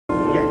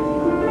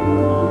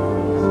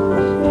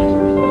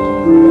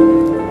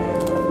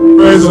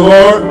Praise the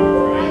Lord.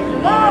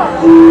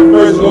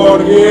 Praise the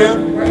Lord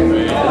again. Praise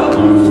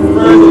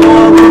the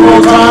Lord one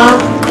more time.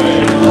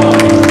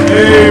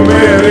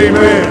 Amen.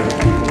 Amen.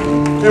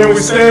 Can we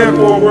stand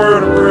for a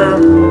word of prayer?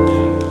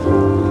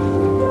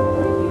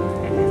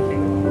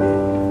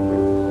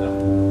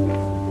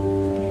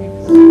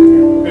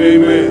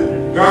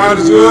 Amen. God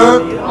is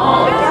good.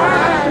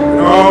 And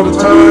all the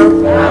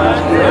time.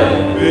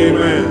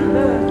 Amen.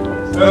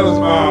 Let us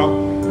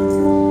bow.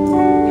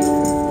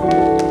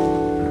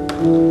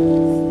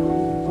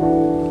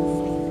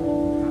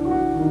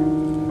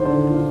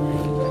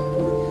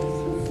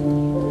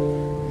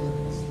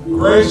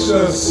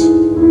 Gracious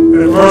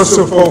and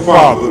merciful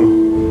Father,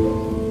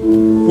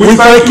 we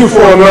thank you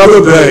for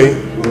another day.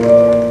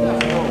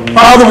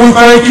 Father, we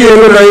thank you in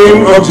the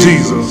name of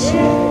Jesus.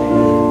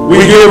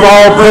 We give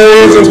all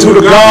praise unto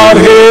the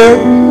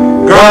Godhead,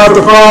 God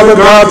the Father,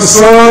 God the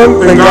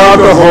Son, and God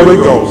the Holy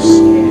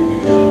Ghost.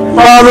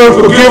 Father,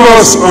 forgive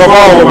us of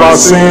all of our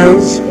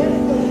sins,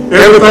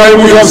 everything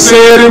we have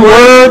said in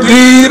word,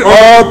 deed,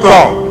 or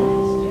thought.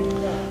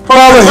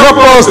 Father, help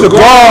us to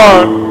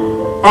guard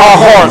our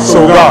hearts,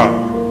 oh God,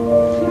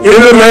 in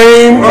the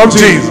name of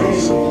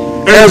Jesus,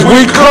 as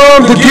we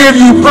come to give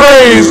you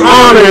praise,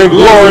 honor, and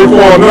glory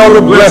for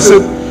another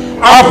blessed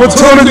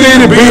opportunity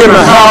to be in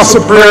the house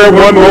of prayer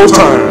one more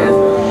time.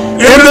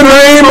 In the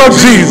name of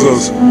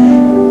Jesus,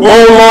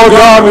 oh Lord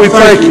God, we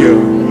thank you.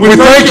 We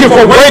thank you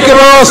for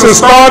waking us and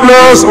starting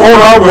us on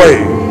our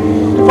way.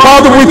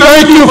 Father, we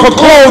thank you for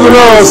clothing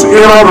us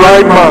in our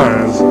right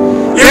minds.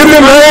 In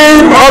the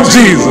name of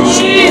Jesus,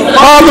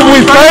 Father,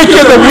 we thank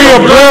you that we are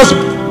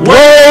blessed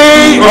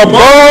way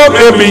above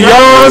and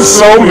beyond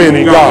so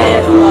many, God.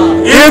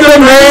 In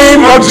the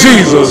name of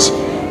Jesus,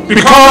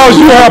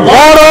 because you have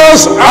brought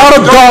us out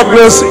of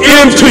darkness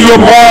into your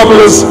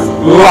marvelous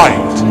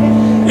light.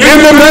 In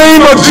the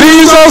name of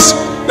Jesus,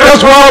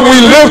 that's why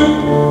we lift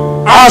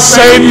our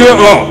Savior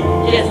up.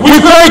 We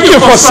thank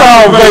you for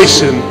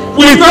salvation.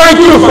 We thank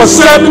you for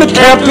setting the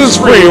captives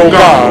free, oh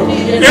God.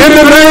 In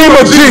the name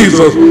of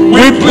Jesus,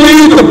 we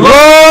plead the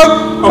blood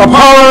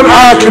upon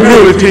our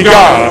community,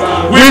 God.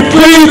 We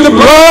plead the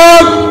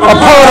blood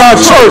upon our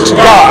church,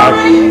 God.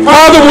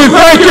 Father, we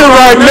thank you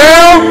right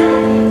now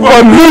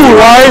for New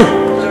Life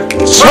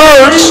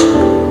Church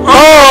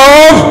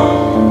of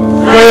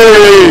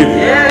Faith.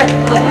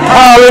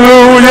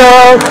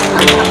 Hallelujah.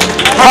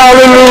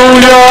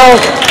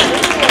 Hallelujah.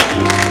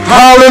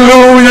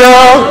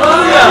 Hallelujah.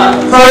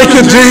 Thank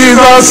you,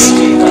 Jesus.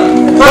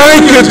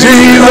 Thank you,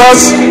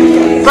 Jesus.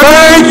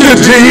 Thank you,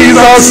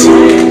 Jesus.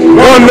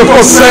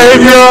 Wonderful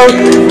Savior,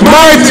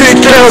 mighty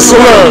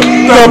Counselor,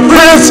 the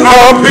Prince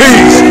of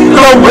Peace,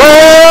 the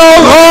well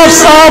of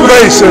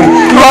salvation,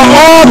 the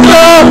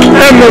author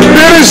and the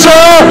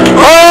finisher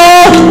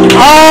of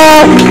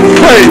our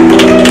faith.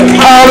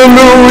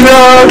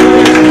 Hallelujah,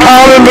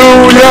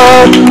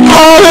 hallelujah,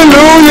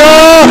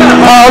 hallelujah,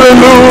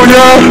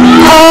 hallelujah,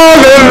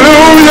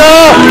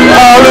 hallelujah,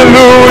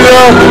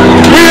 hallelujah.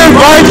 We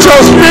invite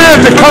your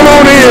spirit to come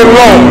on in,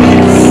 Lord.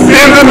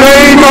 In the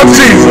name of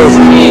Jesus.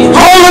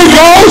 Holy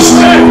Ghost,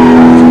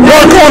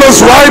 work on us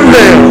right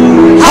now.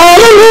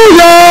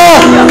 Hallelujah.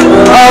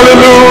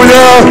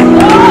 Hallelujah.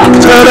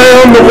 Tear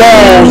down the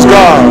walls,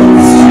 God.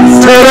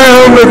 Tear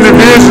down the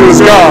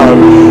divisions, God.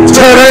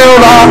 Tear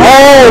down our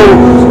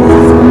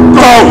own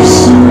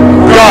thoughts,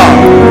 God.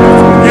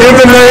 In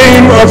the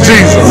name of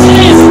Jesus.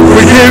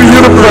 We give you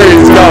the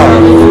praise, God.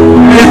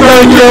 We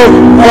thank you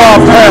for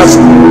our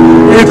pastor.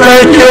 We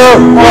thank you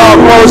for our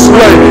first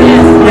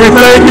lady. We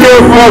thank you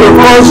for the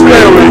first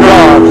family,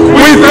 God.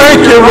 We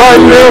thank you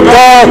right now,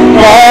 God,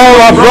 for all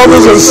our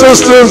brothers and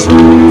sisters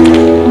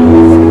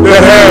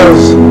that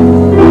has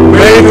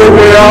made their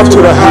way out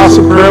to the house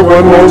of prayer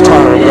one more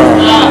time, God.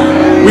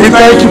 We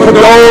thank you for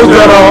those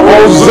that are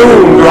on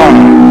Zoom, God,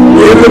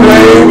 in the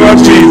name of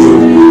Jesus.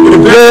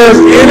 If there's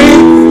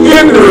any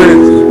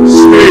hindering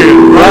spirit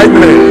right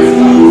now,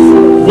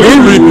 we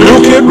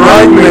rebuke it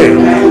right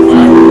now.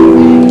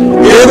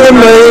 In the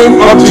name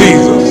of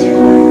Jesus.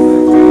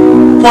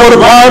 For the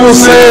Bible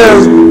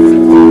says,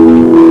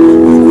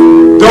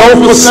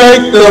 don't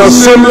forsake the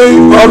assembly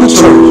of the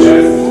church.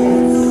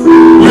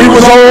 We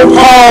was on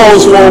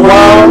pause for a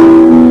while,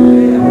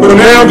 but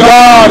now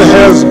God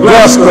has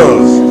blessed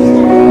us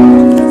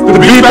to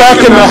be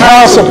back in the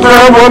house of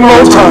prayer one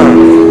more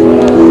time.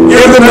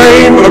 In the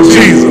name of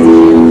Jesus.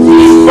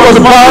 For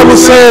the Bible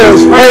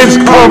says, faith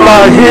comes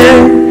by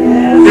hearing,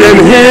 and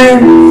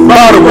hearing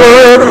by the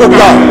word of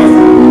God.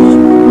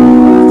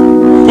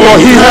 For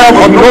he have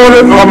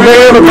anointed a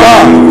man of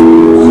God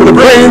to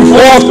bring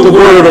forth the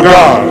word of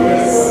God.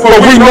 For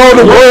we know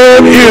the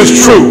word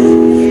is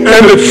truth,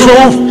 and the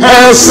truth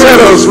has set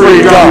us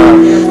free, God.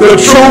 The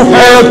truth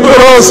has put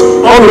us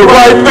on the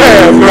right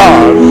path,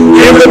 God.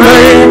 In the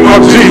name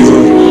of Jesus,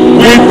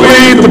 we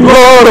plead the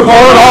blood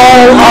upon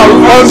all our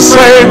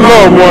unsaved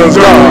loved ones,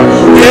 God.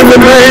 In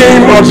the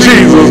name of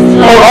Jesus,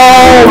 on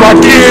all my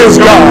kids,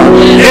 God.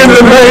 In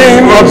the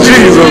name of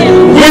Jesus,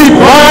 we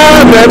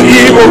bind that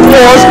evil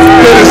force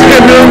that is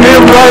hindering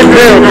them right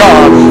now,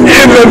 God,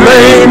 in the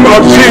name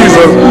of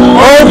Jesus.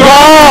 Oh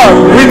God,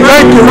 we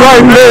thank you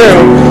right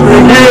now,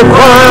 and we are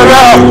crying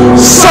out,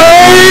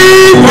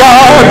 save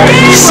God,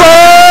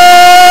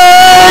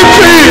 save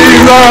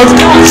Jesus,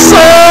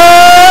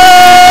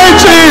 save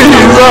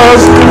Jesus.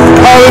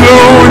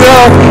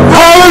 Hallelujah,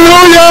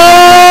 hallelujah,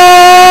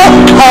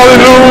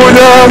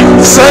 hallelujah.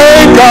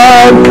 Save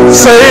God,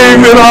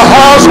 save in our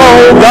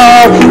household,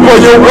 God, for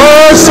your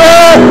word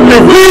said,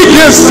 if we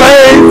get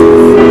saved,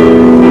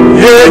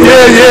 yeah.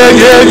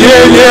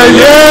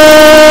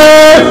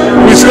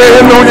 We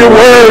stand on your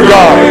word,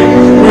 God.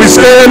 We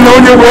stand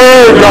on your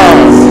word, God.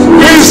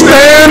 We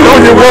stand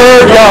on your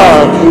word,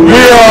 God.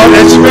 We are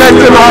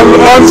expecting our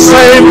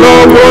unsaved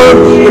loved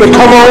one to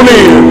come on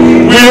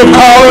in. We are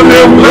calling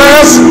them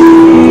blessed,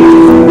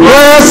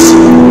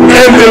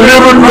 and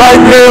delivered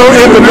right now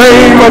in the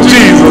name of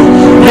Jesus.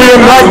 We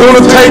are not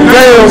going to take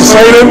down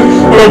Satan,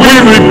 but we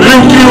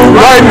rebuke you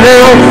right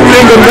now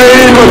in the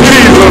name of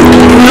Jesus.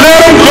 Let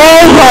him go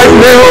right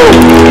now.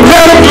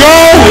 Let him go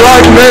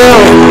right now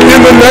in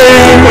the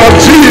name of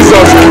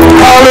Jesus.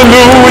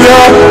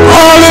 Hallelujah.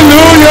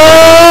 Hallelujah.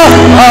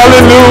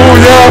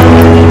 Hallelujah.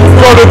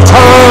 For the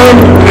time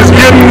is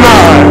getting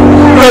nigh.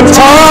 The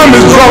time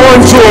is drawing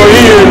to an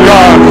end,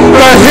 God.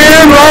 The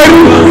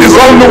handwriting is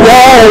on the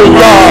wall,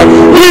 God.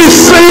 We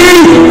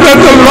see that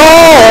the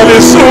Lord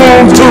is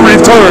soon to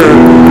return.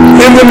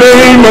 In the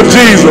name of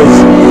Jesus.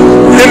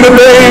 In the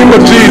name of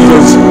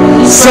Jesus.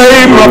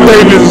 Save my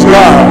babies,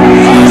 God.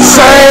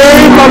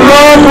 Save my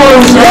loved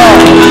ones,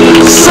 God.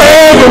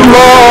 Save them,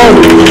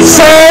 Lord.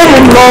 Save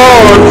them,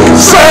 Lord.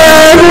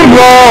 Save them,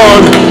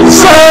 Lord.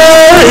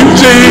 Save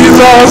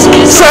Jesus.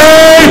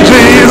 Save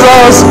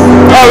Jesus.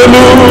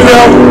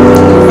 Hallelujah.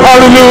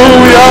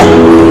 Hallelujah.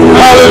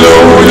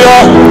 Hallelujah.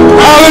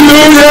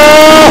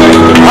 Hallelujah.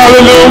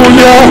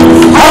 Hallelujah.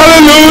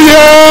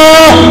 Hallelujah.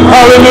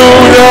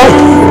 Hallelujah.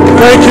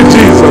 Thank you,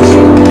 Jesus.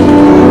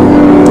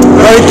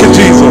 Thank you,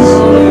 Jesus.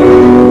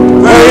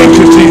 Thank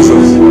you,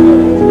 Jesus.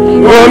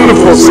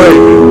 Wonderful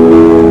Savior.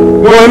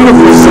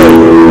 Wonderful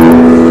Savior.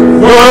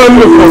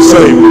 Wonderful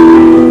Savior.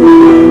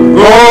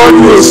 Lord,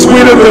 you're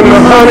sweeter than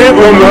the honey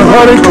on the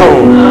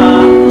honeycomb.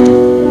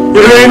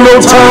 It ain't no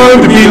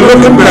time to be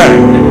looking back.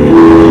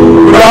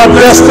 But our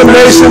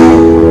destination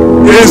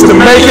is to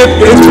make it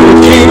into the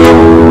kingdom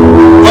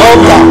of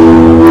God.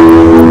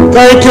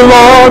 Thank you,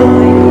 Lord.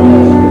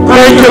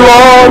 Thank you,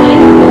 Lord.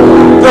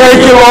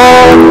 Thank you,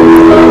 Lord.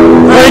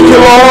 Thank you,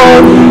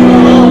 Lord.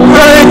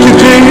 Thank you,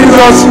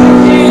 Jesus.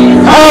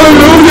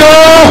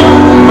 Hallelujah.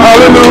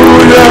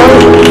 Hallelujah.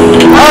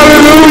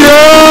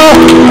 Hallelujah.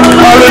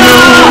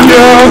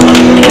 Hallelujah.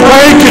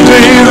 Thank you,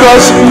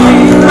 Jesus.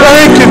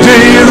 Thank you,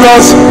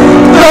 Jesus.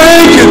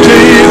 Thank you,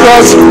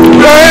 Jesus.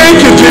 Thank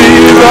you,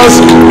 Jesus.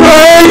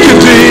 Thank you,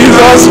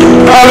 Jesus.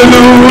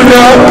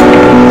 Hallelujah.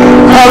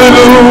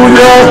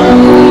 Hallelujah.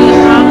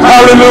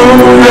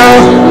 Hallelujah.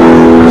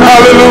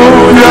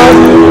 Hallelujah.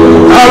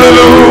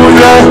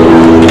 Hallelujah.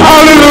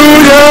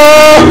 Hallelujah.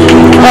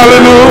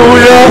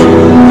 Hallelujah.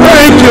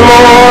 Thank you,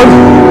 Lord.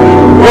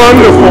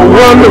 Wonderful,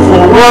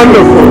 wonderful,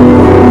 wonderful.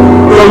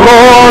 The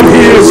Lord,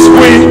 he is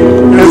sweet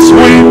and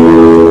sweet,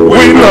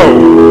 we know.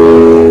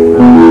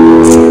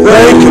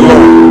 Thank you,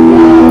 Lord.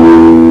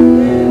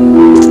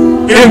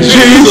 In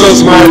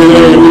Jesus' mighty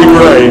name we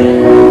pray.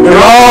 And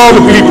all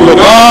the people of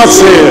God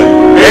said,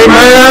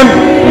 amen,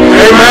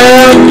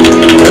 amen,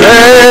 and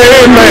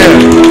amen.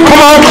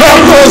 Come on,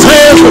 clap those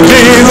hands for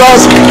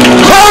Jesus.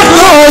 Clap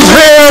those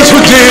hands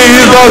for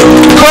Jesus.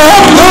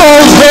 Clap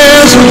those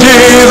hands for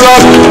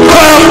Jesus.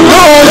 Clap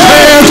those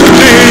hands for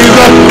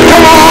Jesus.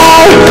 Come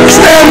on,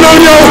 stand on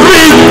your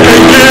feet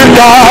and give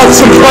God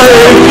some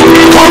praise.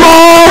 Come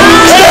on,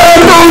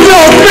 stand on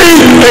your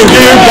feet and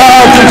give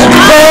God some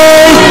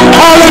praise.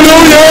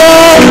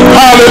 Hallelujah,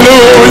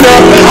 hallelujah,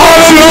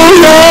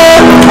 hallelujah,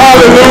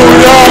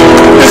 hallelujah.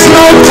 It's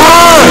no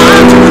time.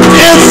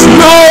 It's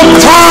no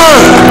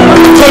time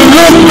to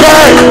look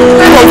back,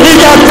 but we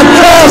got to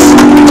press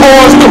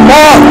towards the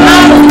mark.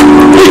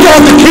 We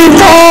got to keep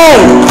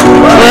on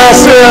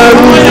pressing.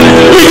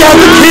 We got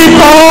to keep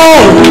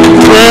on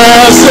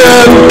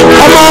pressing.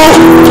 Come on,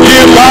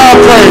 give God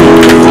praise.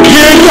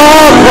 Give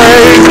God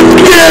praise.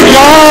 Give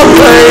God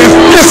praise.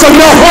 It's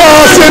enough for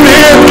us in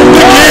here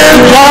to give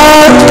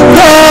God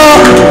the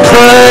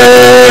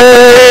praise.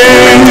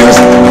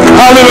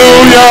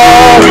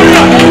 Hallelujah.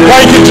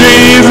 Thank you,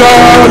 Jesus.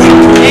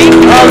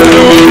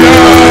 Hallelujah.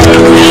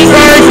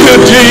 Thank you,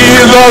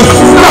 Jesus.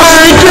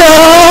 Thank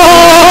you.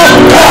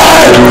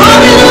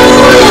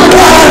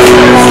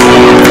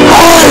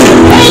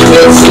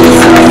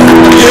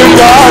 Give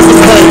God the praise. Give God the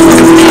praise.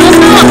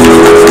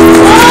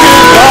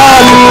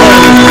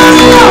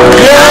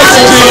 Yes,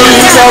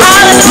 Jesus.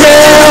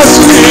 Yes,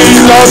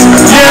 Jesus.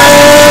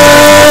 Yes.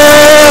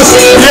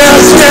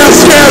 Yes, yes,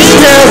 yes,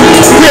 yes.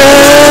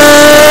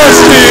 Yes,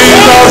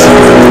 Jesus.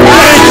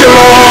 Thank you,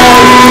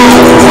 Lord.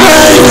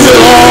 Thank you,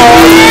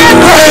 Lord.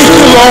 Thank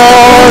you,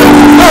 Lord.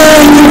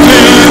 Thank you,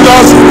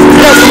 Jesus.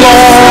 Yes,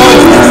 Lord.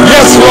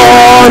 Yes,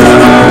 Lord.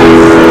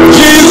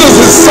 Jesus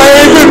is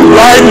saving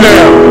right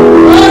now.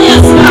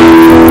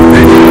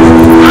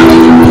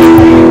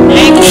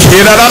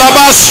 Come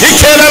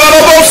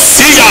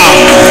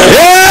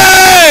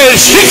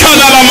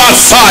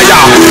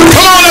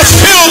on, let's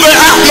fill the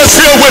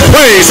atmosphere with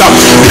praise. Yes,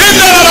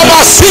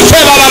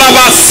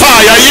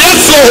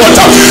 Lord.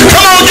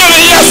 Come on, get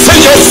a yes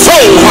in your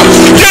soul.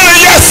 Get a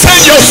yes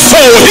in your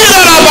soul.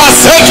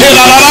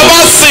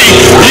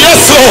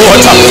 Yes,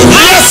 Lord.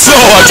 Yes,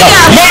 Lord.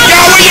 Make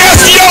our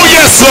yes your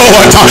yes,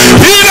 Lord.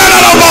 Yes,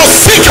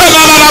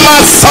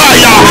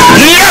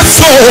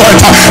 Lord.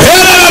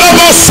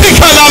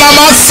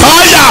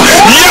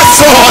 Yes,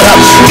 Lord.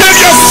 Give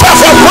yourself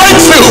a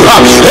breakthrough.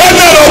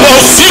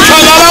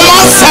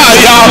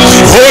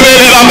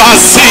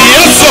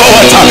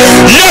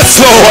 Yes,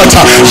 Lord.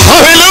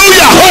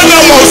 Hallelujah.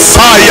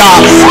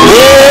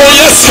 Oh,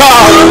 yes,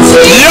 God.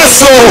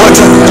 Yes, Lord.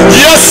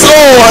 Yes,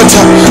 Lord.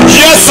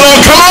 Yes,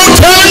 Lord. Come on,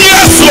 tell him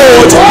yes,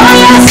 Lord.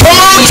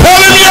 Come on,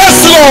 tell him yes,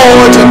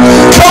 Lord.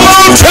 Come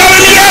on, tell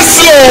him yes,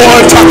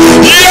 Lord.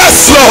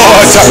 Yes,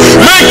 Lord.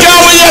 Make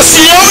our yes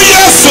your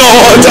yes,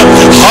 Lord.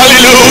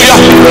 Hallelujah.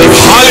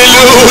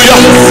 Hallelujah.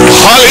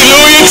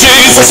 Hallelujah,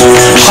 Jesus.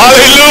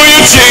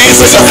 Hallelujah,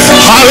 Jesus.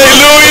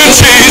 Hallelujah,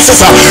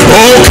 Jesus.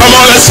 Oh, come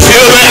on, let's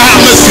fill the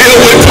atmosphere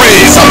with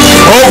praise.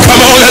 Oh,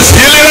 come on, let's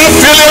fill it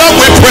up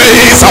with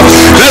praise.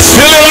 Let's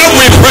fill it up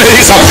with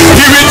praise.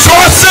 We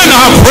rejoice in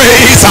our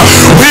praise.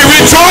 We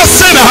rejoice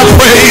in our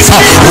praise.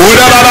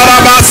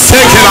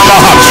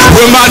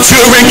 Will my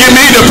children give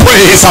me the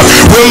praise?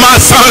 Will my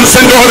sons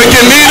and daughters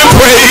give me the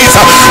praise?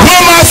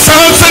 Will my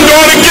sons and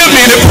daughters give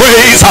me the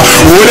praise?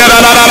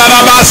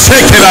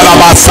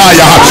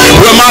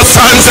 Will my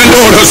sons and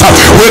daughters,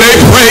 will they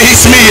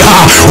praise me?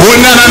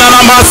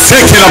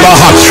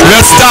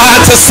 Let's die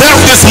to self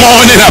this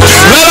morning.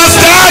 Let us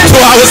die to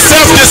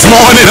ourselves this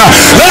morning.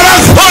 Let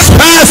us push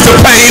past the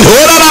pain.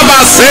 Oh,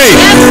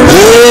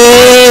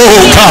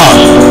 God.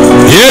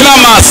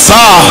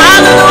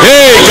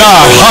 Hey,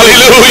 God.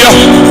 Hallelujah.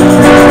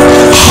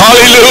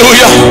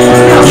 Hallelujah.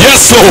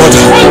 Yes, Lord.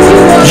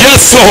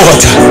 Yes, Lord.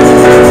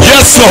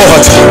 Yes,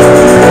 Lord.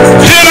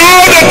 Then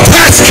all the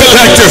tax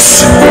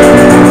collectors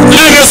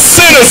and the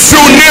sinners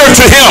drew near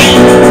to him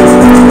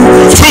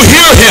to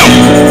hear him.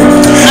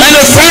 And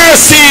the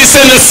Pharisees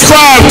and the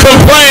scribes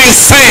complained,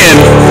 saying,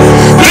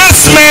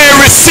 this man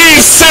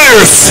receives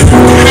sinners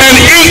and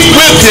eat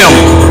with them.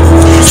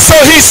 So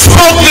he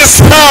spoke this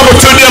parable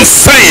to them,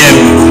 saying,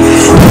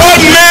 what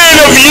man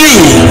of you,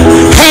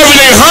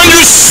 having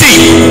 100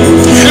 sheep,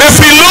 if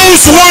he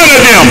lose one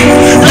of them,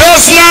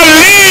 does not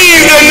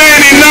leave the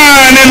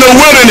 99 in the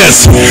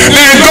wilderness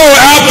and go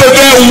after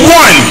that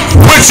one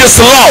which is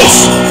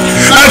lost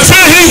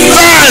until he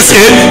finds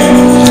it?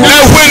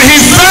 And when he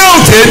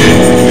found it,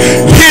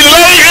 he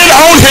lay it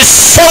on his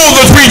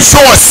shoulders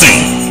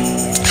rejoicing.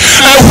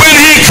 And when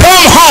he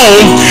come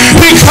home,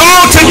 he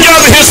called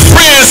together his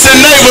friends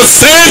and neighbors,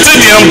 saying to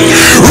them,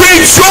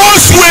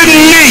 rejoice with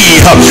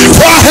me,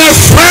 for I have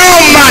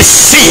found my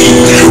sheep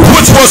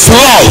which was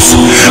lost.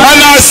 And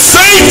I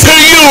say to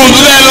you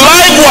that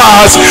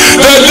likewise,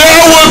 that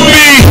there will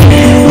be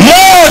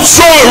more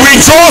joy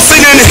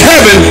rejoicing in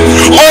heaven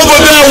over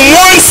that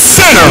one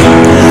sinner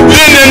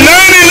than the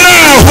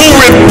 99 who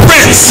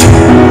repents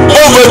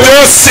over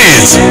their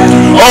sins.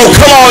 Oh,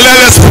 come on, let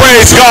us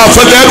praise God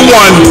for that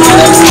one.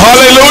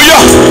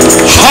 Hallelujah.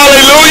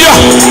 Hallelujah.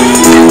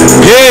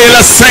 Yeah,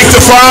 let's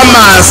sanctify our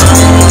minds.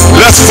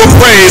 Let's for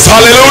praise.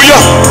 Hallelujah.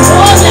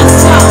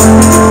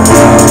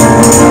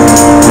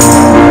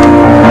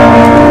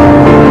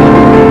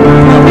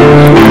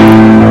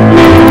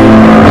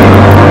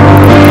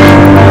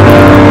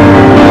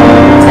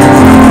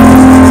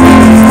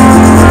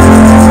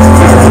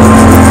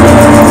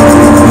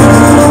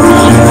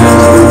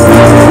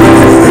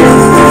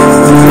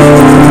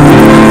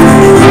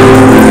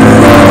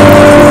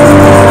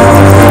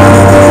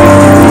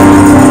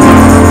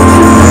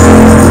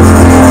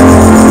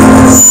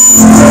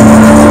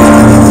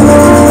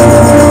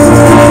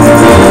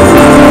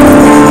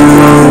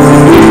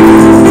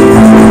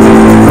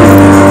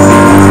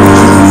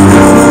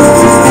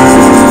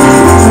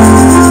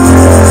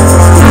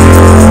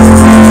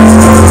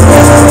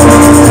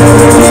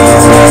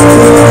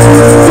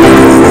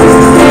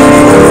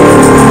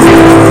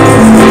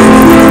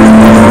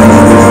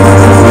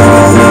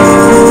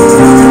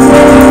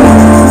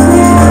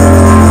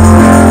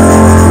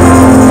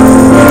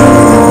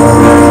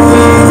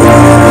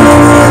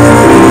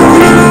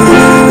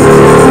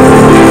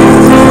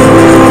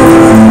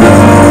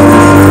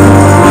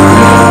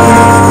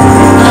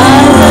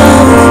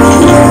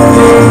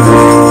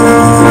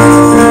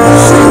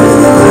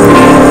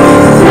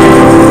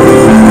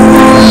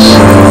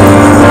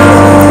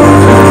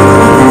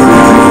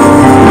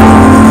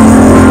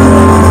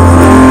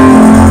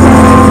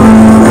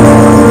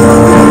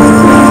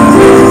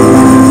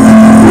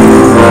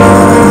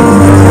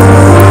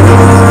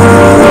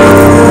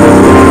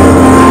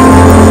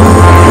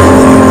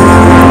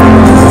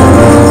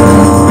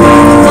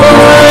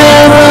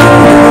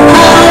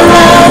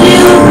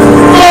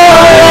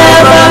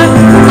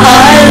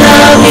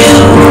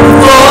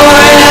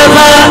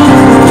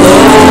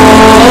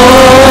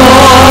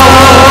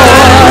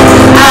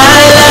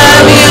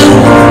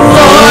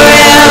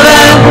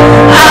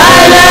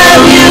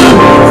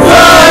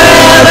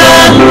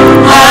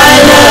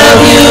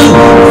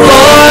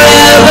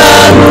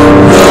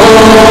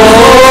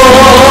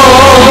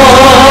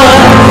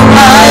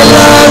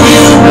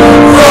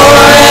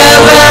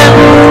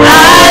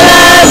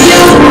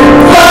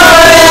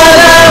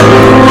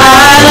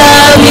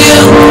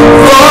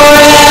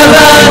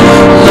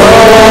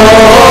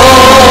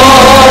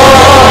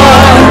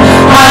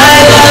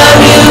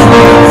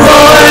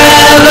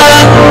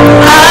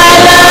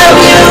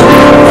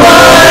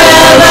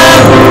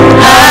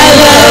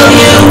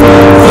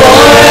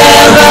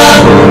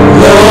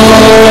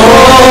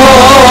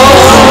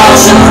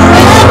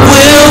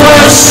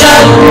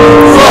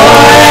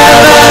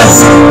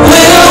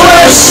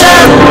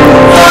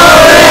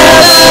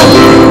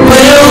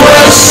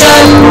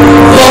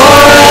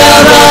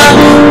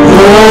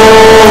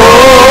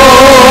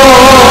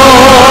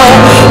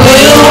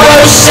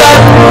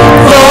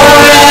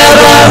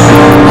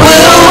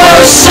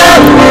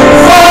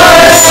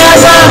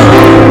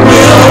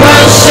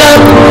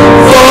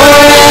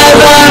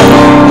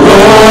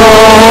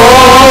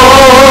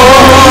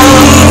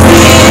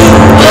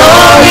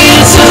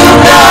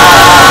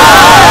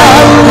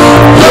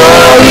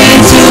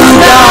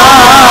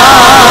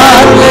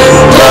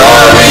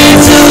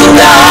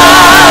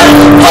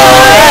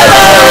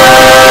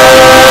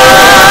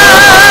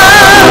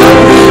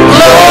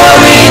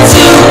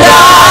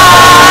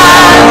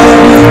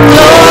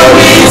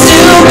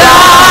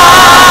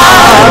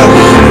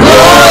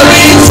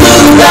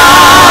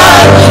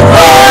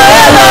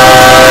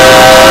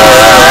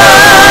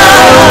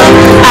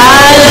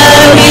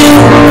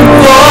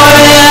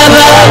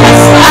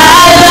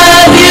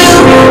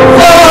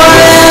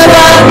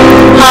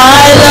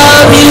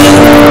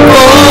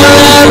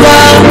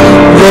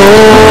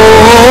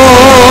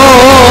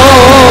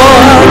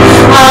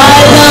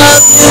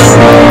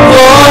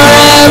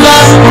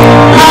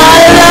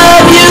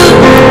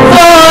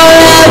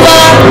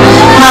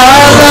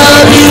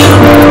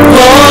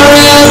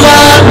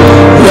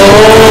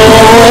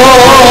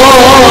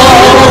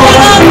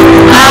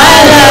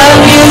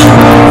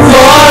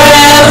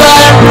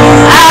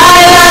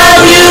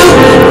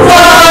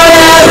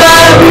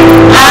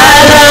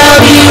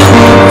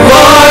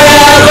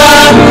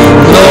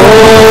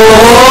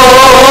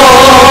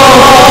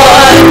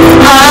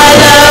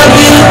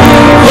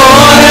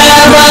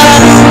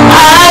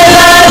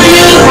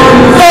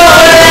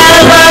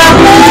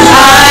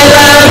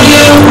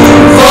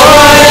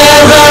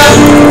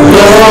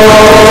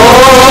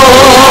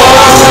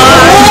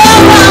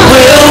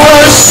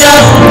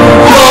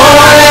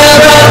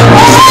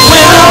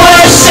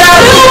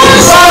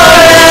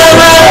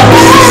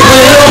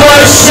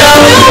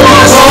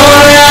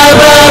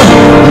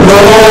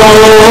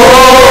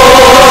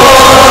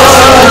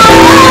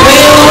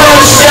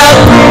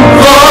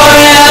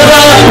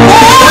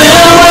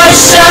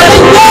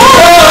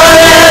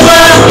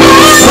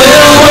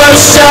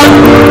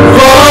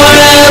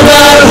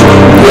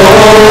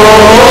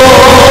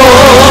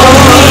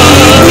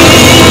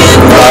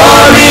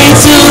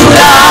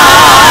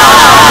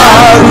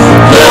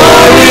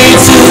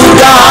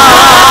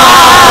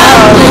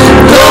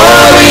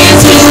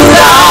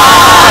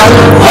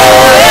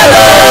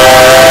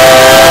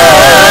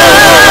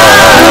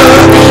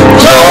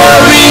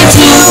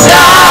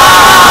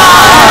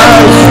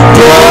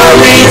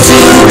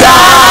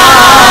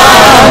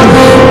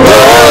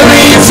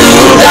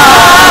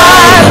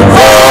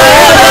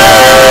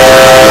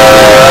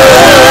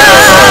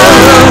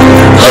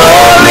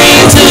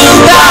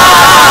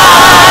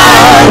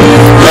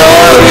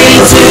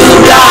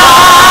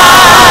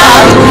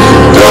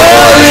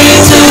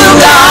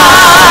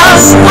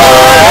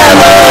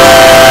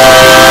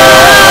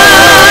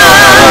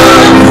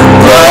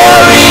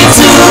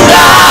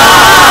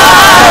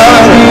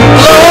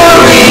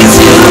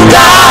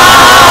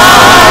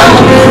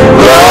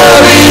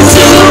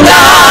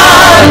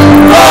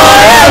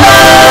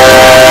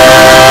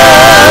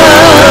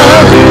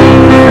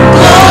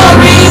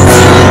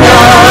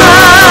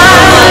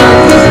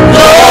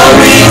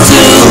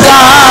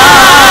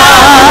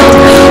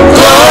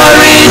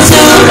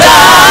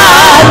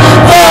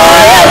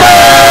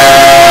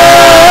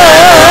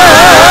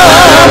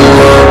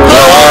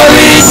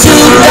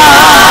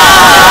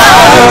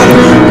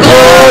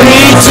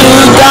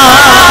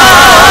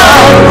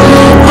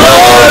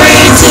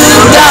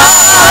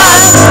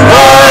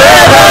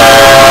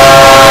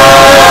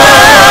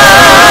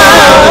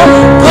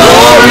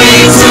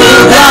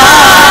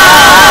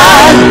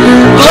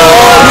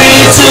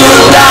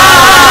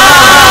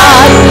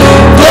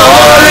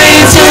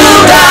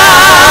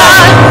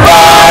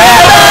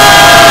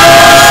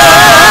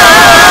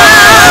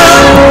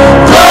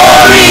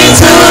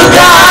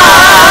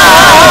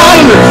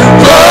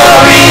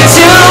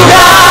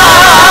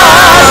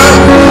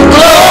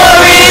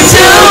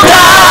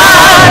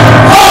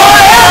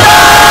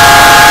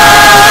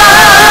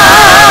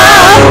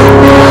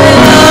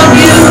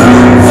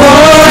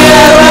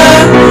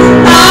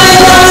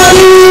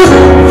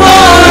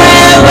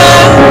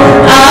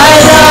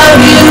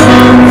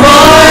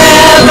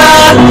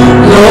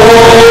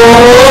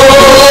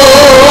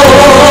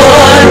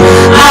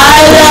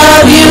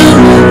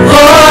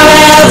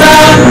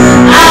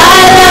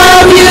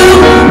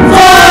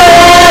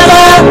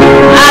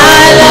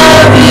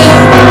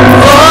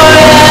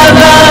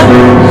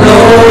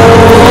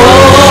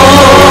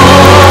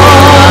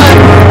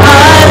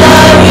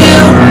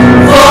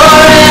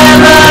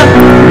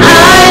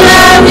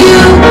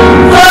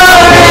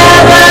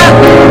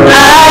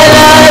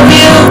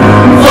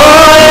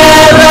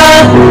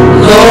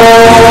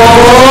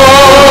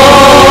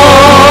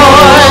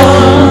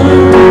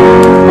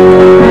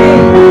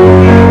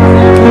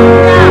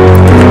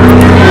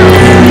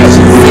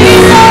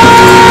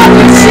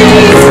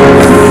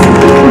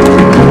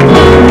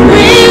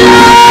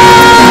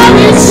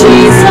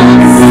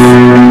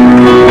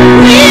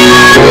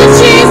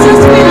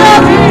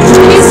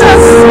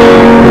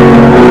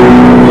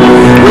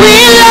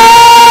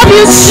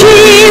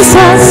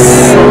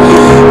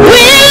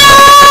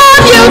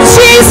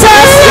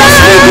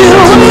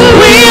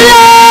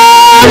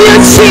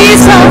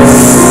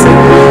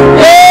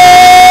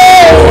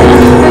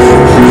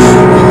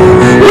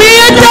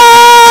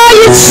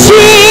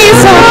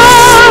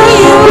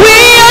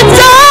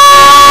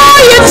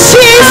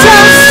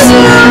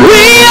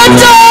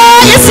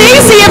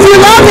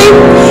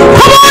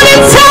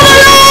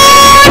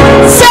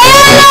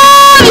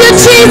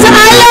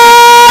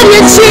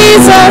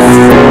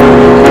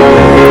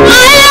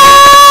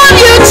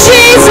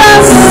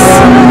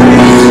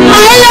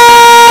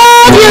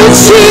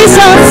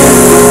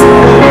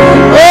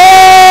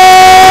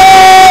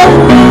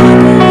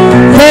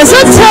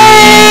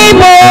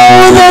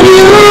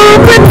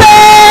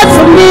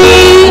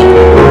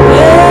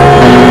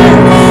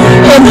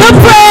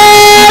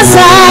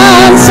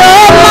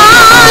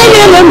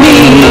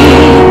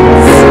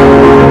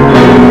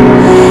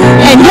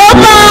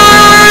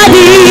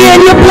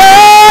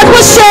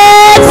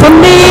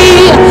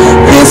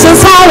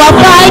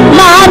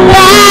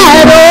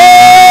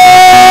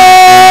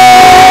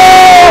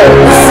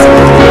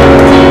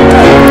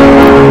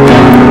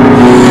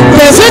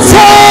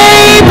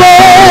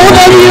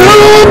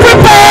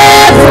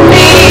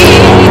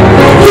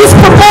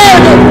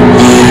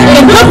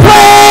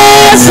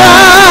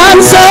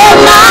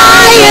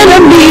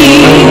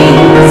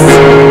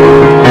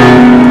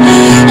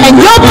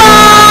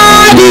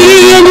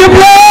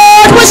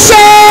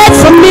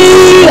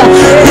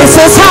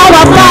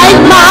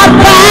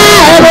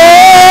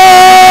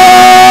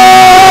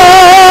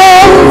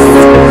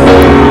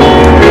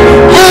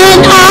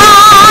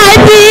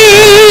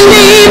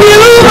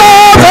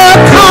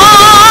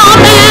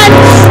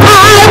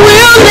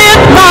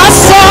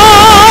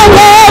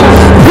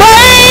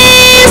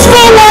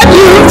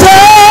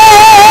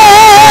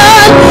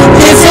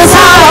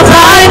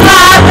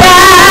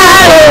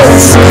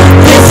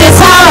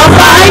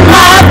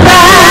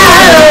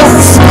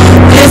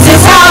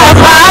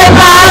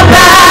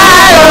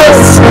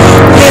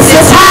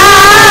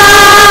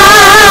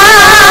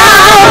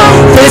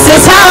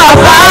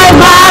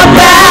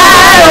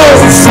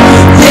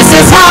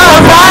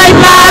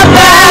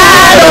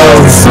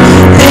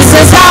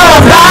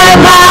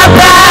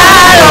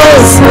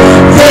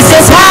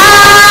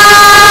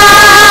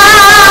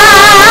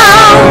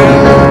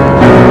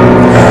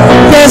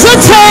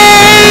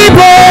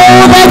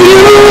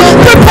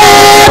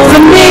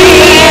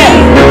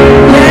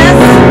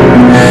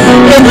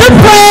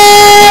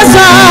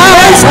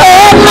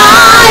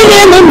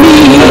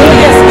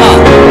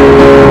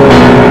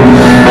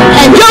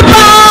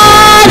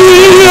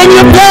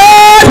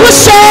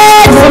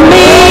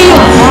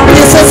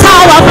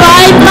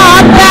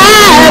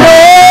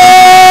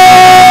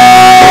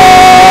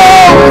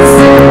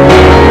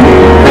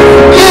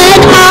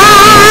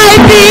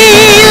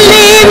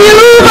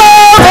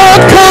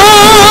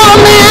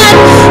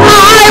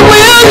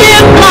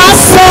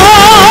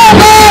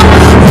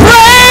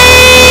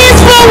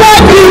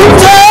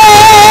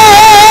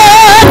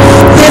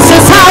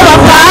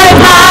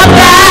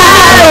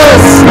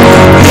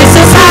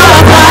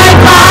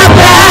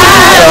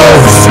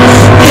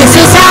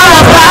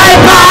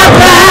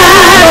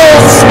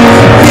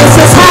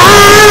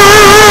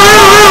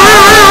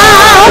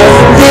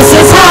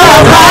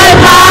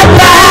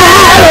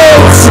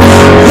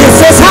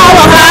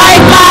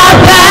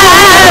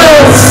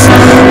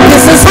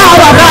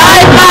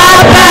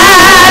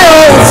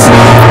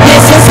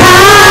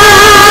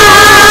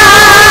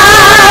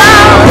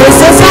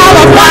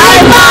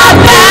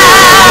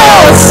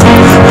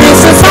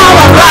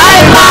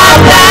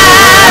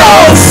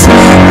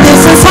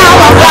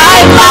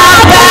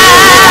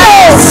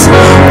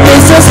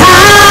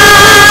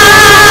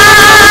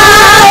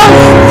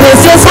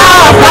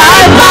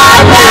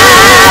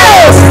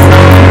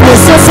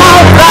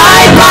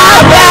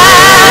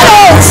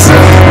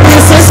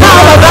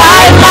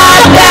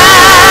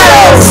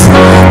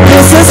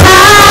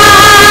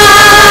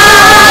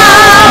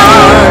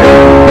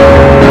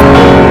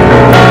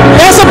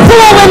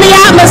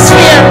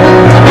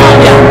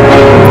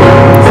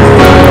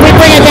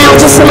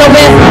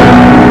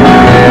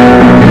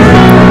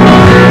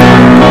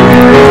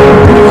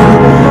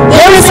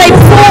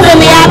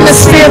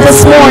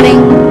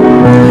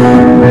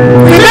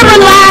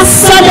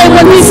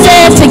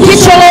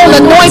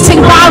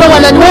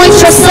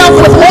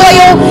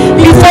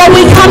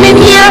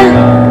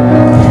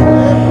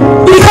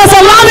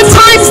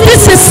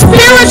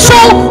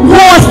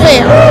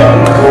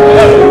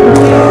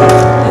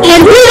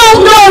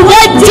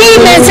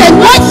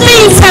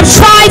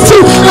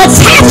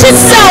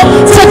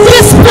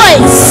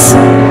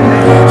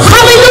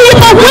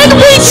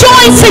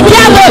 join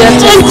together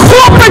in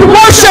corporate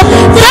worship,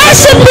 there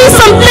should be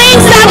some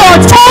things that are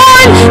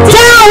torn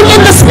down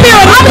in the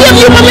spirit. How many of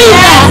you believe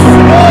that?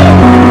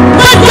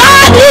 But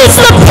God needs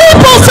the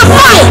people to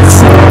fight.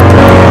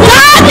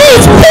 God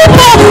needs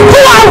people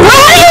who are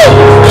ready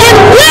and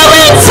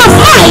willing to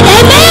fight.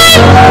 Amen?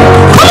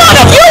 Come on,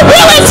 if you're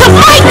willing to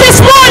fight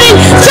this morning,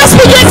 just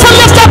begin to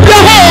lift up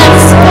your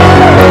hands.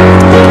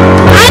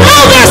 I know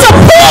there's a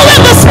pull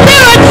in the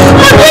spirit,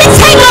 but we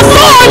take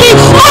authority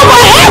over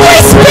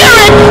every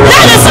spirit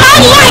that is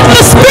unlike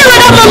the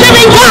spirit of the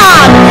living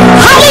God.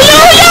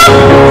 Hallelujah!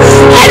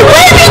 And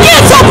we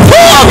begin to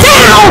pull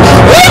down,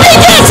 we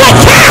begin to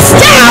cast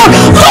down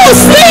those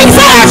things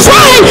that are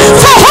trying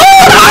to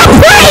hold our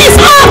praise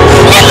up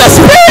in the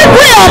spirit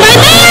realm.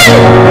 Amen?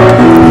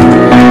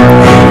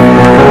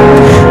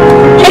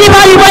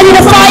 Anybody ready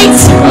to fight?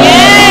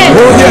 Yes.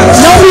 Oh, yes.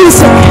 No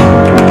music.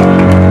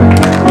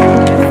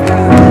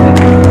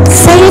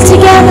 Say it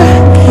together.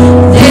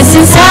 This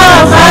is how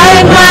I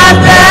fight my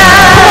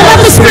battle. Let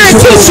the Spirit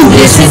teach you.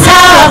 This is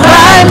how I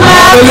fight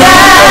my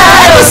battle.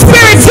 Let the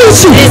Spirit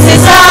teach you. This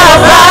is how I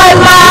fight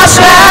my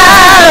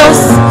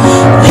battles.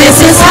 This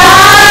is how.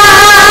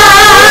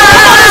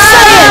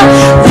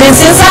 This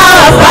is how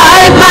I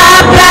fight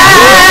my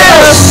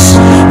battles.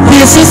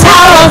 This is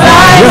how I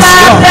fight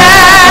my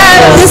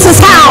battles. This is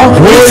how.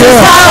 This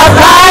is how I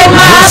fight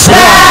my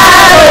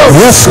battles.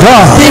 Yes,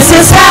 God. This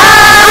is how.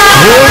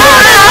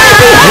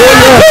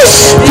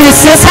 This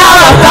is how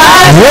I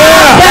fight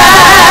my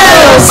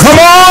battles. Come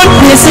on.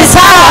 This is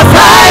how I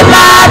fight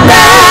my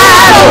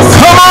battles.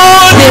 Come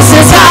on. This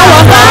is how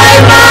I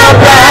fight my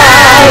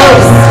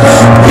battles.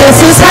 This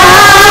is how.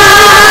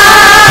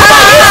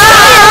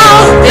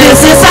 This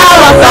is how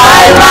I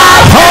fight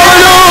my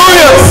battles.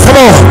 Hallelujah. Come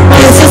on.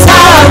 This is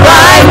how I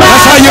fight my battles.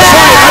 That's how you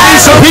fight. I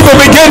need some people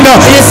begin to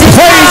praise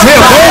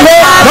him.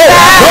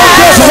 Don't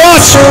just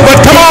watch, but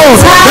come on.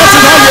 This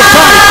is how you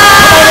fight.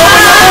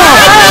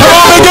 Come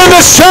on, begin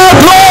to shout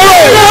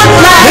glory.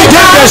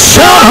 Begin to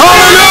shout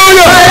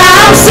hallelujah.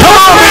 Come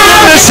on,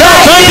 begin to shout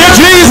thank you,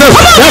 Jesus.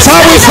 That's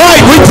how we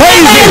fight. We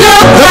praise him.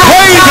 The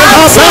praise is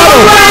our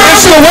battle.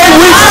 It's the way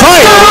we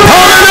fight.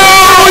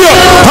 Hallelujah.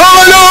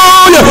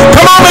 Hallelujah.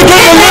 Come on, begin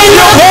to lift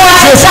your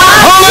voices.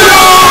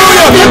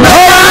 Hallelujah.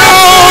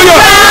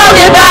 Hallelujah.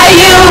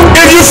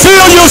 If you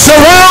feel you're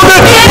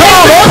surrounded, come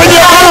on, open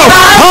your mouth.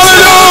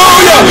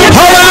 Hallelujah.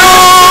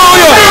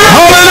 Hallelujah.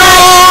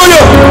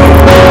 Hallelujah.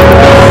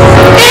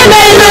 It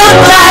may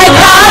look like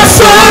I'm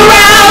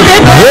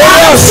surrounded,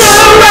 I'm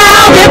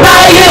surrounded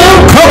by you.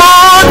 Come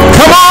on,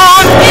 come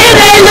on. It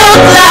may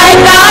look like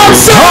I'm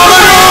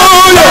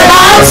surrounded,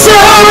 I'm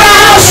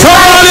surrounded.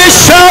 Somebody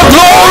shout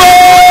glory.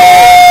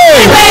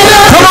 It may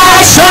look Come on,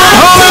 like shout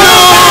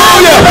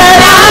hallelujah.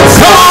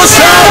 Come on,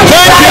 shout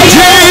thank you,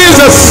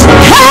 Jesus.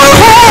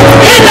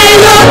 it may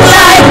look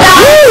like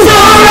I'm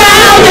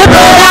surrounded,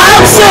 but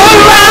I'm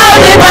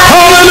surrounded by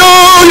you.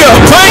 Hallelujah.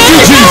 Thank you,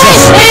 Jesus.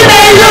 It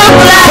may look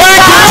like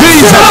Thank you, I'm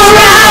Jesus.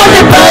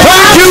 surrounded, but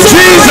Thank you,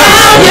 Jesus.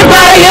 surrounded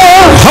by you.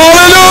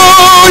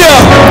 Hallelujah.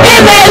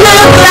 It may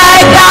look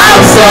like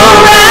I'm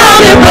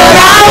surrounded, but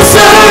I'm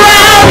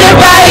surrounded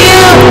by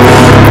you.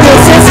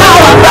 This is how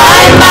I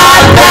fight my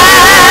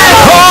battle.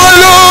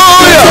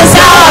 Hallelujah. This is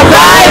how I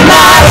fight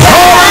my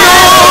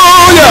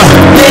Hallelujah.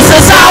 This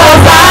is how I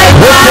fight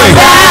my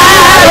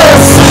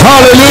battles.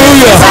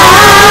 Hallelujah.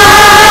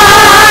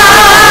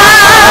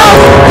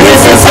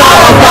 This is how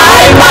I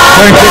fight my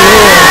Thank you,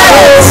 Lord.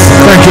 battles.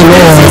 Thank you,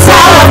 Lord. This is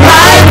how I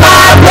fight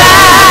my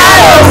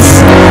battles.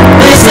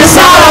 This is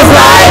how I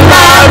fight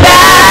my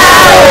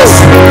battles.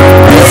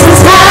 This is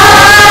how.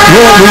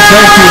 Lord, we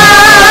thank you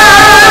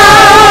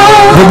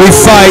when we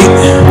fight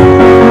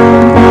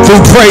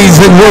through praise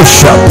and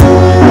worship.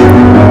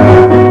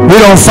 We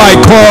don't fight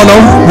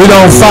carnal. We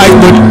don't fight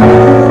with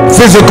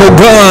physical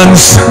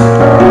guns.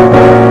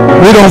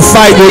 We don't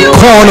fight with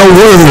carnal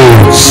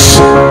words.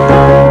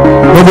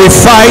 But we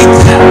fight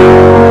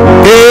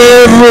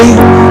every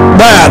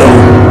battle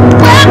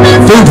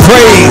through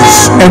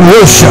praise and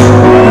worship.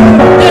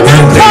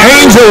 And the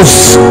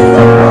angels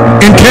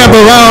encamp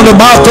around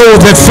about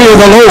those that fear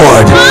the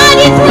Lord.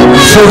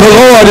 So the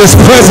Lord is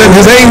present.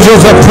 His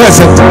angels are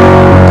present.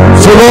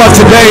 So Lord,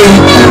 today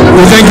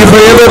we thank you for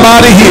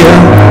everybody here.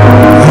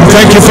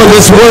 Thank you for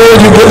this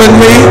word you've given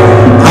me.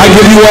 I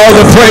give you all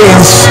the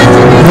praise,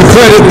 the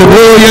credit, the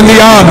glory, and the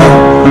honor.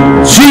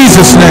 In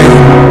Jesus' name.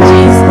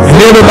 And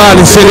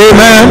everybody said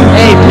amen.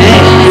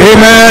 Amen.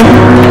 Amen.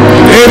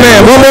 Amen.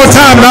 One more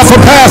time, not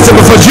for pastor,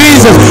 but for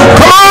Jesus.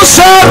 Come on,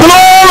 shout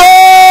glory.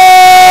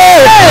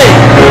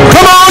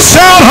 Come on,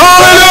 shout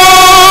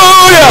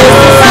hallelujah.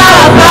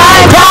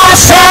 Come on,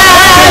 shout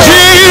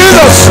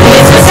Jesus.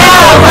 This is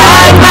how I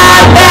fight my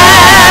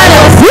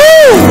battles.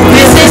 Woo.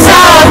 This is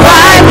how I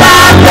fight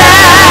my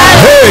battles.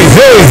 Hey,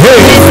 hey,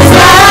 hey. This is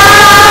how.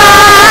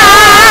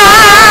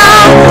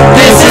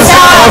 This is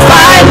how I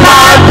fight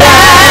my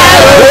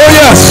battles. Oh,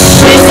 yes.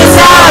 This is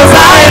how I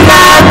fight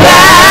my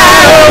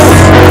battles.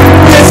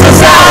 This is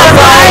how I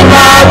fight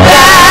my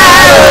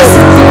battles.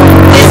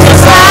 This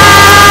is how.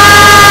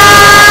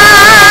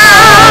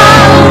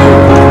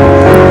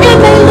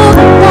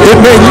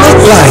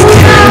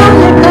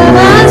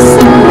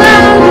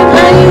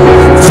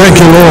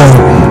 Lord.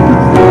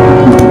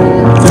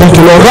 Thank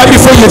you, Lord. Right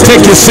before you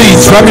take your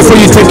seats, I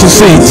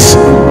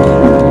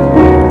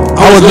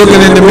was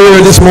looking in the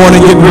mirror this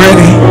morning getting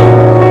ready,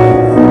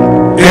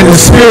 and the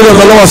Spirit of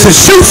the Lord said,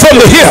 shoot from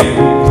the hip.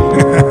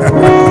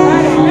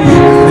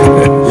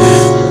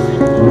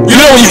 You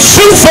know, when you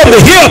shoot from the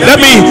hip, that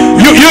means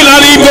you're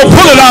not even going to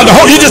pull it out of the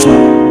hole. You just,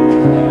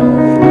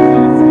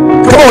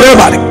 come on,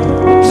 everybody.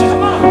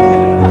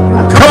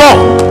 Come on.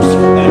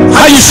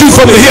 How you shoot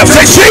from the hip?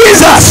 Say,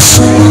 Jesus!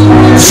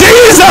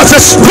 Jesus!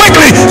 Just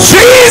quickly,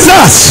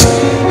 Jesus!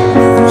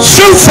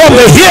 Shoot from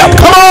the hip.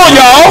 Come on,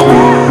 y'all.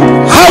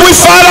 How we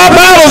fight our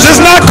battles is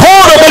not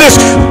carnal, but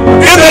it's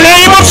in the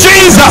name of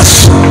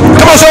Jesus.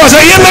 Come on, someone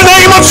say, in the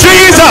name of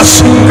Jesus.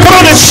 Come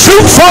on and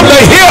shoot from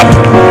the hip.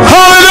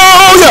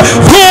 Hallelujah.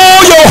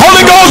 Pull your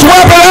Holy Ghost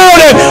weapon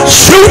out and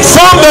shoot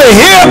from the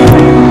hip.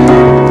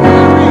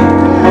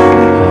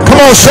 Come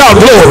on, shout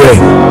glory.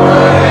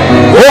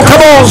 Oh,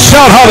 come on,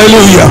 shout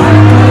hallelujah.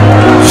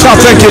 Shout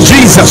thank you,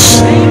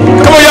 Jesus.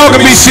 Come on, y'all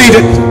can be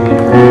seated.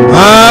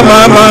 My.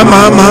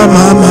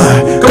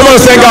 Come on,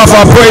 let's thank God for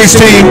our praise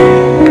team.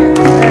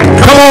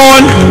 Come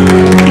on.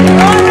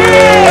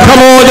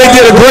 Come on, they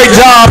did a great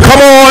job. Come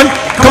on.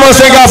 Come on,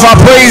 let's thank God for our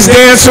praise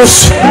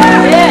dancers,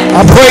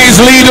 our praise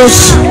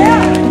leaders.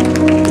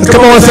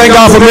 Come on, let's thank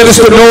God for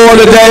Minister Noah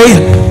today.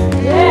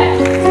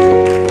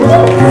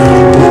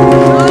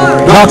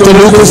 Dr.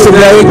 Lucas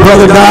today,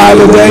 Brother Guy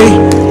today.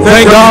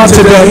 Thank God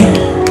today.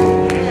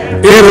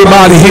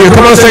 Everybody here.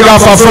 Come on, let's thank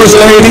God for our First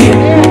Lady.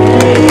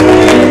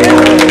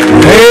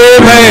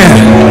 Amen.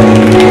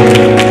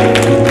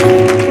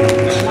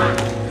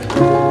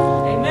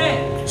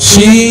 Amen.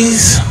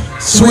 She's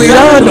sweet.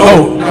 I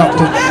know.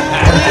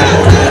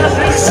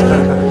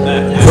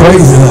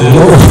 Praise the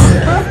Lord.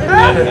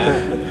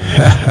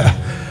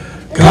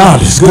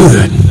 God is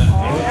good.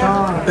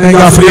 Thank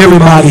God for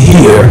everybody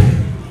here.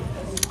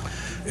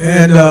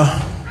 And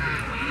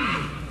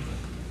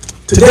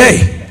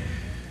today,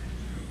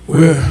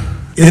 we're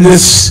in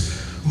this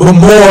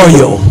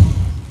Memorial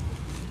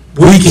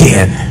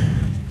Weekend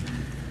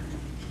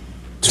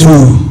to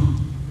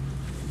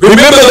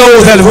remember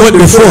those that went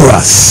before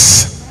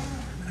us.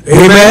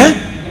 Amen?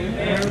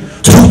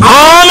 To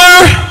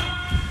honor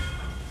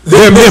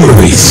their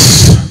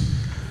memories.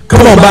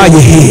 Come on, bow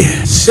your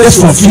heads. Just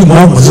for a few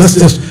moments, let's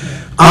just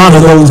honor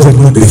those that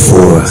went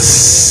before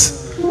us.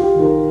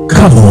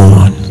 Come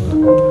on.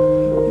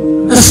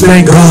 Let's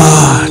thank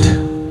God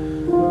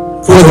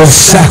for their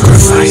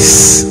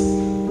sacrifice.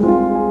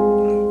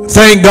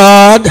 Thank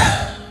God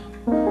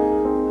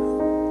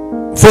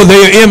for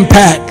their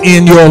impact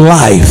in your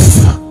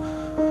life.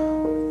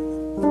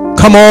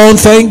 Come on,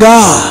 thank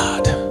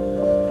God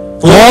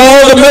for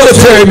all the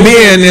military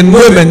men and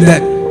women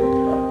that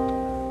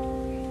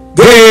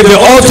gave the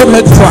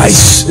ultimate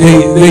price.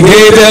 They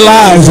gave their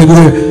lives, and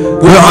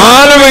we're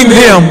honoring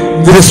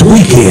them this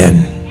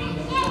weekend.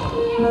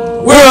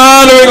 We're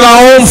honoring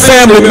our own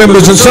family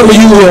members, and some of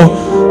you will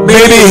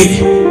maybe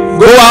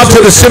go out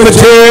to the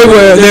cemetery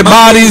where their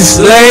bodies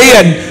lay,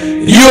 and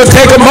you'll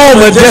take a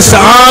moment just to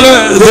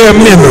honor their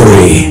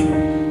memory.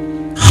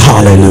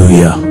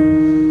 Hallelujah.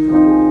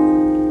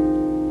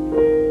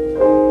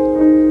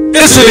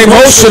 It's an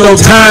emotional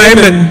time,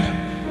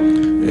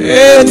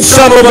 and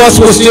some of us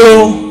will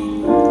still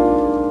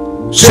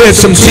shed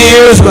some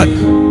tears, but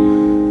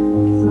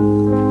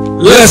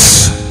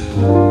let's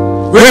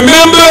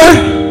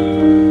remember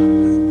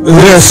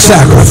their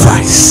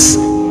sacrifice.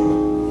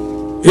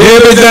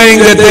 Everything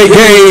that they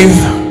gave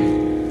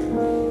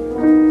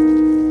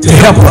to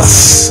help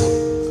us.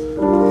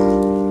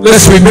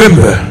 Let's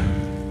remember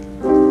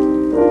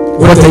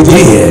what they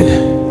did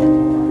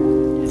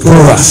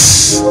for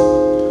us.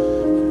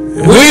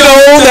 We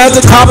know that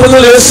the top of the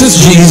list is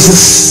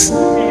Jesus.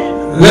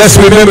 Let's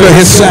remember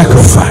his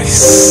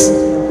sacrifice.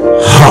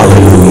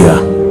 Hallelujah.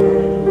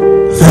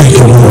 Thank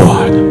you,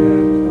 Lord.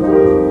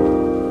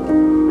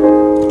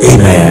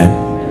 Amen.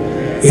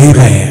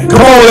 Amen.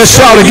 Come on, let's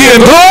shout again.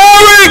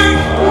 Glory!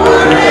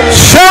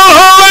 Shout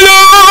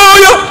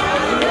hallelujah!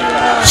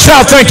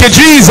 Shout thank you,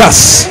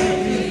 Jesus.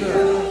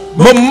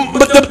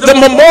 The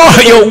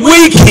Memorial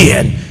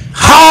Weekend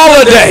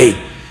holiday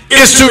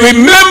is to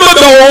remember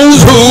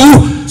those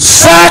who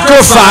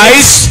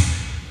sacrificed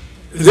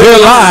their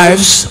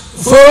lives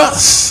for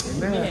us.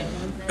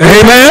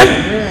 Amen.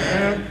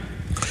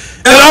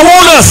 And I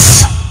want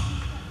us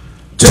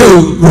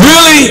to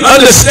really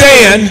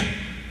understand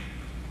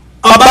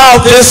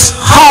about this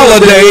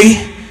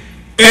holiday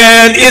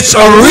and its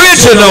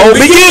original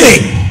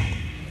beginning.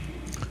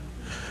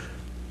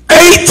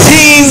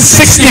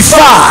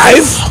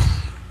 1865,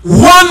 1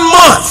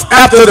 month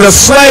after the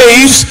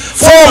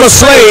former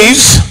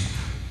slaves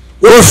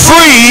were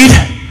freed,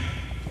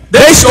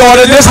 they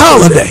started this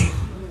holiday.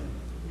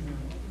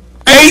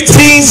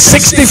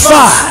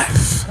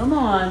 1865. Come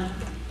on.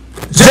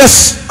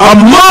 Just a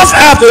month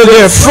after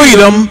their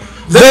freedom,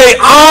 they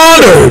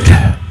honored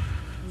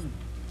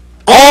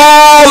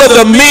all of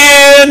the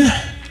men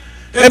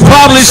and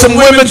probably some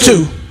women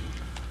too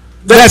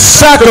that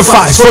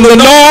sacrificed from the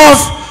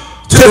north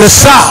to the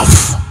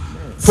south.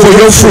 for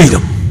your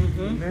freedom.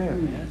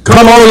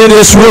 Come on in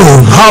this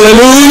room.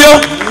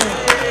 Hallelujah.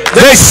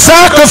 They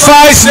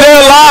sacrificed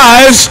their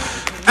lives,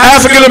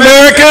 African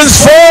Americans,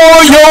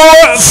 for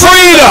your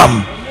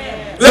freedom.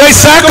 They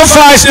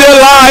sacrificed their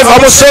life, I'm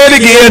going to say it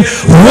again,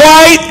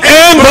 white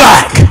and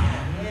black,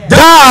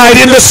 died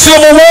in the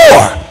Civil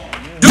War.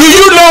 Do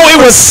you know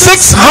it was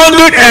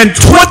 620,000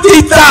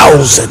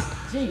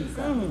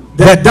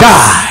 that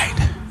died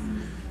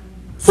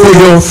for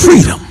your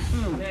freedom?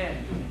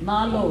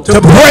 To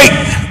break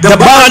the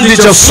bondage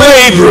of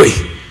slavery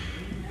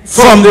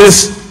from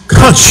this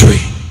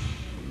country.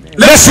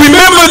 Let's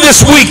remember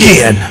this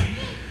weekend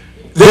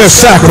their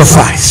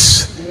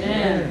sacrifice.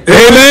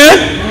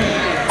 Amen.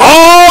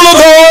 All of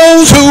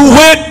those who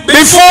went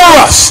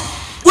before us.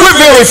 We're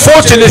very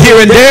fortunate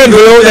here in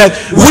Danville that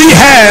we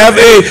have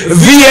a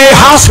VA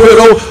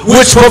hospital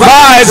which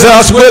provides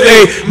us with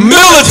a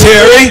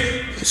military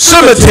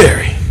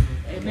cemetery.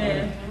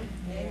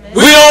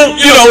 We don't,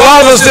 a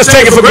lot of us just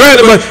take it for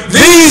granted, but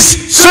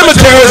these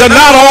cemeteries are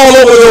not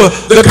all over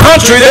the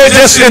country. They're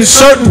just in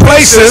certain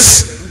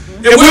places,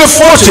 and we're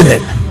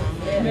fortunate.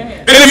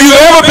 And if you've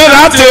ever been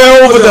out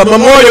there over the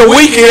Memorial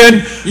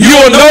Weekend,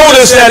 you'll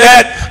notice that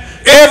at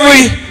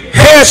every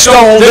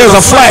headstone there's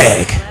a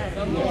flag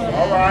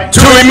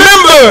to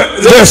remember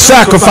their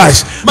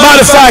sacrifice.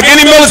 Matter of fact,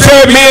 any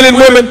military men and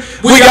women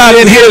we got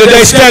in here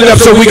today, stand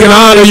up so we can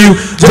honor you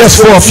just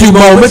for a few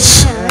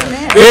moments.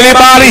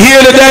 Anybody here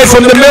today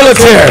from the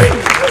military?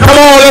 Come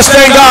on, let's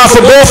thank God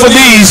for both of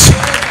these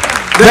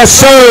that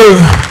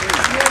serve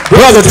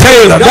Brother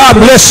Taylor. God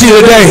bless you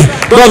today.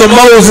 Brother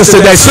Moses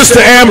today. Sister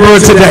Amber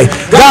today.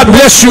 God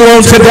bless you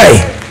on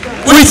today.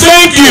 We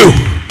thank you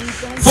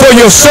for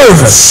your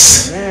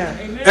service.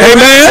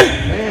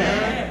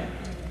 Amen.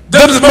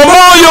 The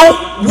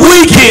Memorial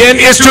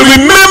Weekend is to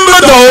remember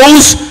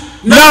those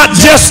not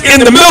just in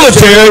the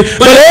military,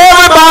 but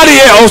everybody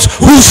else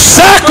who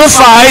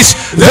sacrificed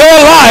their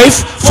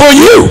life for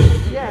you.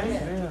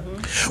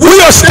 We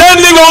are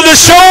standing on the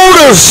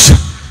shoulders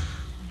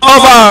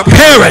of our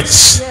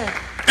parents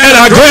and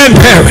our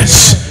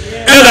grandparents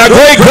and our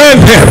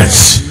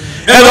great-grandparents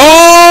and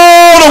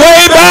all the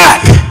way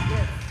back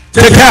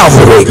to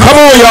Calvary. Come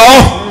on,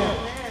 y'all.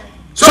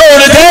 So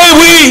today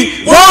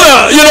we want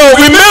to,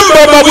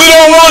 remember, but we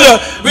don't want to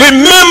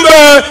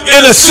remember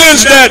in a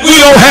sense that we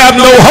don't have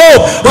no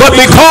hope, but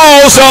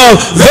because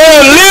of their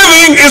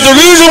living is the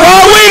reason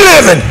why we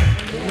living.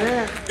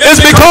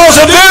 It's because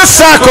of their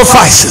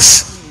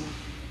sacrifices.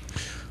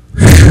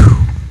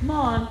 Come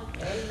on.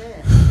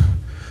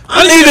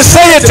 I need to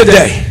say it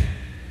today.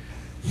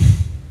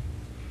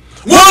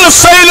 One of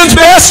Satan's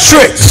best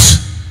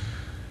tricks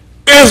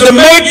is to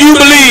make you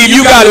believe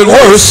you got it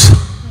worse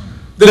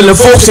than the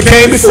folks that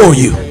came before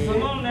you.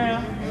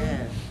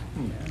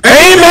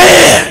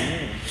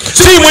 Amen.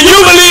 See, when you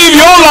believe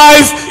your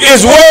life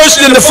is worse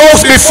than the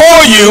folks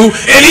before you,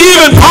 and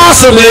even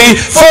possibly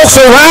folks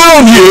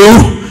around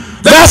you,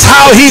 that's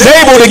how he's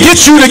able to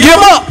get you to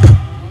give up.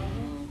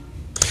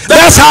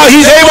 That's how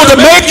he's able to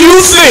make you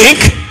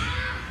think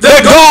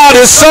that God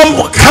is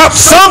some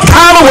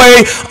kind of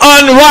way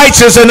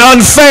unrighteous and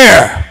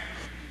unfair.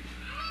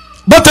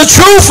 But the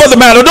truth of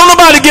the matter, don't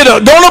nobody get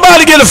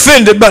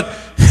offended, but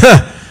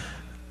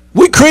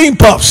we cream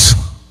puffs.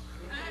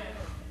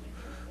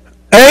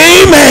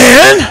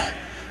 Amen.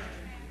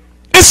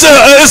 It's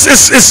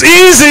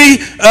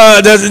easy to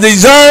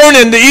discern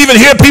and to even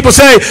hear people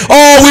say,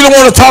 oh, we don't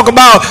want to talk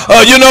about,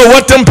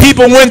 what them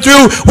people went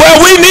through. Well,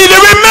 we need to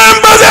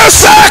remember their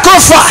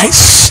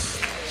sacrifice.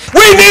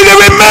 We need to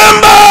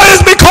remember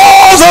it's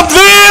because of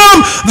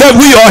them that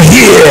we are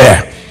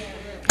here.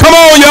 Come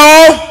on,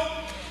 y'all.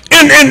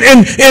 In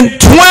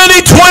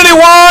 2021,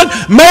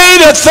 May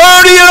the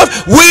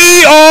 30th,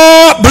 we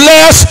are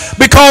blessed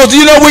because,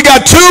 we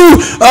got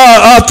two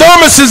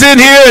thermoses in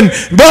here, and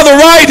Brother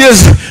Wright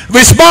is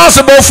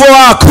responsible for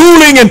our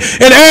cooling and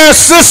air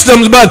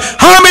systems. But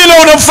how many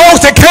of them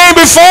folks that came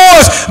before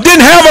us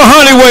didn't have a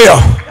Honeywell?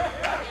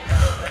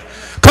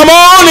 Come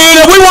on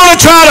in, we're going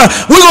to try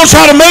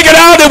to make it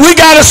out that we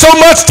got it so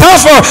much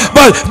tougher,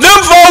 but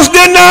them folks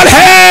did not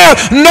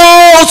have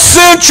no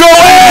central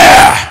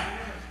air.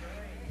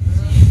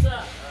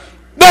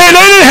 They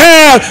didn't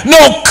have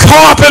no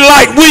carpet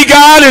like we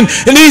got and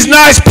these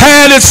nice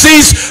padded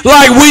seats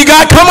like we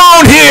got. Come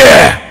on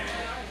here.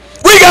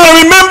 We got to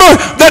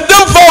remember that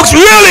them folks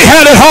really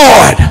had it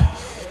hard.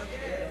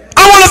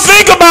 I want to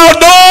think about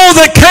those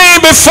that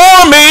came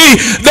before me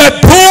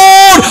that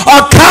pulled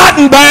a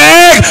cotton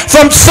bag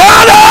from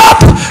sun up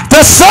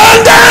to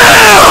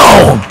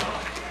sundown.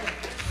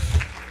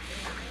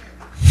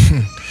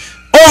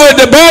 Over at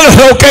the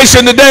Beverly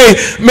location today,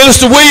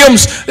 Minister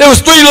Williams, there was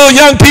 3 little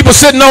young people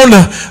sitting on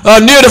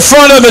near the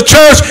front of the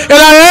church, and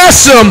I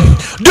asked them,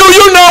 do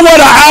you know what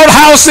an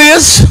outhouse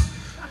is?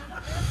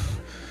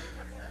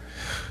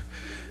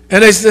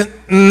 And they said,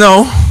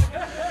 no.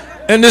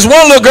 And this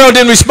one little girl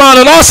didn't respond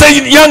at all. I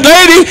said, young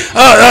lady,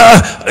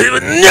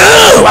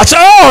 no. I said,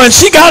 oh, and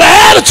she got an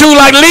attitude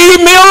like,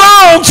 leave me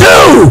alone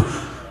too.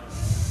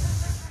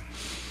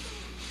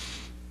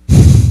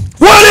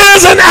 What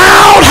is an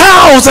outhouse?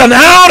 outhouse. An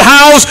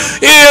outhouse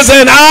is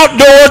an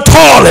outdoor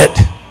toilet.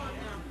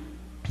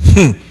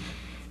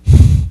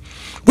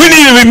 We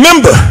need to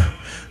remember,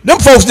 them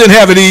folks didn't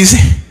have it easy.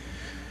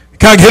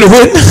 Can I get a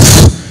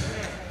witness?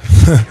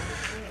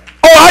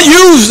 Oh, I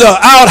used the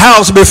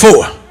outhouse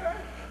before.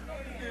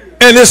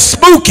 And it's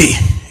spooky,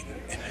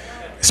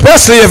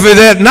 especially if it's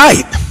at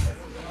night.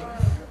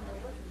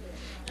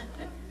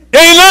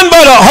 Ain't nothing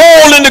but a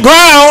hole in the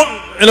ground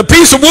and a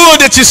piece of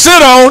wood that you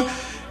sit on.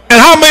 And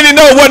how many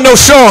know it wasn't no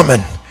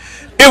Charmin?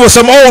 It was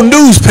some old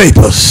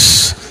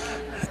newspapers.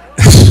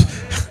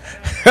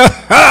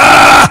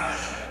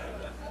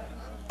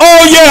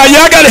 Oh yeah,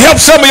 I got to help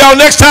some of y'all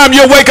next time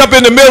you wake up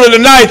in the middle of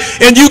the night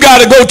and you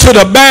got to go to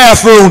the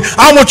bathroom.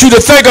 I want you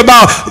to think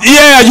about,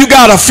 yeah, you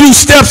got a few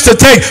steps to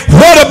take.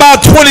 What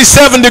about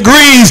 27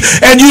 degrees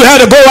and you had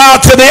to go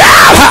out to the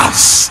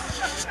outhouse?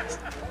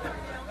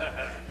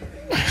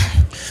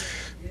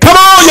 Come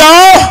on,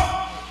 y'all.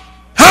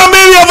 How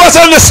many of us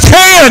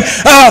understand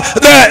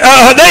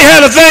that they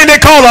had a thing they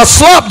called a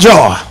slop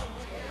jar?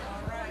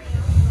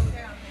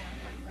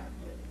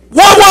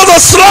 What was a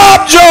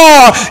slop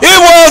jar? It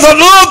was a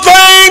little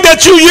thing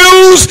that you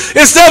use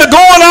instead of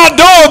going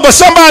outdoors, but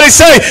somebody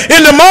say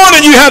in the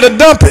morning you had to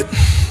dump it.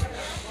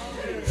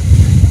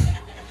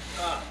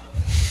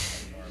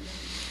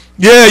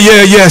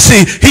 Yeah.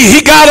 See,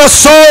 he got us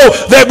so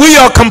that we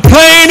are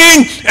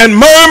complaining and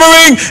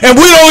murmuring and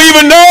we don't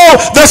even know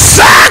the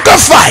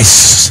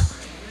sacrifice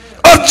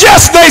of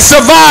just their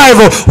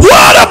survival.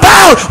 What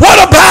about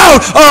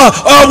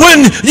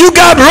when you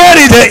got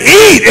ready to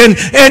eat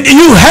and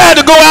you had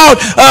to go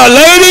out,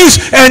 ladies,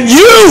 and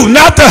you,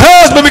 not the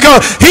husband,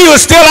 because he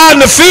was still out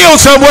in the field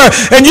somewhere,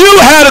 and you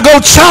had to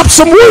go chop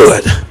some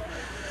wood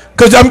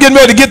because I'm getting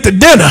ready to get to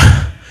dinner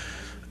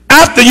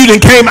after you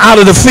done came out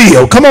of the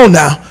field. Come on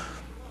now.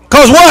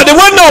 Because what? There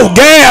wasn't no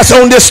gas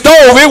on this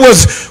stove. It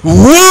was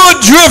wood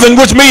driven,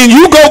 which means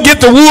you go get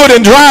the wood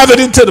and drive it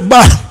into the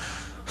bottom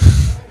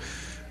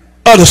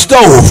of the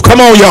stove.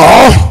 Come on,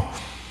 y'all.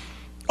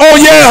 Oh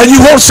yeah, you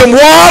want some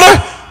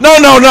water? No.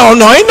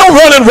 Ain't no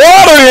running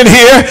water in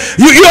here.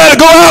 You had to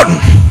go out and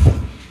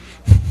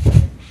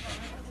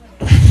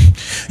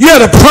you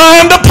had to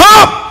prime the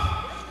pump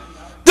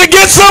to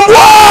get some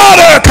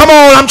water. Come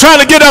on, I'm trying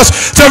to get us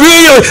to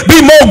really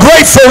be more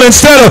grateful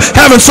instead of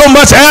having so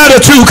much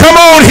attitude. Come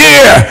on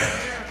here.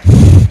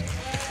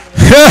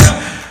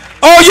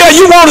 Oh yeah,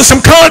 you wanted some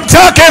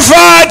Kentucky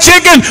Fried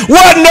Chicken?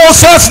 Wasn't no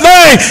such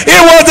thing. It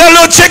was that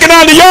little chicken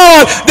out of the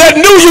yard that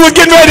knew you were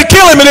getting ready to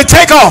kill him and it'd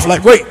take off.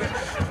 Like, wait.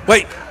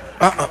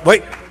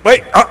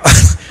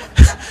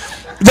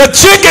 The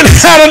chicken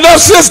had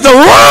enough sense to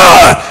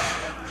run.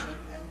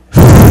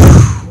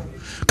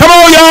 Come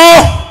on,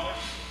 y'all.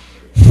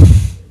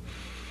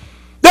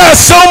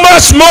 There's so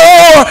much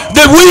more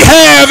that we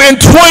have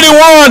in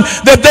 21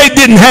 that they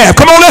didn't have.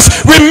 Come on, let's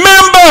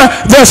remember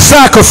their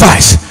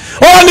sacrifice.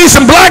 Oh, I need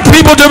some black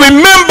people to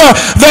remember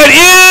that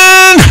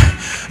in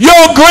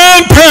your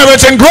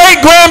grandparents and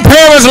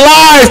great-grandparents'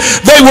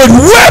 lives, they would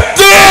whip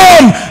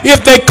them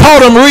if they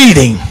caught them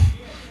reading.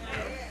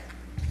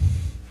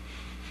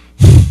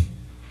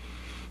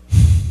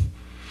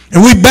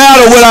 And we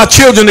battle with our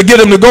children to get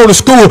them to go to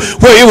school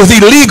where it was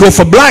illegal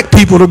for black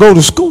people to go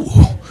to school.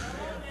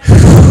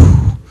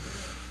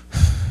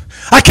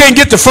 I can't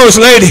get the First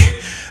Lady,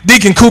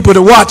 Deacon Cooper,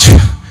 to watch.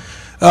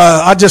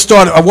 I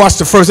watched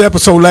the first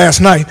episode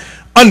last night,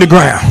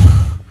 Underground.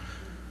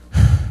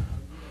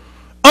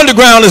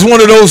 Underground is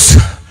one of those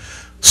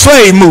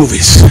slave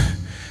movies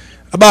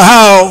about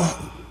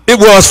how it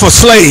was for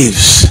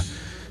slaves.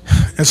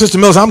 And Sister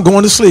Mills, I'm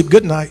going to sleep.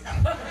 Good night.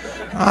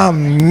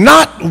 I'm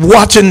not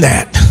watching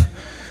that.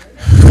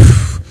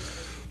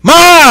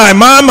 My.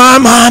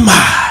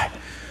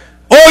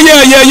 Oh,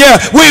 yeah.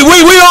 We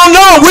don't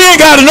know. We ain't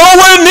got it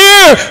nowhere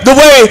near the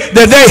way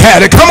that they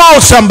had it. Come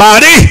on,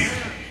 somebody.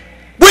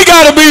 We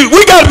got to be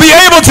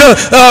able to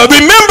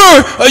remember,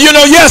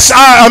 yes,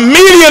 our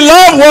immediate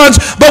loved ones,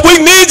 but we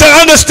need to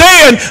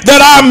understand that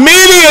our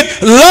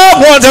immediate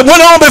loved ones that went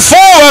on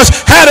before us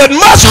had it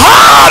much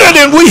harder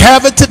than we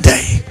have it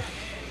today.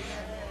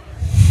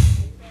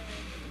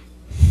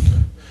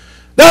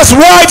 That's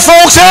white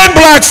folks and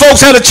black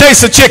folks had to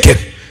chase a chicken,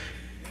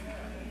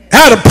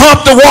 had to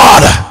pump the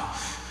water,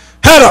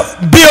 had to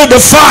build the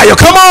fire.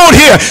 Come on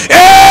here.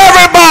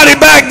 Everybody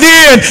back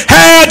then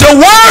had to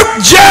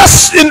work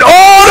just in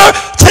order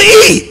to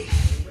eat.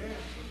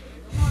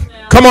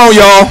 Come on,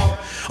 y'all.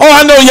 Oh,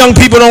 I know young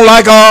people don't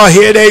like, oh,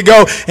 here they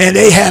go. And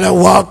they had to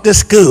walk to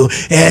school.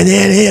 And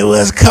then it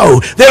was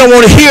cold. They don't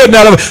want to hear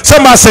none of it.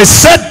 Somebody say,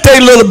 set their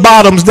little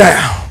bottoms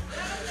down.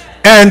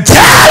 And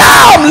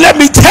tell them, let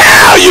me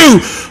tell you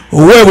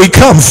where we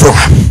come from.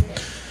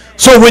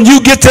 So when you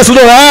get this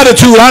little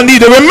attitude, I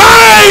need to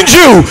remind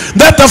you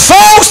that the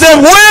folks that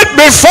went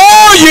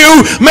before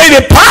you made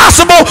it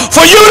possible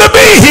for you to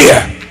be here.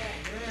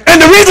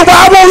 And the reason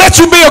why I won't let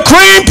you be a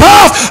cream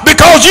puff,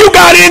 because you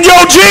got in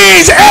your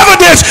genes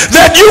evidence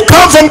that you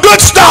come from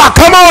good stock.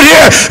 Come on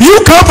here. You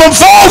come from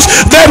folks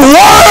that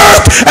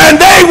worked and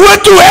they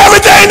went through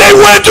everything they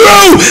went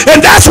through.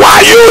 And that's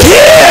why you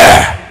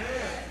here.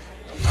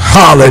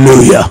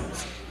 Hallelujah.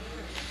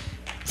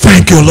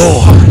 Thank you,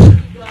 Lord.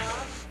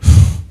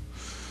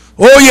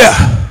 Oh,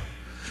 yeah.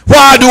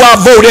 Why do I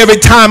vote every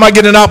time I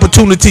get an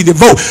opportunity to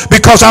vote?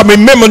 Because I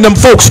remember them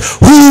folks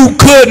who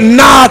could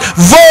not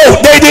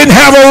vote. They didn't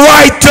have a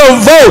right to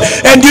vote.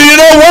 And do you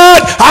know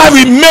what? I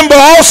remember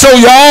also,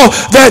 y'all,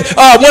 that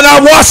when I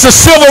watched the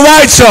civil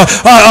rights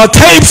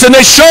tapes and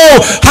they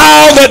show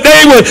how that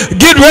they would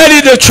get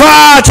ready to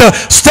try to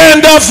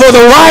stand up for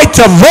the right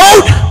to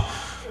vote,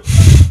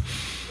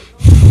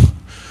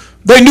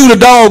 they knew the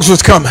dogs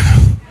was coming.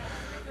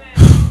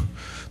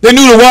 They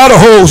knew the water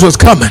hose was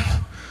coming.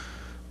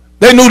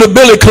 They knew the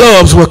billy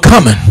clubs were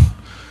coming.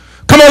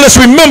 Come on, let's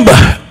remember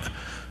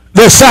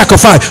their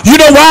sacrifice. You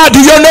know why?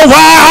 Do you know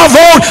why I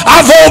vote? I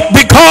vote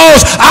because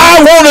I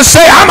want to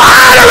say I'm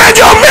honoring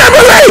your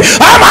memory.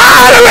 I'm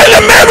honoring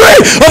the memory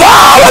of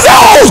all of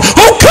those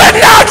who could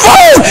not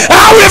vote.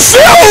 I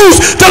refuse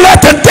to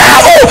let the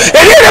devil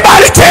and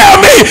anybody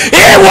tell me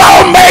it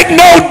won't make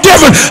no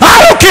difference.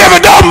 I don't care if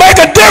it don't make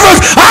a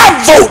difference. I'm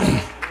voting.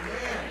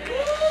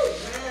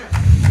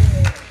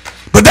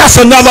 But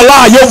that's another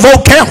lie. Your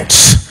vote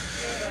counts.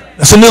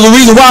 That's another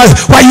reason why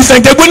you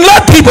think they wouldn't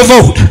let people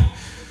vote.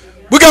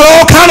 We got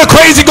all kind of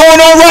crazy going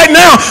on right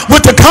now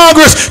with the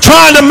Congress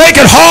trying to make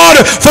it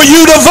harder for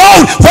you to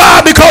vote.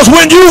 Why? Because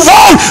when you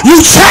vote, you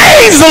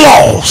change the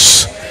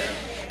laws.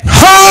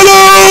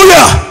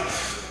 Hallelujah.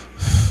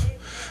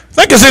 I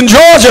think it's in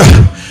Georgia.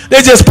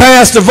 They just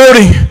passed the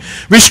voting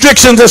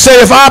restrictions that say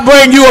if I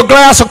bring you a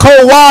glass of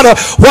cold water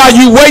while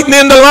you waiting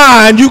in the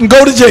line, you can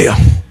go to jail.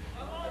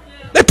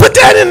 They put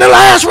that in the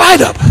last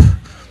write-up.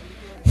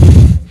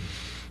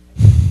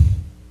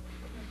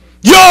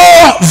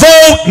 Your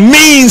vote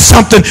means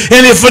something.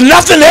 And if for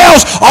nothing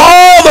else,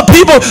 all the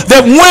people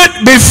that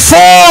went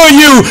before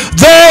you,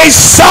 they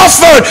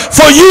suffered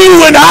for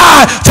you and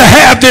I to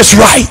have this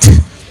right.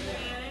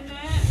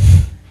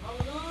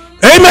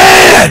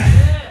 Amen.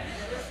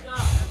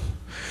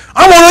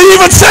 I want to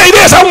even say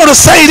this. I want to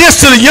say this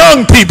to the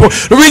young people.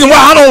 The reason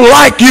why I don't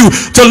like you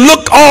to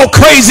look all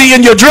crazy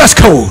in your dress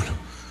code.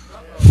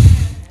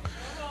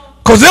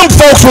 Because them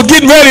folks were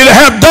getting ready to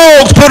have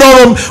dogs put on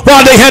them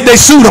while they had their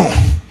suit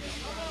on.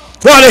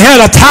 Well, they had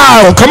a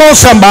tie on. Come on,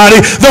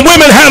 somebody. The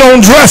women had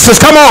on dresses.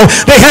 Come on.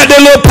 They had their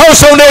little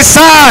purse on their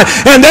side,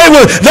 and they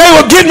were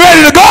getting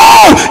ready to go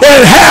and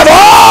have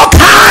all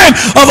kind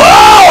of,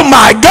 oh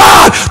my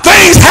God,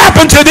 things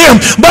happened to them.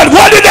 But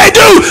what did they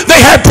do? They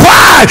had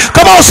pride.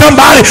 Come on,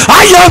 somebody.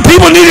 Our young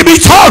people need to be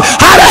taught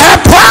how to have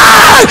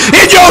pride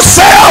in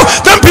yourself.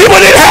 Them people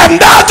didn't have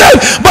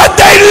nothing, but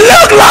they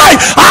look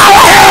like I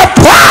have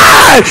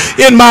pride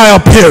in my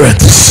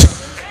appearance.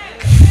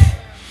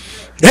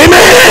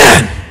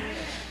 Amen.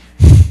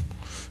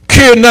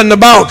 Care nothing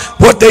about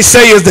what they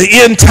say is the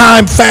end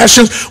time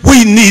fashions.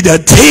 We need to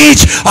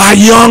teach our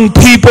young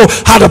people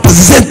how to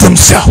present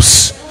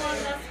themselves.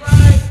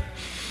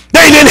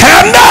 They didn't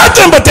have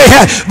nothing, but they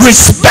had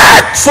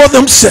respect for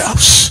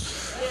themselves.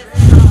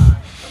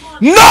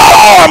 No,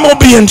 I'm going to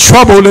be in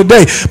trouble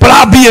today, but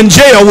I'll be in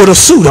jail with a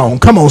suit on.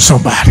 Come on,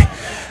 somebody.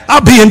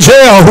 I'll be in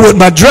jail with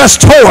my dress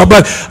tore,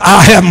 but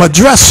I'll have my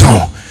dress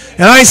on.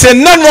 And I ain't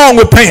saying nothing wrong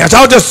with pants.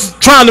 I was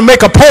just trying to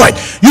make a point.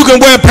 You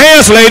can wear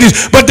pants,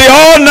 ladies, but they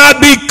all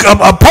not be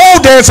pole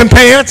dancing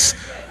pants.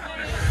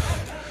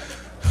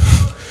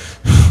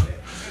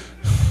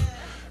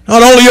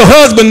 Not only your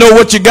husband know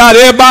what you got,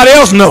 everybody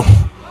else know.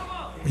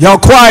 Y'all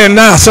quiet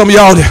now. Some of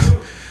y'all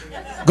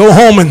go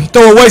home and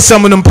throw away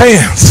some of them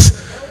pants.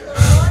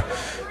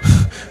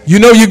 You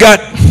know you got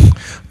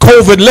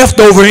COVID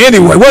leftover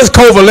anyway. What's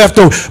COVID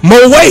leftover?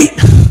 More weight.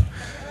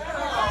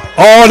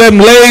 All them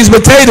Lay's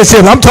potato chips.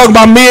 I'm talking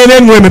about men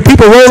and women.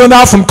 People rolling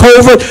out from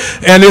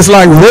COVID, and it's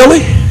like,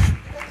 really?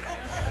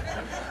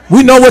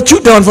 We know what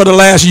you've done for the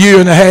last year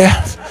and a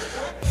half.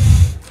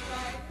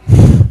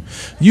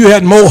 You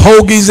had more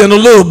hoagies than a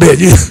little bit.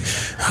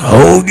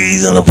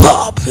 Hoagies and a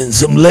pop and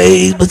some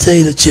Lay's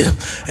potato chip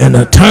and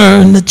a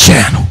turn the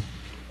channel.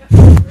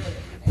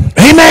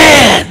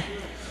 Amen.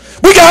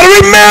 We got to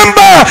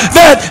remember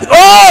that,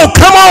 oh,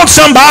 come on,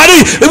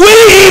 somebody. We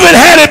even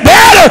had it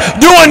better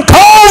during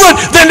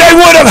COVID than they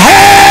would have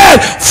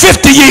had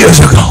 50 years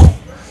ago.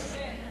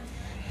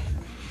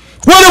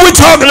 What are we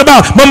talking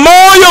about?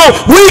 Memorial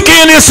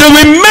Weekend is to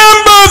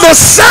remember the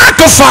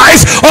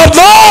sacrifice of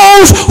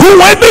those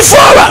who went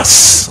before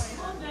us.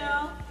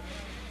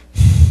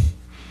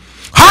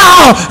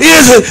 How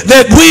is it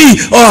that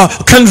we are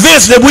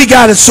convinced that we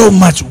got it so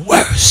much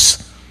worse?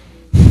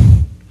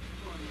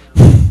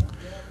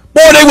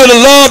 Boy, they would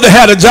have loved to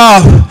have a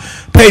job,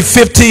 pay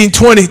 $15,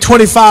 $20,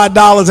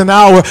 $25 an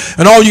hour,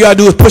 and all you got to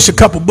do is push a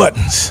couple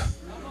buttons.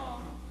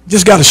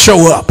 Just got to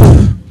show up.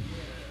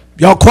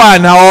 Y'all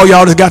quiet now, all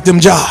y'all just got them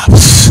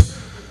jobs.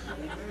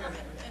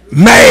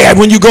 Mad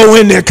when you go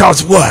in there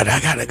because what? I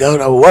got to go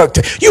to work.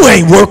 You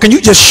ain't working, you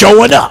just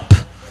showing up.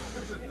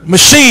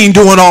 Machine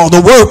doing all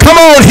the work. Come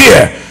on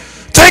here.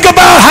 Think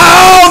about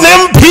how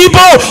them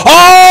people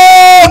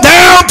all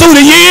down through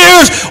the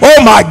years,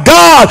 oh my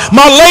God,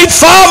 my late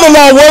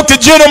father-in-law worked at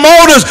General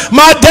Motors.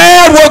 My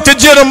dad worked at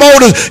General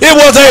Motors. It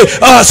was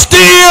a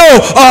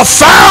steel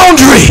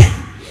foundry.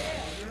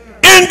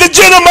 In the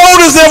General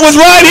Motors that was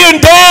right here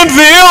in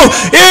Danville,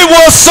 it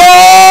was so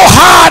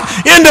hot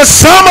in the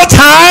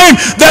summertime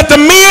that the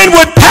men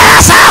would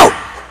pass out.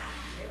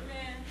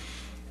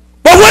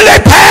 But when they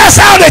pass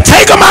out, they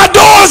take them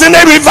outdoors and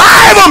they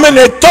revive them and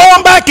they throw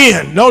them back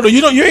in. No,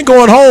 you ain't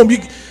going home.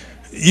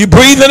 You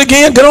breathing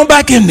again? Get on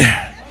back in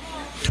there.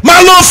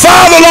 My little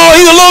father-in-law,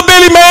 he's a little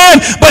bitty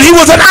man, but he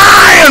was an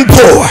iron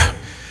pourer.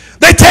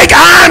 They take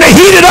iron and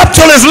heat it up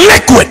till it's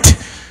liquid.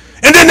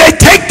 And then they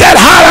take that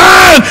hot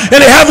iron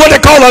and they have what they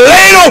call a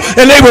ladle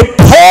and they would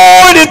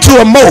pour it into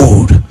a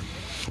mold.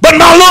 But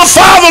my little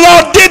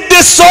father-in-law did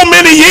this so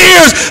many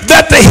years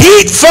that the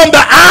heat from the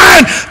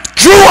iron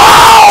drew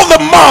all the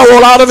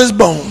marrow out of his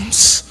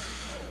bones.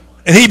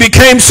 And he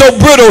became so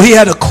brittle he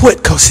had to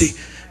quit because he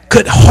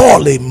could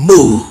hardly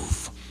move.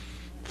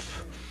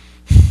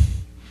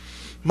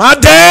 My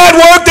dad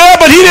worked there,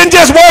 but he didn't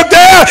just work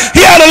there.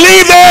 He had to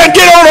leave there and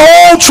get on the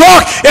old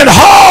truck and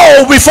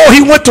haul before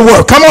he went to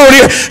work. Come on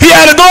here. He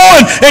had to go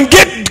and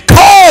get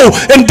coal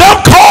and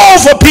dump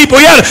coal for people.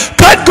 He had to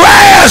cut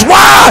grass.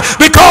 Why?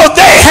 Because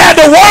they had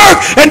to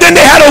work and then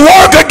they had to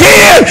work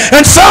again.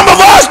 And some of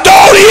us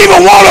don't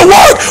even want to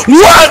work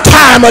one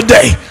time a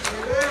day.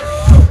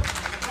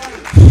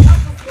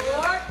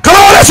 Come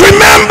on, let's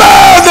remember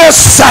the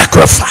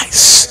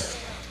sacrifice.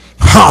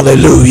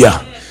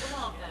 Hallelujah.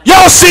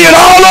 Y'all see it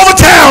all over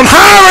town.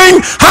 Hiring.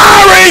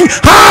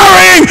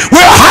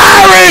 We're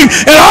hiring.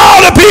 And all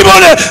the people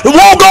that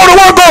won't go to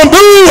work going,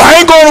 boo, I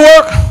ain't going to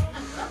work.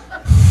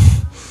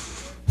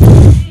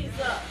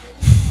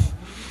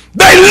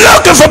 They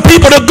looking for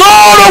people to go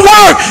to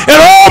work. And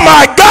oh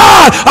my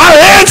God, our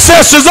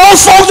ancestors,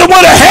 those folks that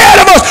went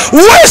ahead of us,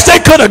 wish they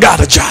could have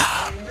got a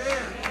job.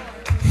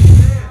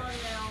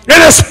 And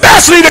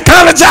especially the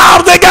kind of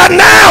jobs they got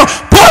now,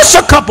 push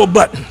a couple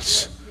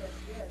buttons.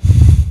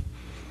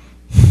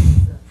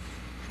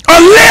 A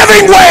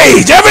living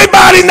wage.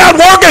 Everybody not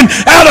working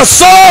at a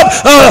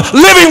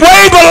living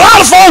wage, but a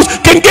lot of folks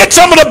can get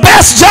some of the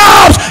best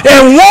jobs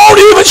and won't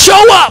even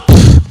show up.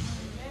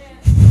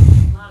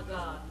 My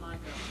God.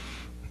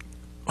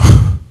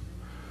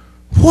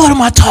 What am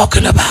I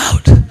talking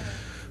about?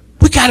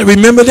 We got to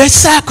remember their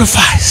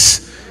sacrifice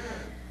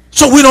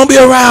so we don't be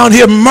around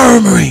here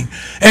murmuring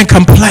and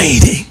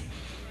complaining.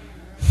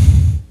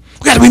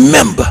 We got to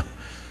remember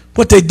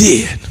what they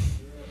did.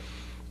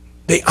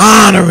 They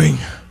honoring.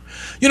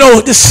 You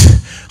know,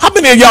 how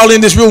many of y'all in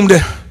this room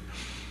that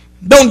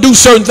don't do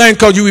certain things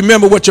because you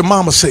remember what your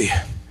mama said?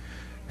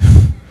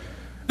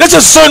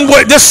 There's certain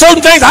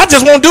things I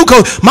just won't do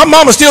because my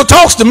mama still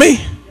talks to me.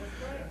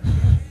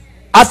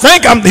 I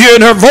think I'm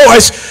hearing her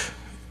voice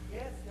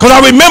because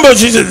I remember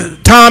she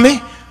said,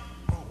 Tommy.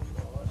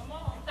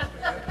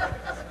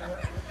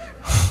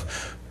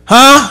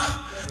 Huh?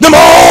 Them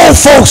old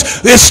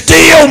folks is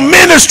still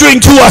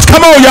ministering to us.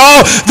 Come on,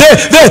 y'all.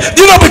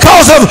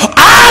 Because of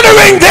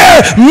honoring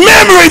their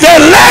memory, their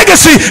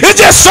legacy, it's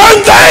just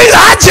certain things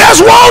I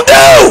just won't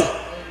do.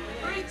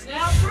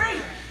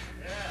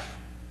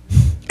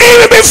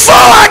 Even before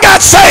I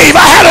got saved,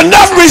 I had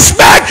enough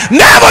respect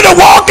never to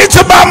walk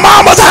into my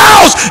mama's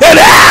house and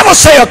ever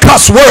say a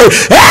cuss word,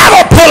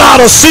 ever pull out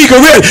a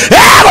cigarette,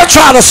 ever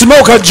try to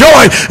smoke a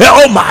joint. And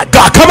oh my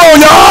God, come on,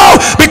 y'all.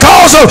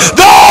 Because of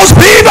those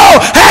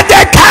people had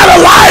that kind of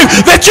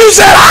life that you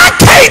said, I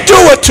can't do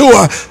it to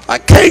her. I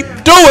can't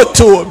do it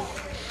to her.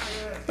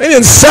 They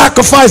didn't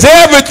sacrifice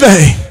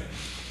everything.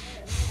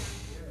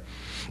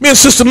 Me and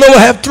Sister Miller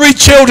have 3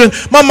 children.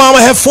 My mama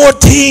had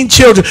 14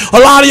 children. A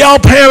lot of y'all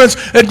parents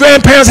and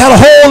grandparents had a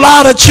whole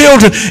lot of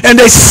children, and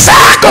they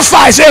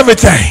sacrificed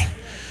everything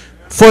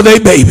for their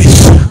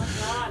babies.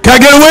 Can I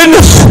get a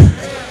witness?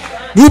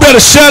 We better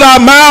shut our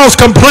mouths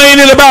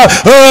complaining about,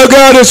 oh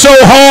God, it's so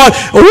hard.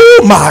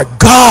 Oh my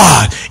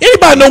God.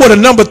 Anybody know what a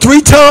number 3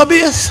 tub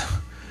is?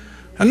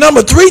 A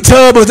number 3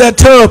 tub is that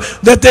tub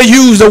that they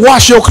use to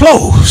wash your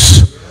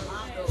clothes.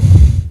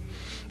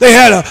 They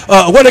had a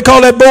what they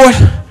call that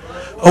board?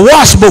 A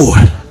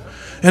washboard.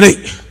 And they,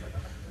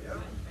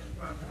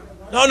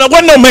 no,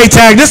 wasn't no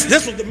Maytag.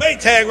 This was the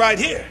Maytag right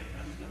here.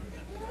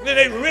 And then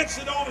they rinse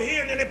it over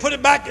here and then they put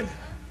it back in.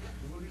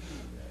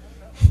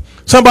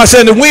 Somebody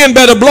said the wind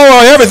better blow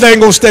or everything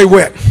gonna stay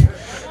wet.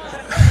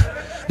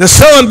 The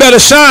sun better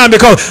shine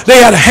because they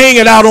had to hang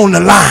it out on the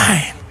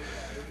line.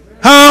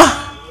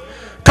 Huh?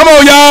 Come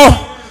on,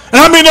 y'all.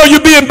 And how many know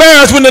you'd be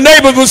embarrassed when the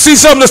neighbors would see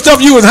some of the stuff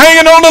you was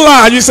hanging on the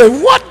line? You say,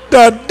 what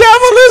the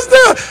devil is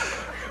that?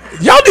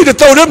 Y'all need to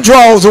throw them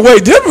drawers away.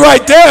 Them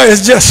right there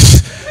is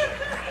just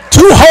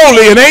too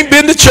holy and ain't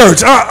been to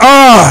church.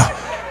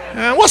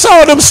 Man, what's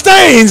all them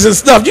stains and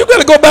stuff? You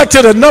gotta go back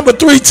to the number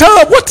 3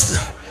 tub.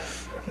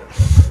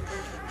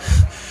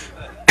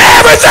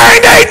 Everything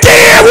they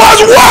did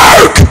was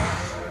work.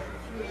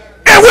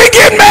 And we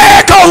get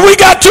mad because we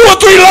got 2 or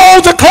 3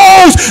 loads of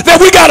clothes that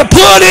we gotta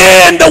put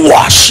in the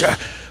washer,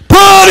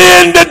 put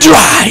in the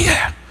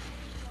dryer.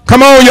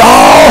 Come on,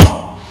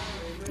 y'all.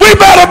 We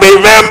better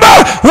remember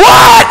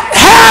what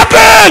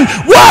happened,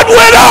 what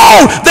went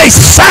on. They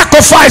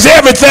sacrificed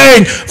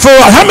everything for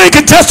us. How many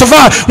can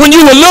testify when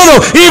you were little,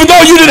 even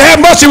though you didn't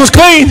have much, it was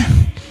clean?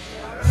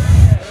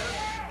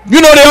 You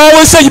know, they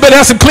always say you better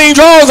have some clean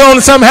drawers on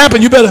and something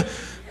happened. You better.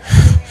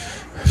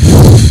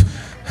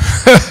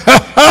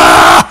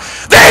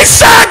 They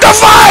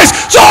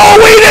sacrificed so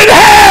we didn't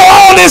have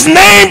all this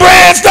name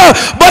brand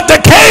stuff, but the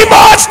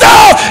Kmart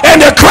stuff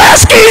and the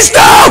Kresge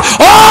stuff,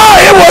 oh,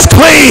 it was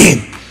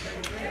clean.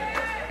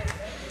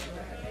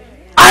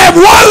 I have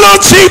one little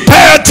cheap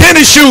pair of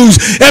tennis shoes,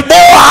 and boy,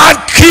 I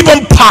keep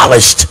them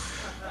polished.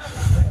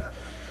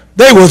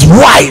 They was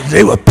white,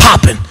 they were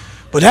popping,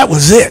 but that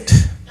was it.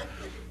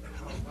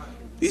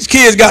 These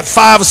kids got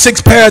 5 or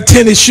 6 pair of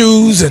tennis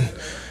shoes and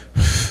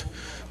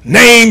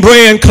name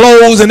brand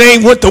clothes, and they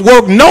ain't went to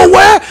work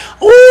nowhere.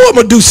 Oh, I'm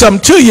going to do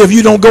something to you if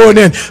you don't go in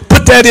there and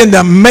put that in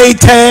the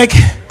Maytag.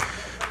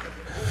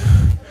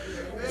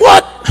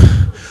 What?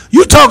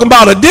 You talking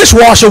about a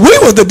dishwasher? We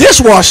was the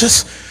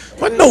dishwashers.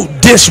 Wasn't no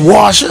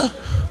dishwasher.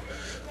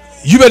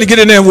 You better get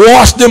in there and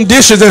wash them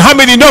dishes. And how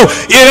many know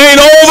it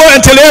ain't over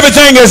until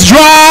everything is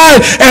dry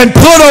and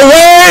put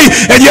away,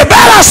 and you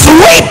better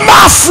sweep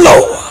my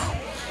floor.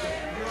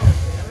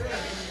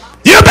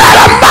 You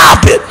better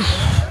mop it.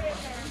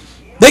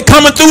 They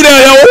coming through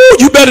there, oh,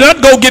 you better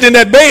not go get in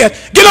that bed.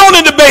 Get on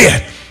in the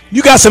bed.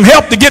 You got some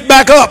help to get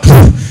back up.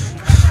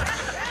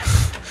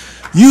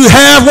 You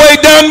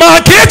halfway done my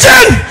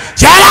kitchen?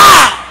 Shut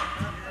up.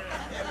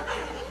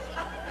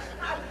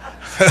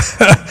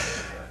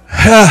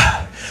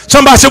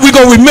 Somebody said we're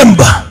going to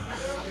remember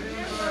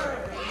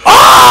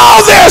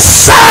all their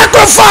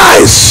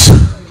sacrifice.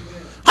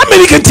 How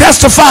many can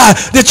testify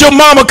that your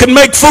mama could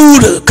make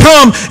food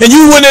come and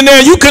you went in there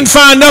and you couldn't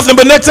find nothing,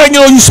 but next thing you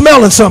know you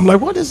smelling something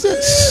like, what is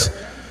this?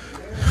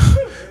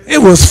 It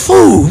was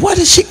food. Where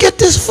did she get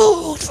this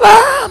food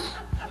from?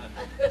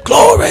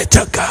 Glory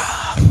to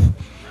God.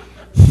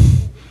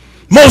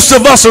 Most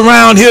of us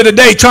around here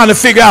today trying to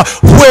figure out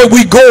where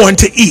we going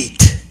to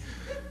eat.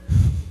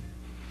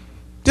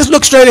 Just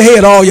look straight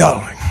ahead, all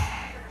y'all.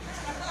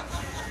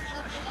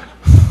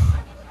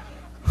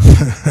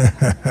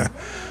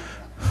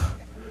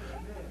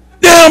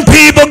 Them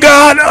people,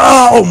 God,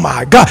 oh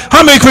my God.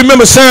 How many can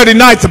remember Saturday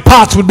night the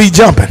pots would be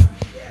jumping?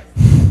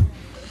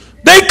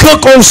 They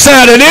cook on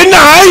Saturday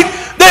night.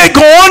 They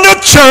going to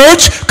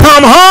church,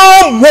 come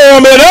home,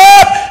 warm it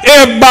up,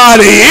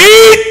 everybody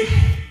eat.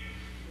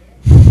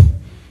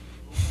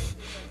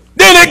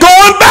 Then they're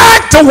going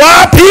back to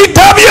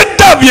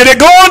YPWW. They're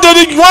going to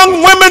the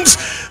Young Women's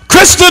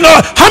Christian.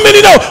 How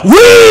many know?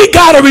 We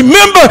got to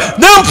remember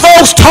them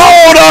folks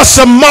taught us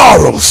some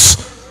morals.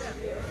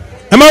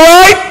 Am I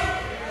right?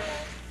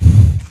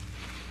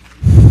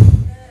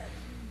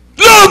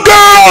 Little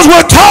girls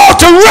were taught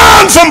to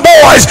run from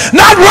boys,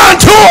 not run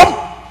to them.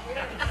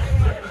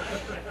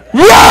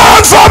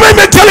 Run from him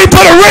until he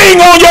put a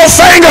ring on your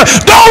finger.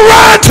 Don't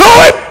run to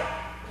him.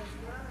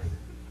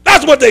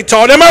 That's what they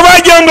taught. Am I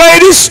right, young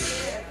ladies?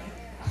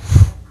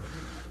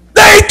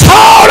 They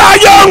taught our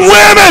young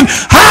women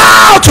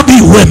how to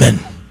be women.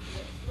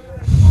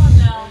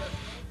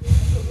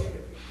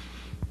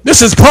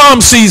 This is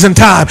prom season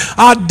time.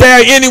 I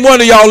dare any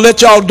one of y'all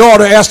let y'all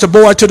daughter ask the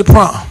boy to the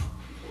prom.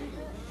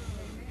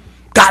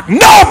 Got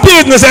no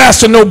business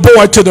asking no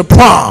boy to the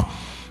prom.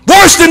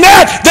 Worse than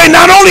that, they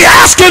not only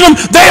asking him,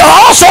 they are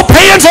also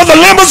paying for the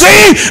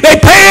limousine, they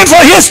paying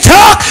for his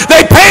tuck,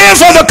 they paying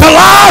for the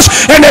collage,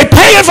 and they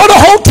paying for the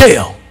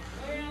hotel.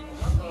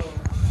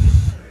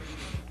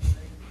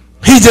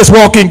 He just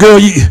walk in, girl,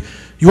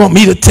 you want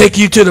me to take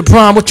you to the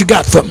prom? What you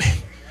got for me?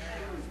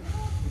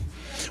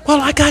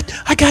 Well, I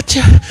got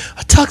you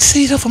a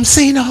tuxedo from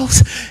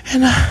Cino's,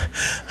 and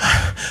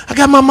I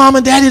got my mom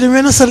and daddy to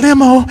rent us a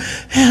limo,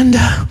 and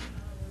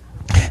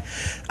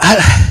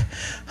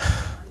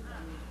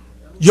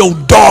your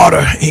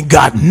daughter ain't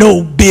got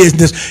no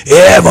business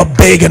ever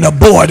begging a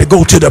boy to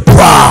go to the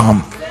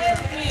prom.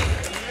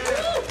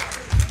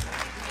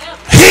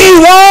 He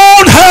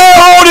want her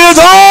on his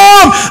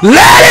arm.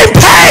 Let him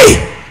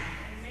pay.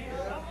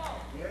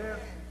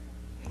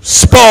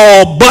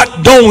 Spoiled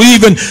butt don't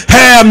even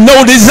have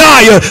no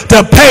desire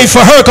to pay for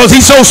her because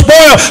he's so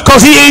spoiled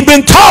because he ain't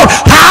been taught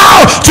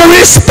how to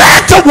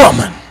respect a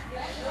woman.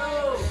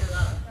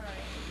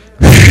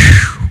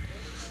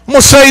 I'm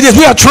going to say this.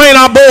 We got to train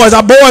our boys.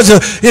 Our boys are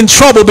in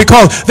trouble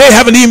because they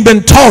haven't even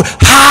been taught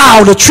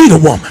how to treat a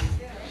woman.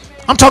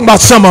 I'm talking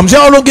about some of them.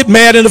 Y'all don't get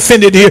mad and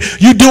offended here.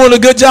 You doing a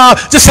good job.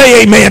 Just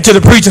say amen to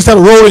the preacher instead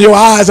of rolling your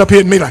eyes up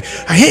here at me like,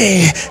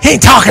 he ain't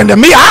talking to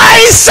me.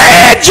 I ain't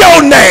said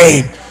your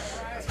name.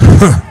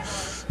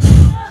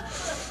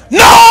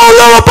 No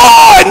little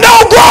boy,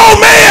 no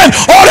grown man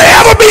ought to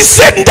ever be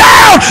sitting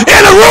down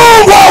in a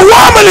room where a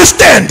woman is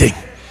standing.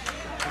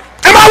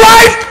 Am I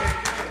right?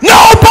 No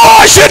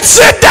boy should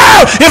sit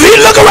down. If he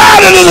look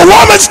around and there's a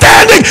woman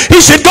standing, he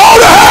should go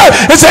to her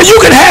and say, you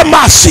can have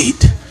my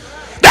seat.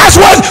 That's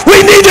what we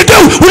need to do.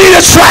 We need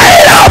to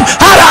train them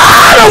how to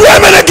honor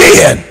women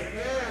again.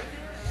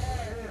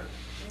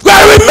 We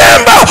got to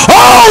remember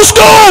all old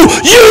school,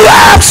 you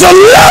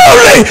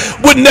absolutely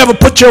would never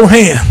put your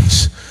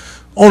hands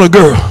on a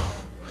girl.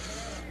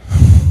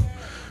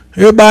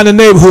 Everybody in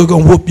the neighborhood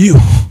gonna whoop you.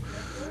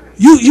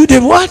 You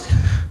did what?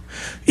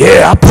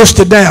 Yeah, I pushed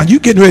her down. You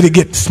getting ready to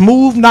get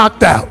smooth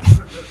knocked out.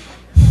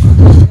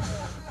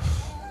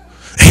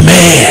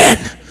 Amen.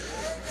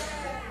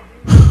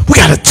 We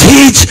got to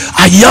teach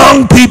our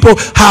young people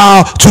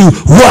how to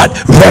what?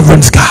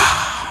 Reverence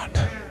God.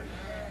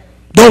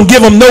 Don't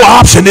give them no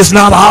option. It's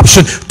not an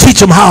option. Teach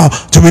them how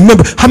to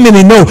remember. How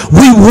many know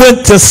we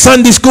went to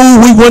Sunday school,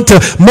 we went to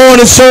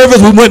morning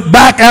service, we went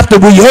back after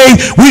we ate.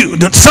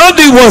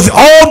 Sunday was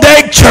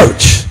all-day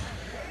church.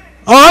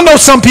 Oh, I know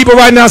some people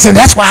right now saying,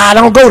 that's why I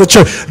don't go to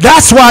church.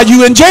 That's why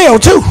you in jail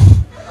too.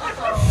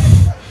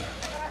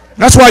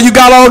 That's why you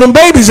got all them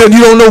babies and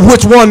you don't know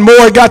which one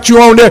more got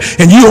you on there,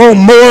 and you on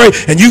Maury,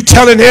 and you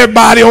telling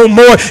everybody on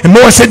Maury, and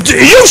Maury said, are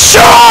you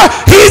sure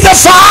he's the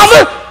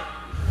father?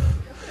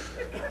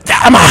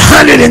 I'm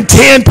 110%.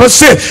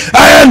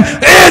 And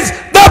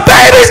the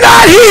baby's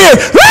not here.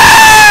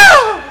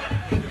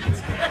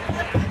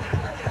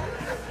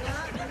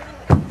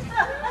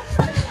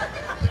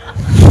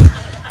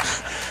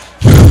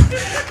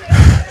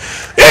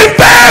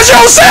 Embarrass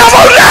yourself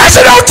on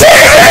national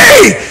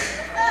TV.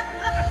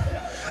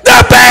 The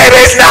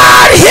baby's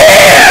not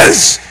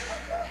his.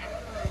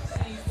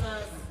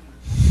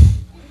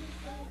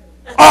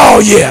 Oh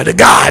yeah, the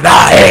guy,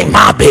 that ain't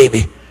my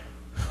baby.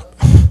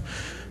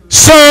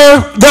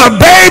 Sir, the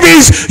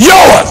baby's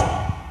yours.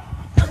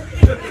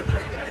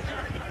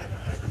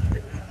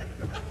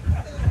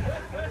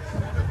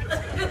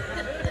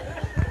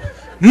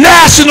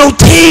 National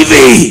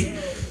TV.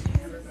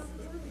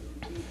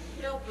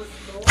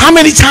 How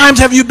many times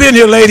have you been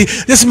here, lady?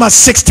 This is my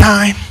 6th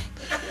time.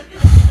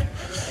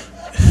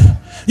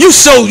 You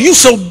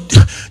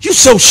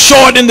so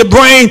short in the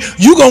brain,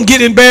 you gonna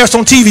get embarrassed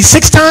on TV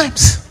 6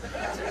 times?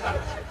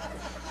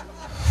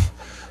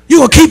 You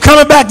gonna keep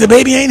coming back, the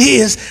baby ain't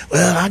his.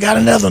 Well, I got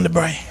another in the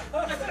brain.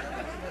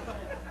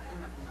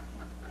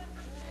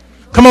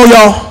 Come on,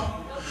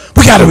 y'all.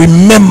 We gotta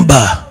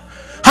remember.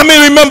 How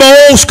many remember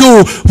old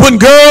school when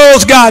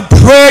girls got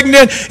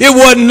pregnant? It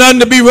wasn't nothing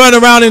to be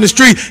running around in the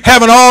street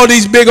having all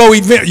these big old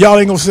events. Y'all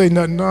ain't gonna say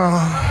nothing. No.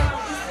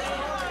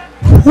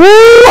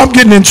 Woo, I'm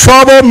getting in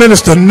trouble,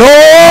 Minister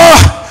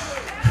Noah.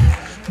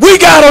 We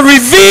got a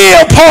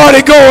reveal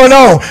party going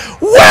on.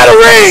 Where the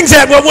rings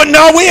at? Well,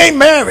 no, we ain't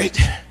married.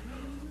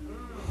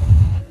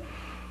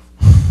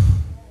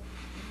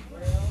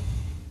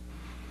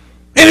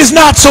 And it's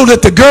not so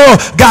that the girl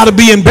got to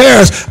be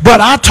embarrassed, but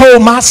I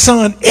told my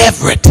son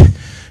Everett,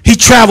 he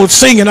traveled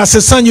singing. I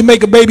said, son, you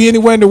make a baby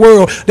anywhere in the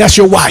world, that's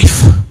your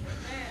wife.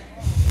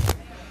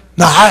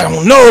 Now, I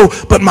don't know,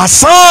 but my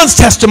son's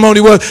testimony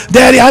was,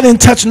 Daddy, I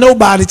didn't touch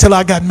nobody till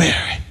I got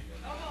married.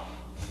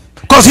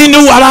 Because he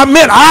knew what I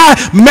meant. I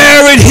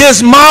married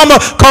his mama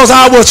because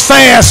I was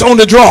fast on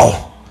the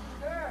draw.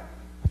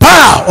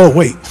 Pow! Oh,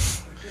 wait.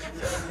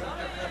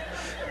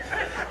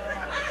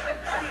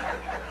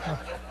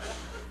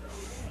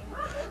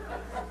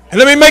 And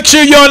let me make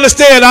sure you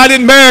understand, I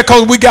didn't marry her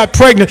because we got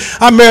pregnant.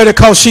 I married her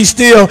because she's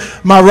still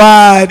my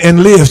ride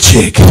and live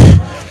chick.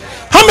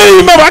 How many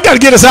remember? I got to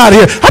get us out of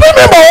here. How many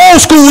remember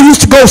old school used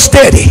to go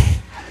steady?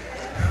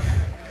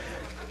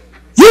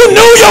 You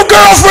knew your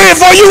girlfriend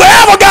before you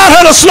ever got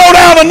her to slow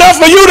down enough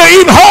for you to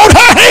even hold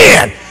her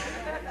hand.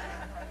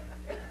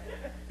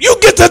 You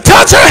get to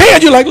touch her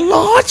hand. You're like,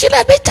 Lord, she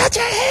let me touch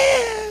her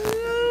hand.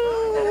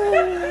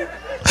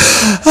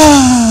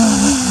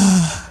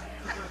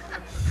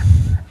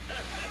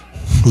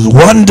 It was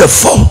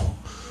wonderful.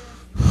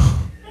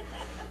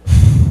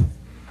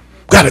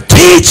 Got to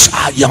teach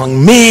our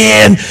young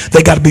men.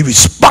 They got to be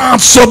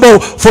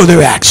responsible for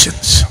their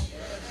actions.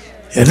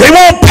 If they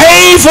won't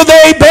pay for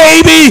their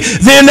baby,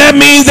 then that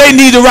means they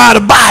need to ride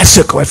a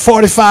bicycle at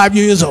 45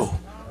 years old.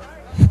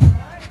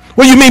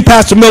 What do you mean,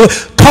 Pastor Miller?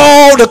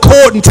 Call the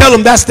court and tell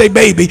them that's their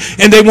baby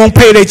and they won't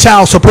pay their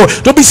child support.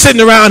 Don't be sitting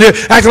around here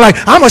acting like,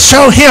 I'm going to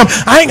show him.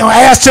 I ain't going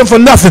to ask him for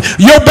nothing.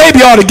 Your baby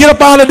ought to get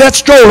up out of that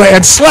stroller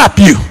and slap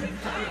you.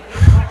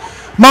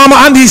 Mama,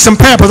 I need some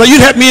Pampers. You'd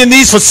have me in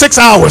these for 6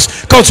 hours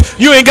because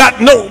you ain't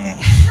got no more.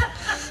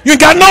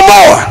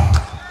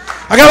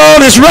 I got all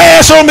this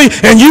rash on me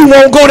and you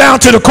won't go down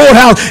to the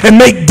courthouse and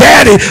make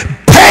daddy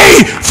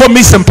pay for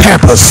me some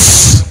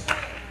Pampers.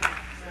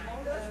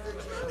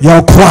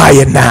 Y'all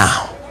quiet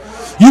now.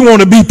 You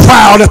want to be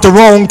proud at the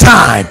wrong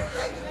time.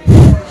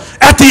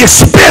 At the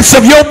expense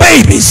of your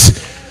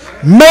babies.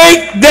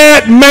 Make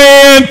that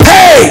man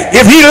pay.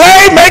 If he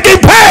lay, make him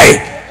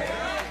pay.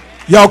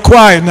 Y'all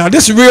quiet now.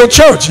 This is real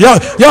church. Y'all,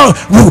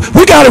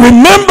 we got to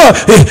remember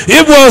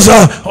it was,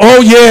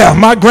 oh yeah,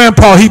 my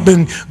grandpa, he'd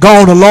been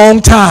gone a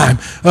long time,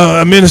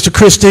 Minister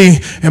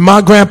Christine, and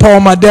my grandpa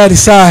on my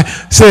daddy's side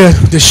said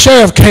the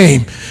sheriff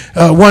came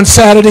one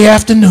Saturday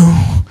afternoon,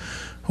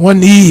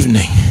 one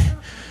evening,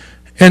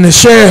 and the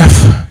sheriff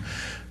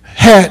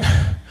had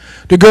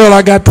the girl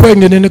I got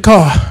pregnant in the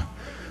car.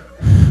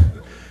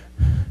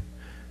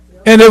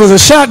 And there was a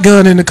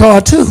shotgun in the car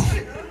too.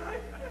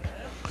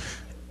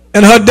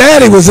 and her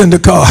daddy was in the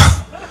car.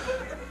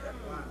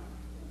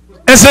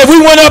 And said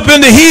we went up in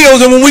the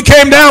hills, and when we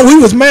came down, we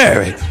was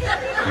married.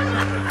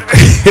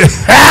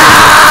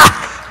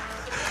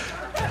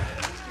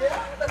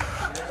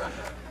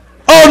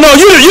 Oh no,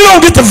 you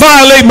don't get to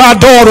violate my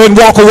daughter and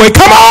walk away.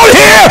 Come on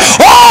here,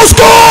 old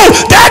school.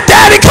 That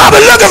daddy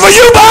coming looking for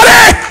you,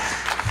 buddy.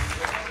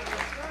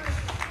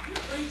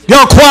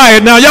 Y'all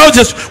quiet now. Y'all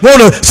just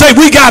want to say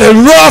we got it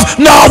rough.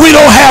 No, we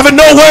don't have it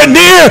nowhere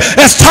near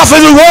as tough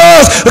as it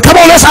was. Come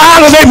on, let's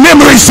honor their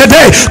memories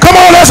today. Come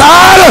on, let's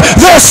honor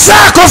their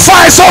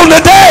sacrifice on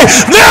the day.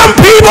 Them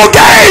people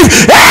gave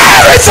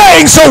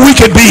everything so we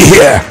could be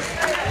here.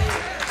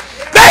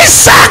 They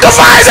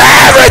sacrificed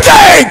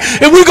everything.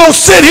 And we're going to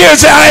sit here and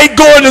say, I ain't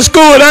going to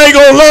school and I ain't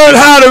going to learn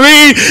how to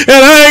read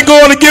and I ain't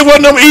going to get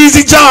one of them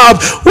easy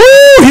jobs.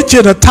 Woo, hit you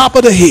in the top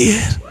of the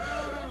head.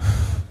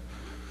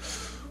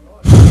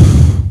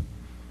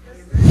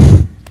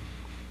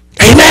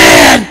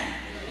 Amen.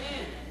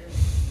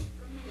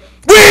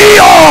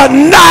 We are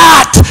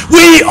not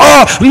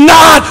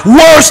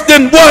worse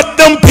than what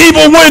them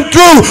people went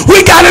through.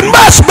 We got it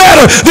much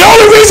better. The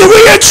only reason we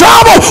in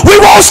trouble, we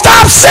won't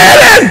stop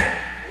sinning.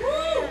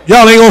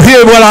 Y'all ain't gonna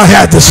hear what I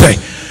had to say.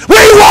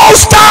 We won't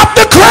stop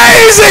the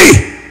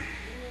crazy.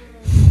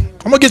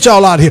 I'm gonna get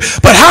y'all out of here.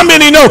 But how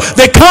many know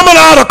they're coming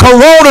out of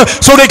Corona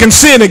so they can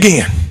sin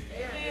again?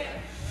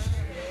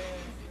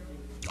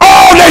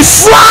 Oh, they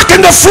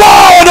flocking to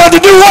Florida to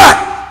do what?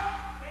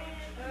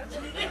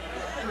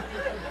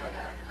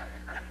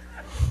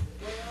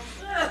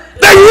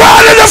 They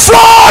running to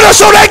Florida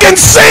so they can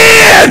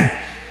sin.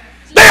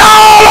 They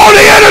all on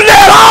the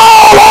internet,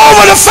 all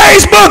over the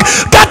Facebook,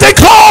 got their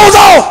clothes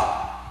on.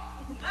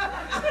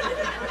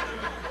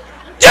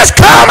 Just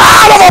come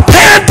out of a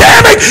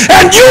pandemic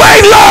and you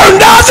ain't learned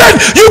nothing.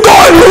 You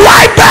going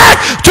right back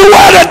to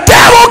where the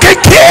devil can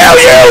kill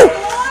you.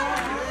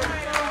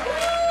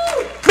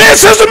 Me and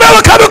Sister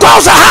Miller come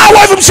across the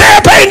highway from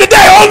Champaign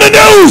today on the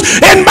news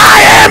in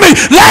Miami.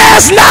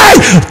 Last night,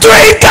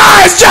 3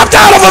 guys jumped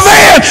out of a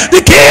van.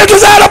 The kids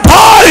was at a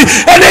party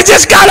and they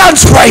just got out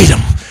and sprayed them.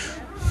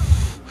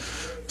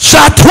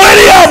 Shot 20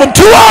 of them,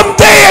 2 of them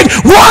dead,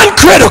 1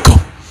 critical.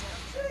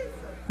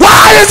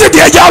 Why is it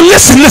there? Y'all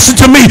listen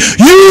to me.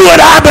 You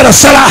and I better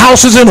set our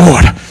houses in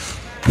order.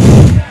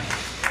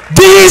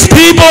 These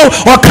people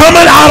are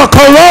coming out of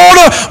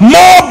Corona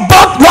more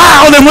buck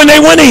wild than when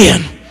they went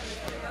in.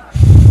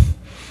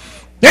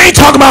 They ain't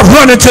talking about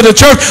running to the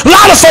church. A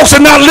lot of folks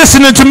are not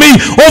listening to me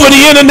over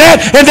the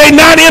internet and they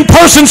not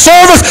in-person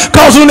service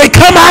because when they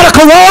come out of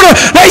Corona,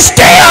 they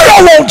still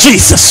don't want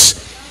Jesus.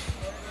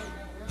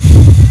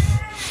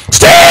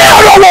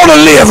 Still don't want to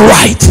live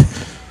right.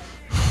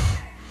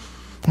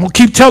 I'm going to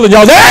keep telling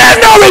y'all, there is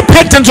no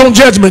repentance on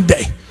Judgment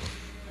Day.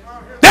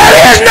 There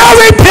is no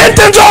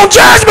repentance on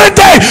Judgment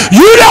Day.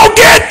 You don't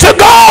get to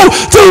go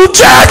through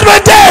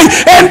Judgment Day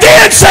and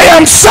then say,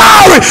 I'm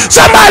sorry.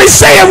 Somebody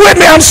say it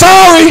with me, I'm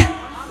sorry.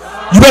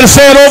 You better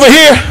say it over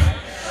here.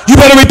 You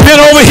better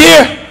repent over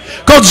here.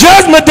 Because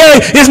Judgment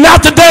Day is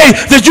not the day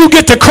that you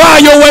get to cry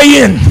your way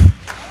in.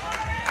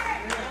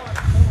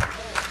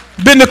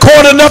 Been to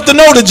court enough to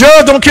know the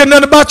judge don't care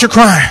nothing about your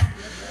crime.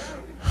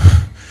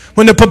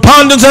 When the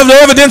preponderance of the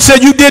evidence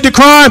said you did the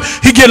crime,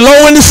 he get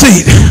low in the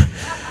seat.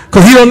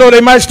 Because he don't know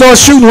they might start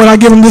shooting when I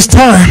give him this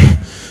time.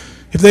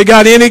 If they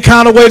got any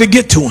kind of way to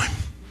get to him.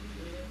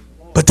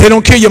 But they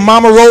don't care. Your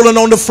mama rolling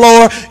on the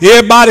floor,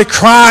 everybody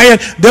crying,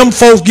 them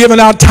folks giving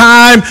out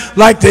time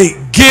like they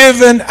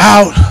giving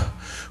out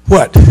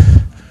what?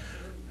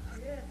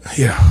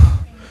 Yeah,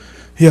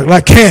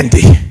 like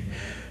candy.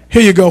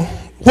 Here you go.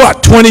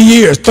 What, 20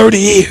 years, 30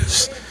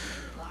 years?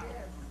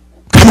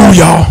 Come on,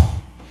 y'all.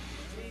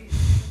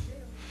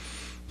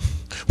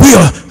 We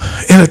are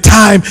in a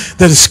time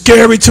that is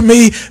scary to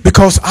me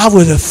because I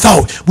would have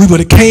thought we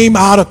would have came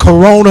out of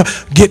Corona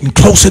getting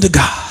closer to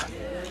God.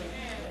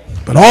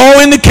 But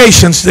all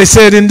indications, they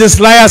said in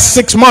this last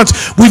 6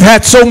 months, we've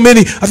had so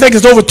many, I think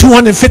it's over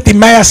 250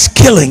 mass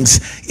killings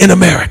in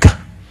America.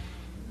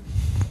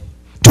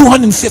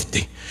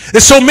 250.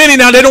 There's so many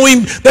now, they don't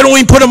even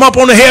put them up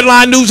on the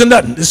headline news or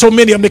nothing. There's so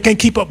many of them, they can't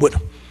keep up with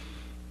them.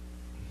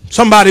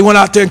 Somebody went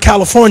out there in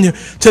California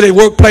to their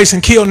workplace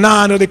and killed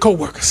 9 of their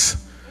co-workers.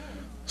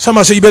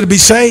 Somebody said, you better be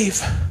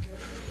saved.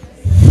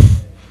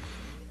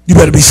 You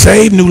better be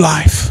saved, New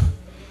Life.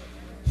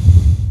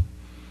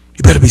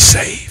 You better be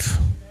saved.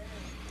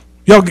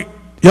 Y'all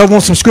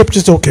want some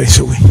scriptures? Okay,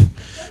 so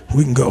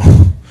we can go.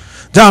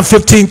 John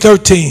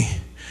 15:13.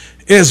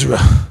 Ezra.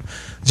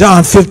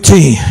 John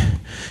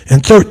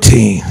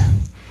 15:13.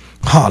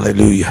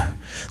 Hallelujah.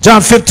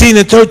 John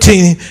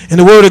 15:13 in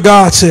the word of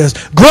God says,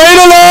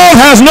 greater love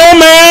has no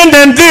man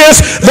than this,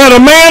 that a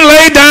man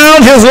lay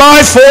down his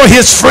life for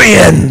his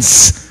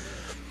friends.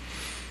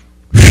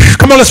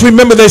 Come on, let's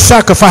remember their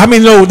sacrifice. How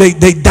many know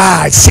they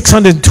died?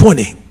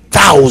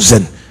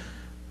 620,000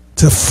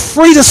 to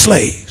free the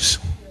slaves.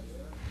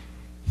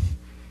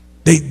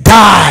 They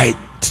died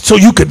so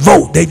you could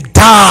vote. They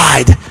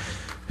died.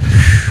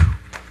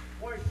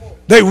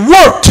 They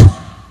worked.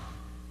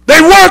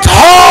 They worked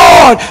hard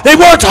hard. They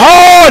worked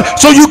hard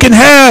so you can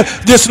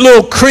have this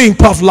little cream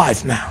puff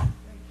life now.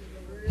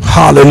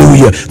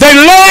 Hallelujah. They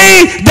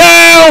laid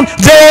down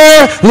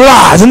their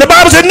lives. And the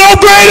Bible said no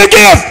greater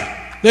gift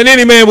than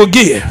any man will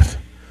give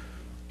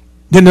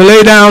than to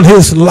lay down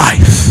his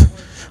life.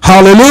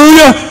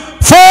 Hallelujah.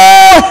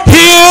 For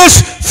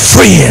his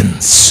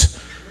friends.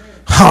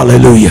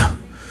 Hallelujah.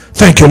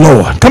 Thank you,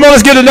 Lord. Come on,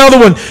 let's get another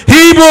one.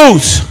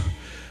 Hebrews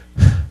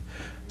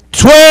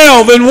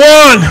 12 and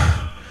 1.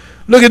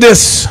 Look at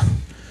this.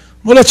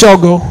 We'll let y'all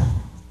go.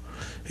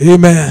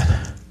 Amen.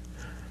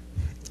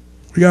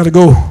 We got to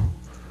go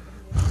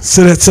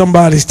sit at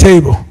somebody's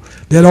table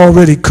that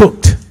already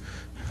cooked.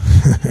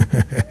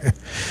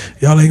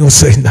 Y'all ain't going to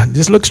say nothing.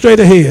 Just look straight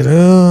ahead.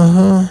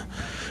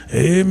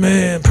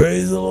 Amen.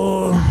 Praise the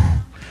Lord.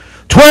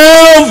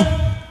 12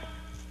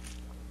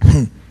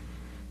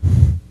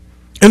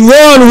 and 1.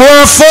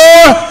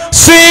 Wherefore,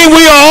 seeing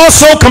we are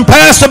also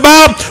compassed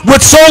about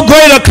with so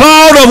great a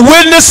cloud of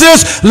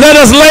witnesses, let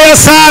us lay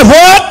aside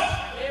what?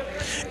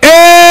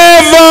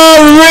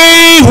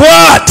 Every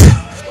what?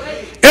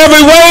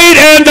 Every weight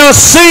and the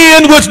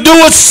sin which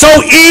doeth so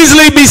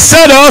easily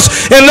beset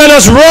us, and let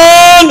us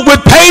run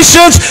with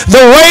patience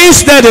the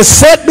race that is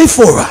set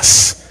before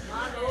us.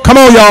 Come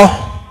on,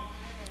 y'all.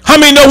 How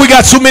many know we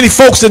got too many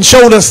folks that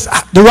showed us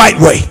the right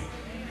way?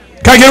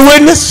 Can I get a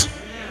witness?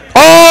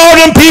 All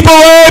them people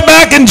way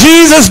back in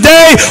Jesus'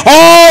 day,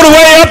 all the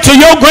way up to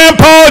your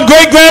grandpa and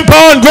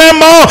great-grandpa and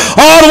grandma,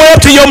 all the way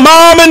up to your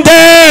mom and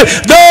dad.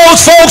 Those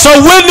folks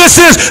are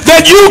witnesses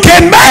that you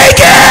can make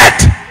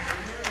it.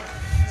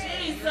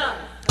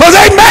 Because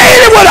they made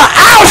it with an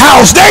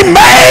outhouse. They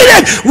made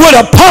it with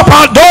a pump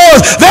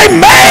outdoors. They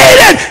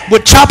made it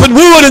with chopping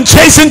wood and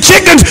chasing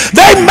chickens.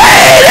 They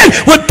made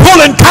it with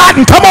pulling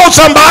cotton. Come on,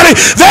 somebody.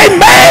 They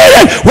made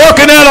it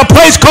working at a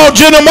place called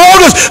General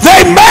Motors.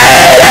 They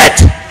made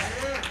it.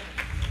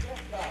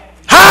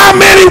 How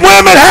many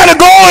women had to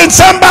go in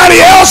somebody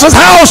else's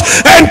house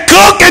and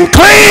cook and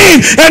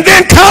clean and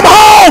then come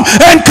home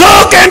and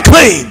cook and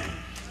clean?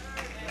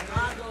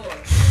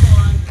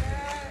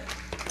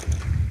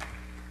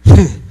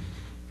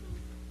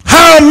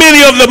 How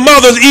many of the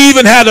mothers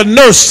even had to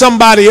nurse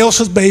somebody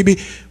else's baby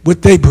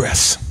with their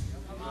breasts?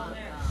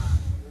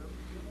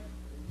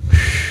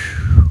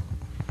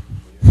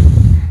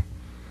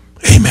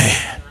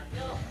 Amen.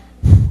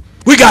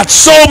 We got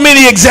so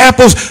many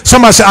examples.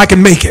 Somebody said, I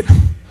can make it.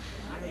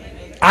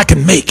 I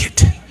can make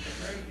it.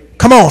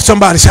 Come on,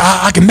 somebody say,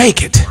 I can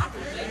make it.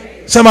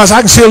 Somebody said,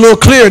 I can see a little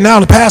clearer now.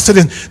 The pastor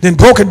then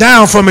broke it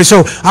down for me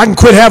so I can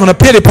quit having a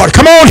pity party.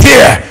 Come on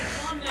here.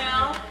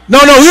 No,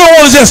 you don't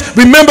want to just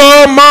remember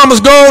mom is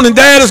gone and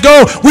dad is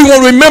gone. We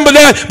want to remember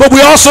that, but we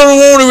also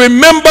want to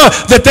remember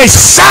that they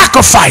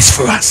sacrificed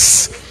for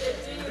us.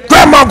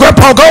 Grandma and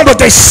grandpa gone, but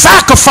they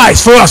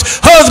sacrificed for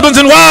us. Husbands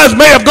and wives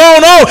may have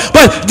gone on,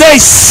 but they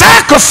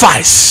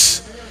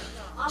sacrificed.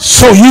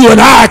 So you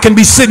and I can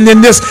be sitting in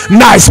this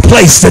nice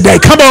place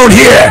today. Come on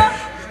here.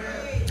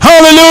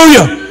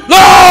 Hallelujah.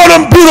 Lord,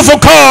 them beautiful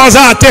cars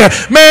out there.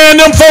 Man,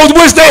 them folks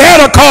wish they had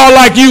a car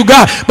like you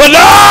got. But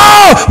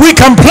no, we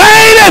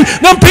complaining.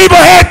 Them people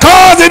had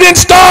cars that didn't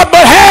start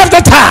but half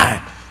the time.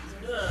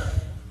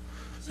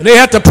 And they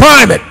had to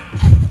prime it.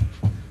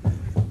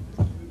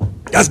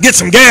 Let's get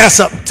some gas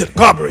up to the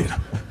carburetor.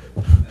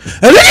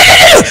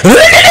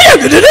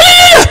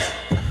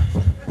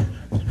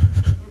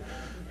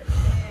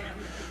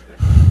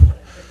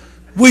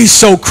 We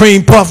so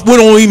cream puff, we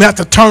don't even have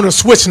to turn a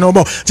switch no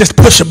more. Just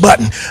push a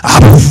button.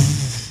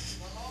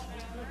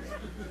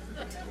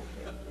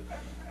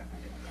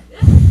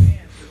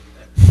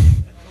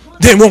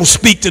 Then won't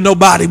speak to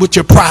nobody with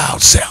your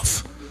proud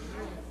self.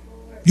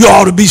 You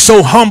ought to be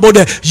so humble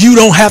that you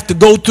don't have to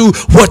go through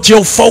what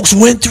your folks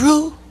went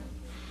through.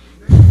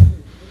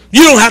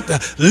 You don't have to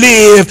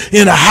live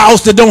in a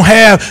house that don't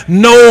have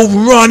no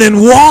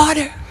running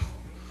water.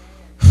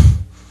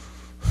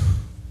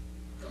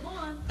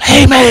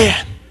 Amen.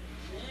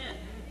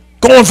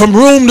 Going from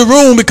room to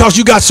room because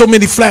you got so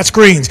many flat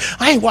screens.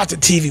 I ain't watching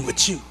TV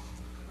with you.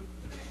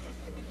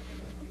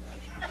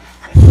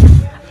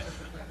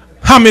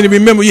 How many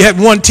remember you had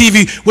one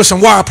TV with some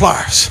wire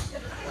pliers?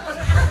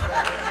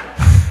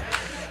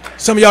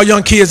 Some of y'all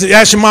young kids,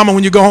 ask your mama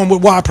when you go home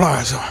what wire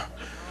pliers are.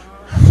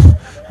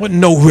 Wasn't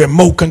no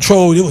remote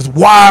control. It was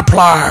wire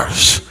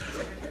pliers.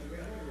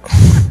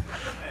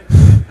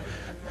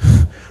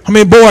 How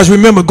many boys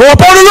remember go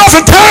up on the roof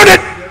and turn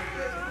it?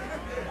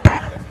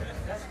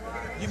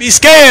 Be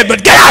scared,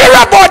 but get out of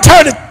here, boy.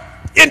 Turn the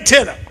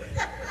antenna.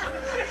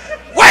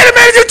 Wait a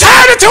minute, you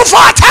turned it too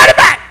far. Turn it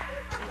back.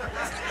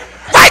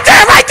 Right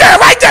there, right there,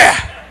 right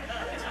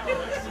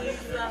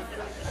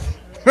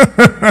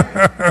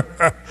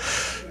there.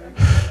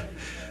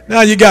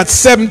 Now you got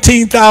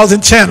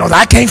 17,000 channels.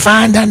 I can't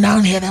find none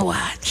down here to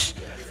watch.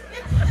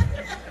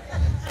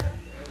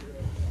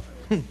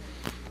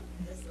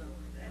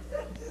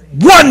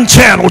 One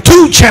channel,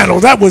 two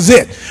channels, that was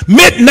it.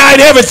 Midnight,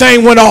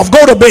 everything went off.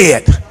 Go to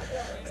bed.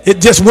 It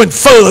just went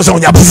fuzz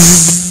on you.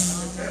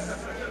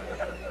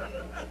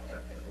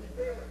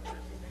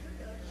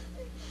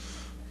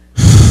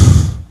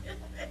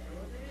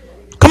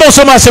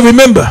 on, somebody say,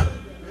 remember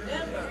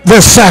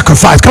their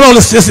sacrifice. Come on,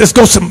 let's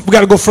go. We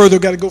got to go further.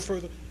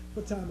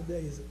 What time of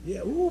day is it?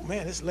 Yeah, ooh,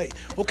 man, it's late.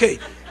 Okay,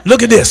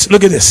 look at this.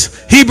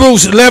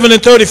 Hebrews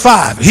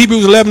 11:35.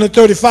 Hebrews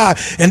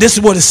 11:35. And this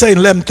is what it says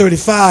in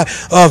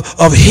 11:35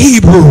 of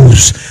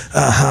Hebrews.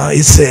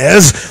 It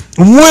says,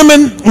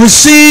 women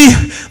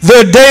receive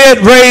their dead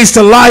raised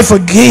to life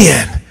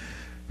again.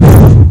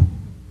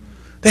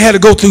 They had to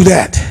go through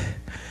that.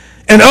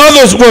 And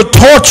others were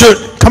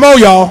tortured. Come on,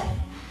 y'all.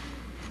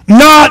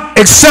 Not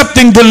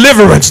accepting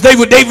deliverance. They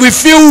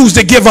refused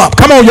to give up.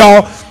 Come on,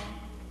 y'all.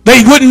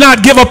 They would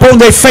not give up on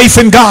their faith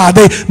in God.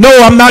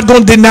 I'm not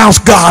going to denounce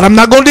God. I'm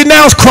not going to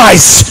denounce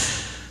Christ.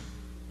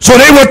 So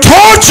they were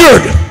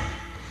tortured,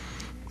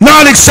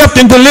 not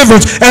accepting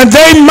deliverance, and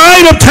they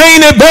might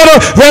obtain a better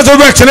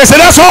resurrection. They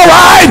said, that's all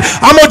right.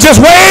 I'm going to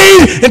just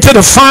wait until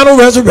the final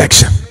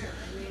resurrection.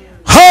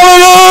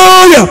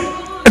 Hallelujah.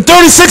 And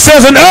 36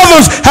 says, and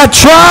others had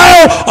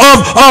trial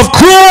of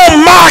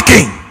cruel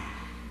mocking.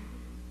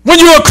 When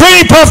you're a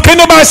cream puff, can't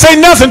nobody say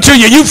nothing to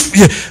you.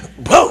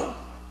 Whoa.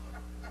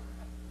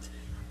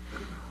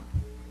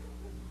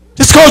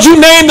 Just because you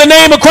name the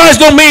name of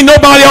Christ don't mean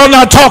nobody ought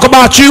not talk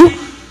about you.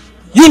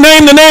 You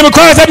name the name of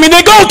Christ, that means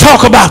they're going to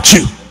talk about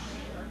you.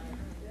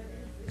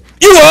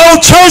 You an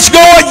old church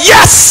goer?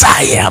 Yes,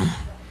 I am.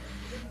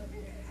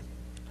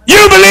 You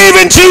believe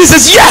in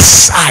Jesus?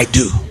 Yes, I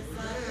do.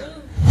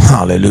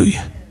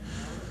 Hallelujah.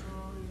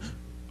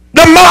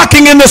 The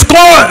mocking and the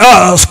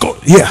scorn.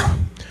 Yeah.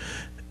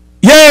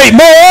 Yea,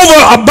 moreover,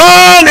 a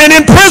bond and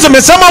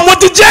imprisonment. Some of them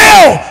went to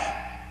jail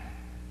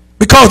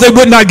because they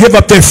would not give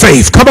up their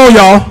faith. Come on,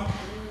 y'all.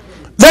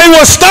 They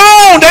were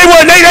stoned.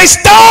 They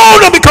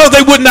stoned them because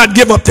they would not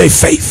give up their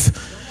faith.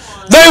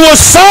 They were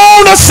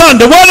sewn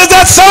asunder. What is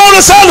that sewn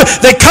asunder?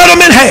 They cut them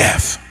in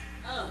half.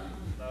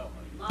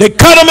 They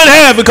cut them in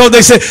half because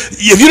they said,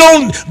 if you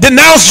don't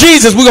denounce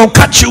Jesus, we're going to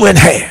cut you in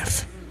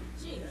half.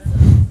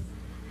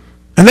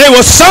 And they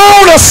were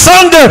sewn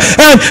asunder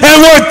and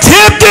were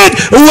tempted,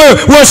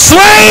 were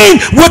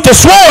slain with the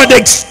sword.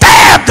 They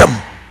stabbed them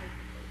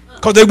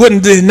because they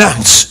wouldn't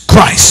denounce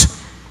Christ.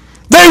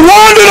 They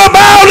wandered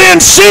about in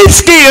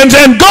sheepskins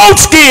and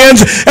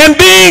goatskins and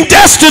being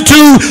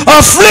destitute,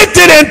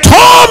 afflicted, and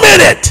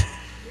tormented.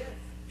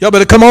 Y'all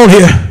better come on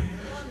here.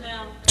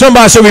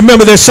 Somebody say,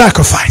 remember their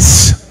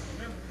sacrifice.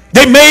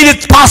 They made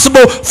it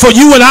possible for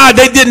you and I.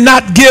 They did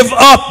not give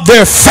up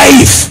their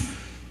faith.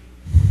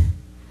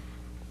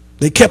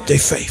 They kept their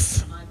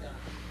faith.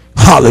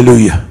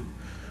 Hallelujah.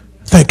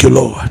 Thank you,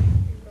 Lord.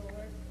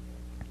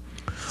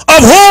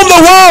 Of whom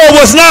the world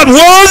was not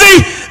worthy,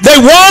 they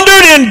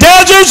wandered in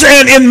deserts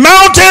and in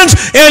mountains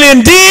and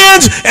in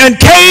dens and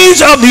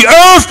caves of the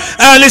earth.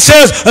 And it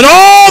says, and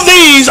all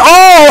these,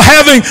 all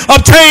having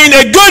obtained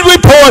a good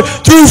report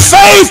through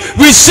faith,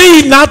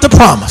 received not the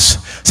promise.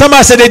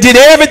 Somebody said they did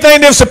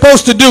everything they were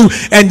supposed to do,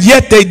 and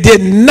yet they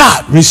did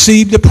not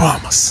receive the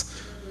promise.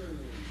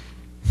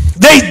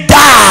 They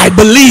died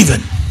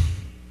believing.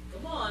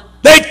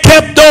 They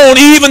kept on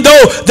even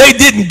though they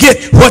didn't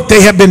get what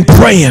they have been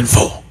praying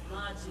for.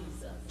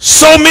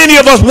 So many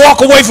of us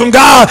walk away from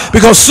God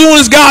because as soon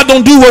as God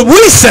don't do what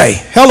we say,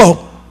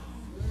 hello,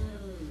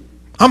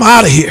 I'm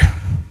out of here.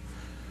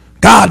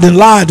 God didn't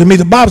lie to me.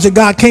 The Bible said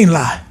God can't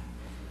lie.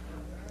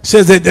 It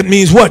says that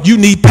means what? You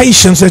need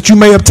patience that you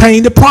may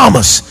obtain the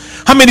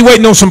promise. How many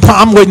waiting on some?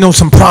 I'm waiting on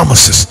some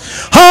promises.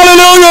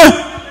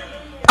 Hallelujah.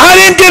 I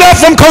didn't get up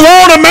from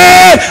Corona,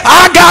 man.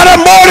 I got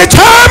up more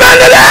determined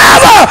than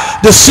ever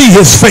to see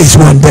his face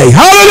one day.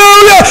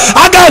 Hallelujah.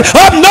 I got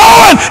up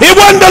knowing it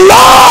wasn't the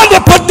Lord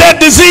that put that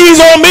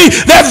disease on me,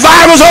 that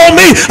virus on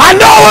me. I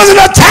know it was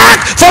an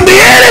attack from the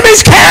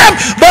enemy's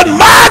camp, but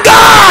my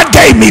God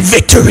gave me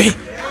victory.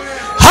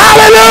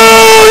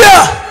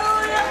 Hallelujah.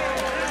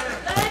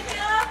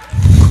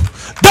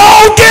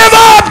 Don't give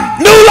up.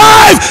 New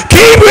life.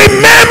 Keep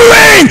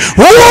remembering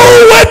who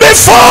went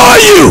before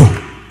you.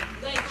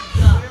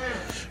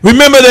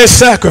 Remember their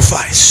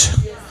sacrifice.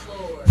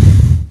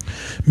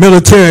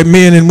 Military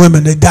men and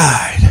women, they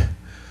died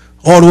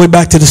all the way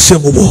back to the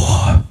Civil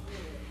War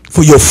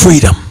for your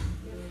freedom.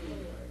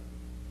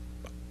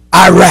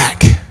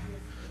 Iraq,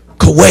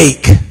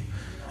 Kuwait,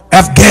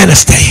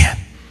 Afghanistan,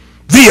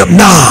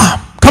 Vietnam.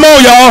 Come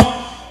on,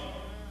 y'all.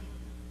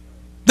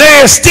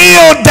 They're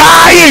still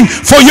dying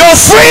for your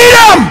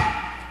freedom.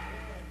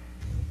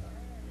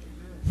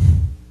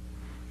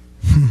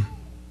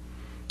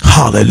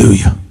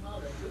 Hallelujah.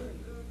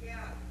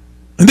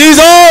 And these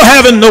all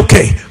having,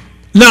 okay.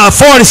 Now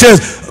 40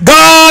 says,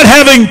 God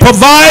having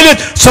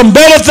provided some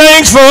better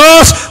things for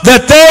us,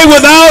 that they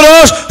without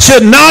us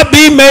should not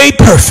be made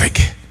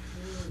perfect.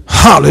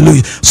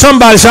 Hallelujah.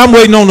 Somebody say, I'm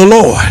waiting on the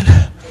Lord.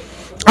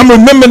 I'm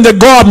remembering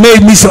that God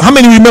made me some. How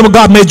many remember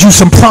God made you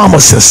some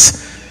promises?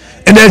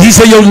 And that he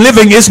said your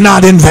living is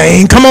not in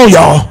vain. Come on,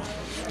 y'all.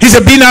 He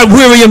said, be not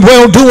weary in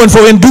well doing,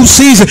 for in due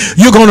season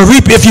you're going to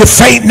reap if you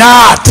faint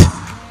not.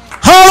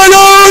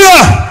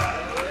 Hallelujah.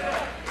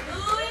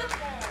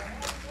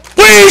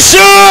 We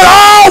should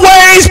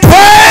always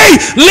pray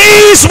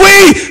lest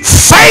we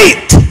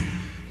faint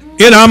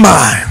in our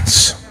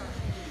minds.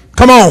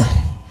 Come on.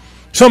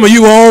 Some of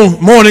you were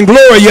on Morning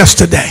Glory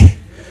yesterday.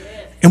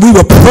 And we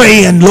were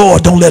praying,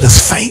 Lord, don't let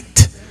us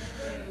faint.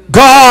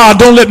 God,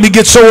 don't let me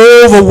get so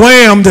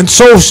overwhelmed and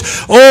so,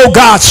 oh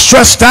God,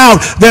 stressed out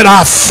that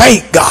I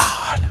faint,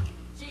 God.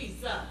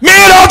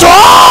 Men ought to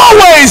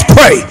always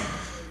pray.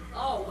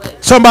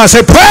 Somebody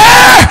say,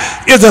 prayer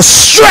is a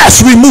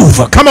stress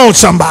remover. Come on,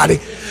 somebody.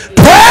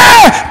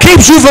 Prayer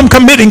keeps you from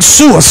committing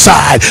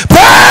suicide.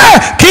 Prayer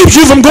keeps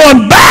you from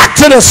going back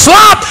to the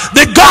slop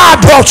that God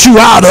brought you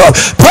out of.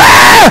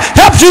 Prayer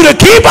helps you to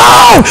keep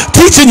on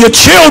teaching your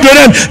children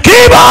and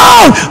keep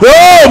on,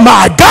 oh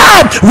my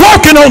God,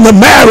 working on the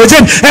marriage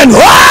and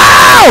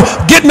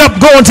wow, getting up,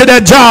 going to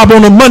that job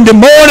on a Monday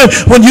morning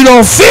when you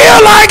don't feel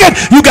like it.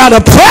 You got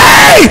to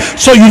pray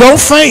so you don't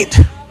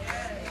faint.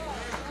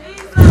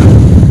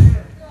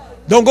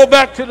 Don't go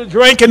back to the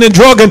drinking and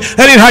drugging.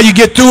 That ain't how you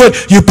get through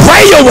it. You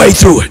pray your way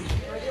through it.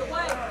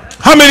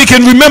 How many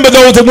can remember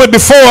those that went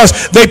before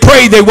us? They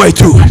prayed their way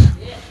through it.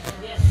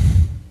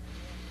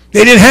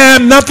 They didn't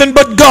have nothing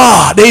but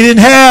God. They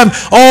didn't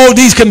have all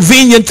these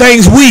convenient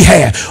things we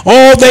had.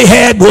 All they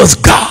had was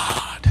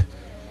God.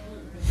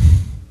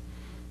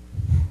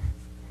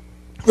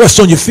 Rest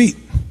on your feet.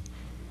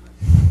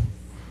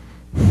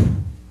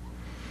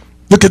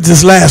 Look at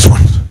this last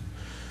one.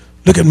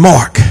 Look at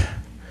Mark.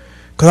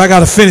 Because I got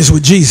to finish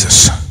with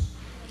Jesus.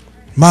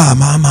 My.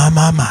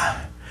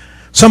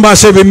 Somebody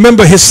say,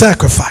 remember his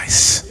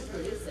sacrifice.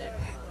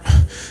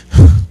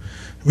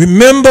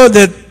 Remember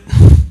that,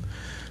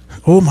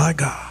 oh my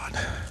God.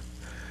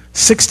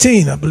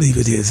 16, I believe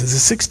it is. Is it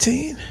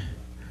 16?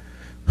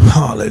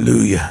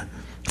 Hallelujah.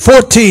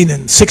 14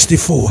 and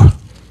 64.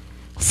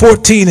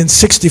 14 and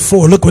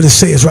 64. Look what it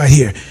says right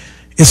here.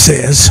 It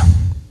says,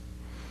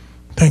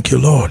 thank you,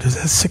 Lord. Is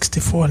that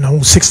 64? No,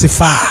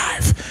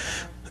 65.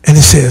 And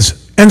it says,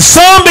 and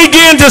some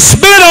began to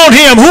spit on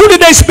him. Who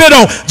did they spit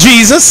on?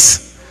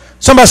 Jesus.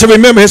 Somebody should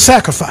remember his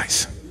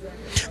sacrifice.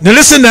 Now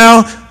listen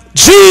now.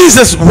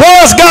 Jesus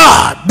was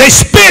God. They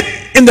spit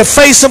in the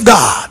face of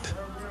God.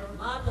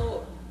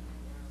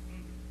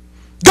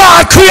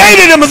 God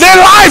created them. Their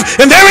life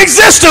and their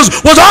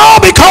existence was all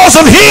because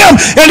of him.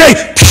 And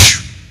they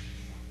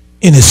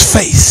in his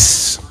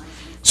face.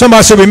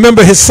 Somebody should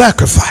remember his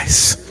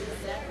sacrifice.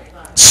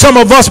 Some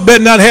of us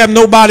better not have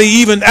nobody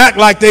even act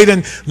like they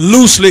done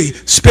loosely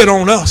spit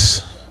on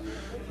us.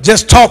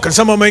 Just talking.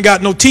 Some of them ain't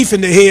got no teeth in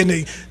their head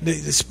and they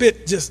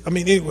spit just,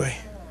 anyway.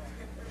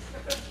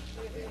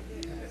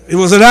 It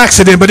was an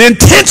accident, but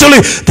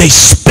intentionally they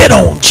spit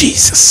on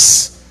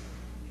Jesus.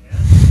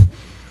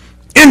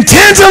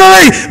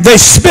 Intentionally they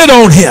spit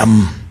on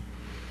him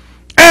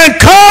and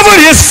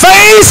covered his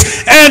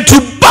face and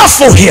to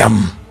buffet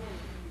him.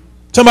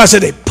 Somebody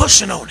said they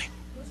pushing on him.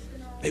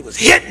 They was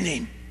hitting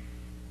him.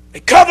 They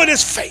covered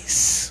his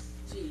face.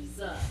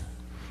 Jesus.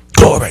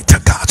 Glory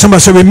to God. Somebody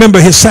say, remember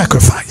his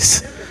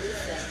sacrifice.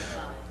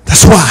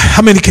 That's why.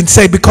 How many can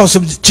say because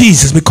of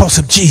Jesus? Because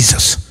of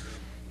Jesus.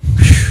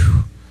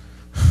 Whew.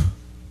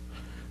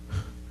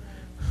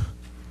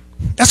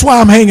 That's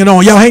why I'm hanging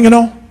on. Y'all hanging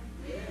on?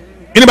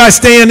 Anybody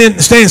staying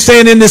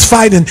in this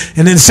fight and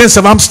in the sense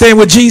of I'm staying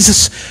with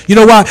Jesus? You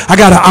know why? I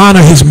got to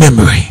honor his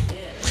memory.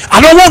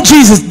 I don't want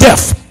Jesus'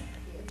 death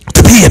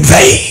to be in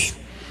vain.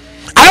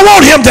 I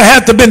want him to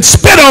have to been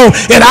spit on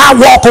and I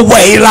walk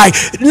away like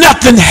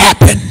nothing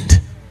happened.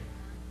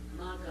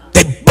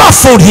 They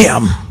buffeted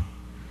him.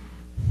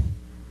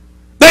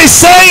 They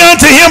say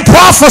unto him,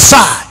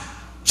 prophesy.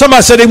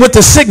 Somebody said they went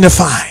to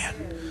signifying.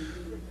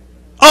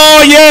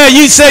 Oh yeah,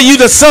 you say you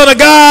the son of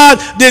God,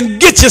 then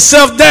get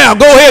yourself down.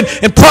 Go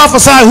ahead and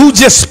prophesy who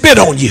just spit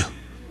on you.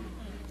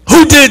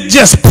 Who did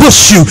just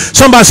push you?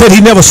 Somebody said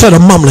he never said a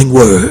mumbling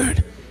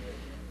word.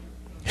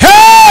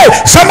 Hey,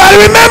 somebody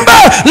remember,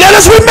 let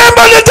us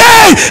remember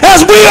today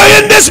as we are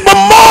in this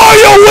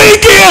Memorial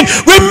Weekend.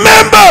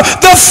 Remember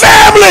the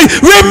family,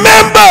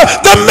 remember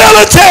the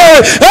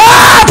military.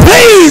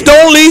 Please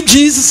don't leave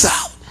Jesus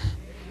out.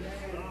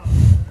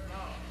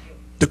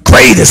 The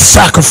greatest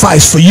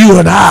sacrifice for you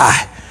and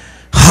I.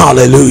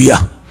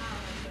 Hallelujah.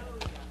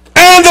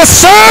 And the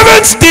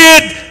servants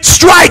did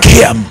strike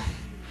him.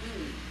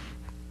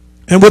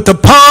 And with the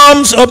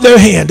palms of their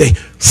hand, they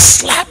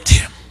slapped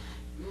him.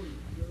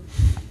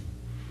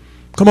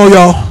 Come on,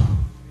 y'all.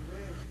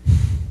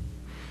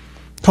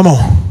 Come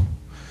on.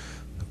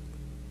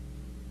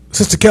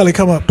 Sister Kelly,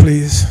 come up,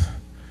 please.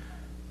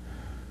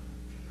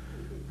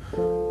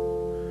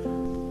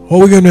 Or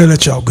we're going to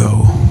let y'all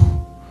go.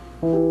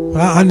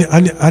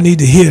 I need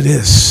to hear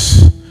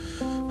this.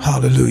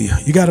 Hallelujah.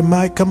 You got a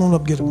mic? Come on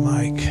up, get a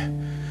mic.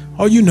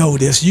 Oh, you know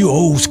this. You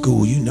old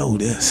school. You know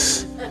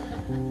this.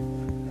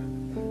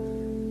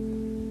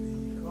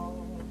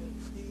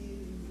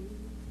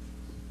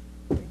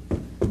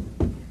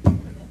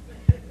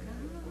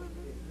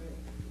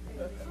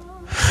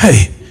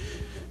 Hey.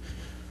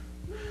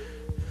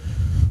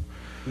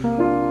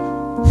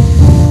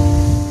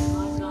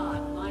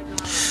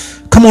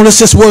 Come on, let's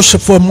just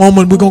worship for a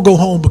moment. We're going to go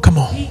home, but come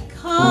on.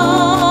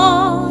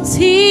 Because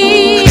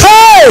he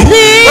hey!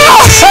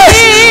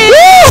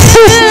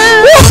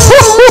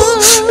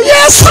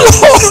 Yes, Lord.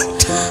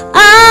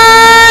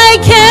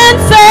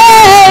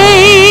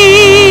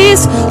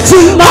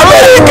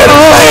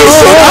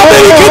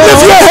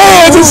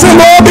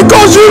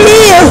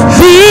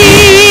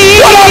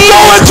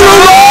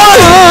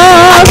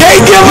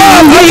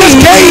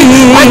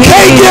 I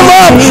can't give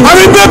up. I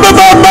remember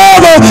my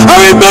mama. I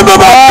remember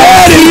my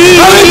daddy.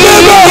 I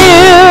remember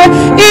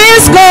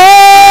is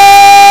gone.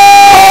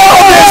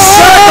 all their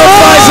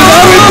sacrifices.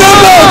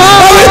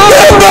 I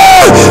remember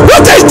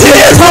what they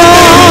did for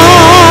me.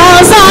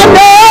 Because I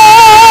know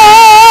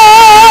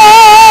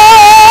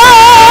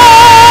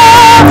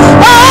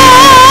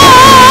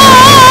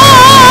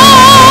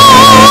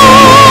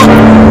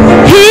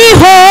He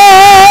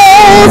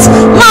holds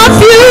my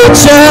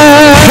future.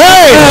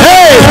 Hey.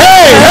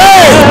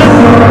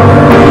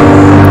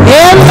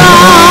 And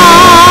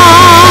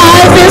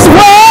life is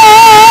worth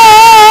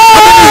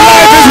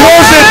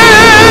it.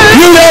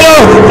 You that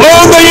are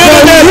on the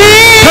internet,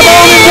 come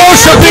on and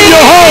worship in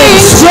your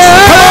homes.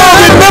 Come on,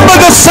 remember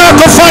the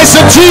sacrifice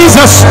of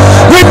Jesus.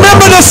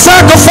 Remember the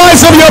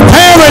sacrifice of your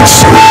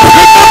parents.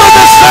 Remember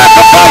the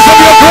sacrifice of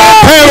your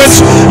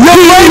grandparents, your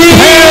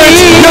great-parents,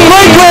 your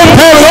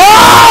great-grandparents,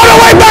 all the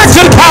way back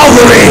to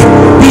Calvary.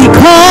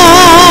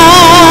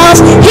 Because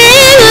He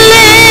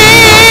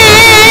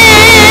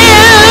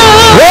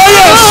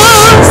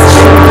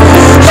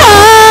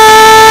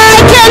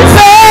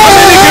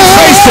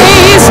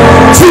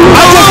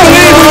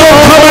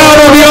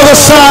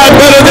side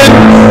better than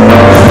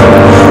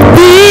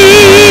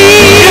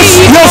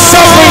your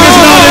suffering is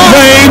not in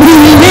vain.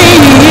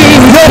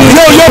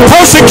 Your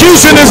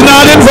persecution is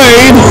not in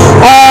vain.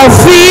 All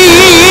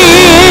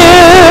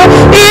fear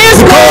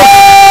is gone.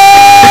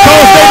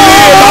 Because they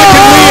live, I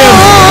can live.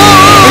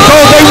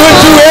 Because they went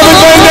through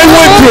everything they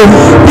went through.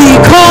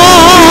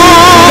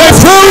 Because they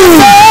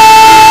proved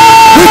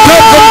we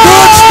come from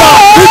good stuff.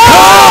 We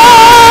come.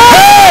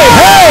 Hey.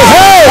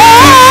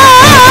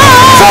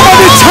 Some are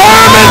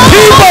determined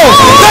people.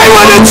 They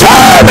were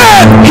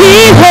determined.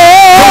 He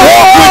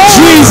holds with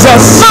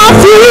Jesus. My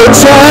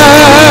future.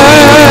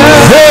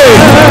 Hey.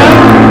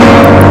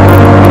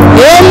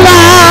 In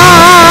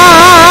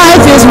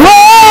life is worth.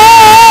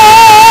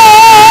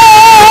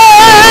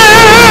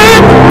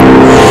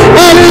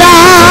 And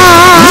life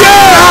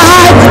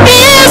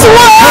is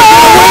worth.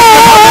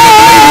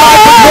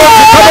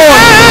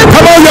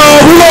 Come on,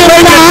 y'all. We gonna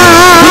make it.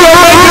 We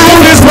gonna make it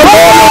through this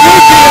Memorial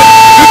Weekend.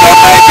 We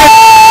gonna make it.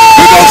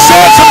 We gonna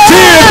shed some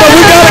tears, but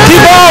we gotta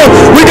keep on.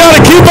 We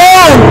gotta keep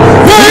on.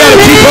 We gotta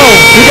keep on.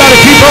 We gotta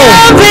keep on.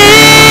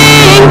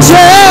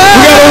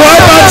 We gotta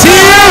wipe our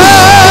tears.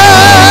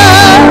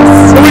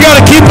 But we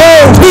gotta keep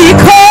on.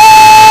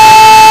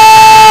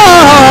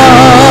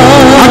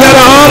 I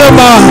gotta honor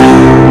my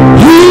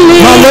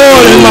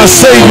Lord and my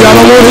Savior. I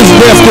don't want His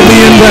death to be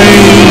in vain.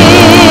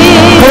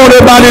 Come on,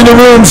 everybody in the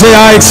room, say,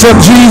 I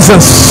accept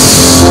Jesus.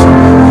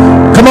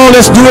 Come on,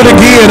 let's do it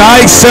again. I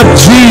accept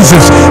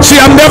Jesus. See,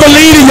 I'm never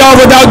leading y'all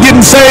without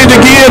getting saved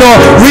again or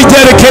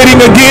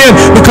rededicating again,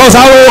 because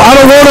I don't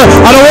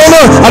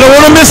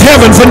wanna miss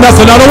heaven for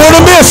nothing. I don't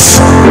wanna miss.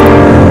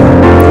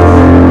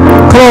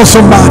 Come on,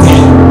 somebody.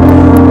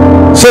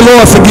 Say,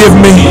 Lord, forgive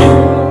me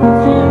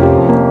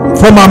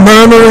for my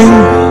murmuring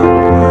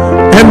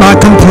and my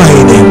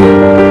complaining.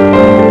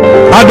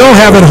 I don't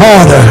have it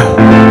harder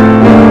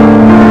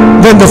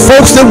than the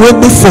folks that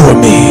went before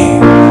me.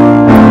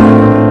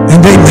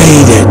 And they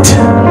made it.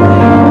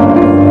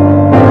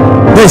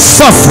 They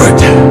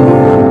suffered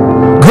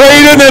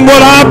greater than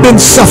what I've been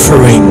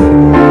suffering.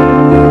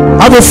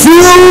 I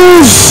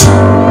refuse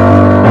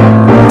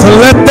to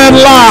let that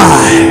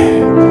lie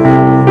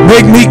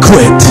make me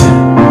quit.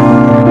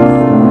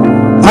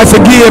 I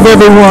forgive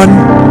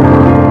everyone.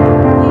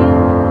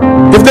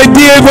 If they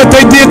did what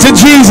they did to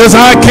Jesus,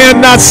 I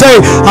cannot say,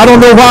 I don't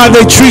know why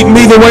they treat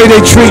me the way they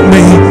treat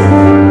me.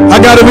 I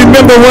got to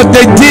remember what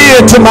they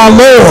did to my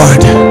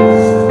Lord.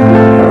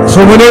 So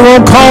when they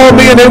won't call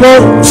me and they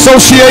won't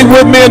associate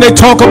with me and they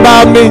talk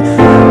about me,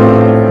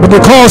 but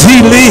because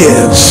He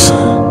lives,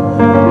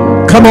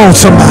 come on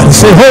somebody,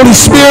 say, Holy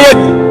Spirit,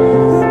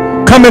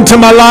 come into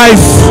my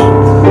life.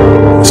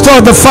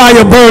 Start the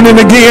fire burning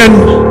again.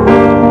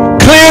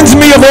 Cleanse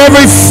me of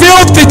every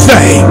filthy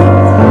thing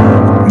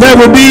that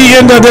would be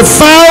in the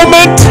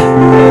defilement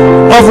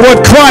of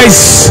what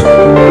Christ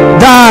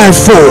died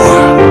for.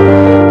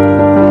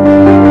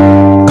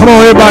 Come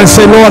on, everybody,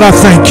 say, Lord, I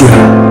thank You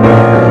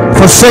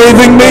for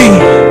saving me,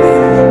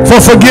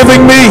 for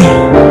forgiving me,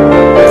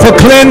 for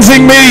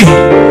cleansing me,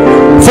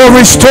 for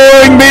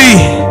restoring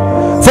me,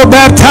 for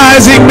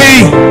baptizing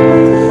me,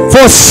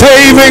 for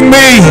saving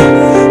me.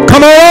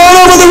 Come on,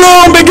 all over the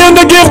room, begin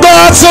to give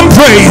God some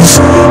praise.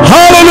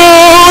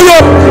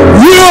 Hallelujah.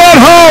 You at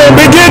home,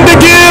 begin to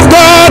give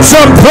God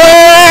some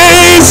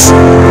praise.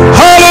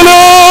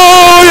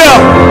 Hallelujah.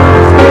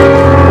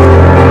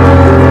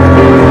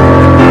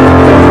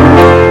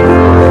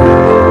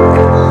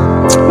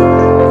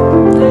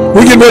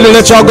 We getting ready to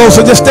let y'all go,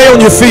 so just stay on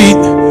your feet.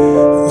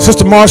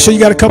 Sister Marsha, you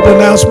got a couple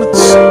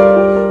announcements?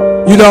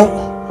 You don't?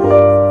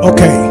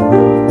 Okay.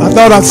 I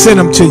thought I'd send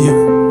them to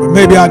you, but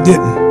maybe I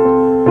didn't.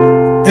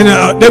 And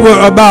they were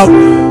about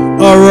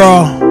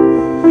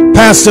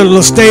Pastor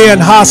LaStan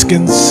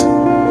Hoskins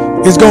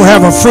is going to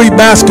have a free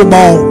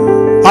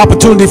basketball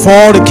opportunity for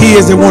all the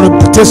kids that want to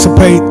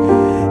participate.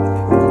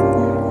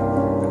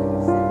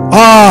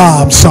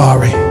 I'm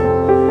sorry.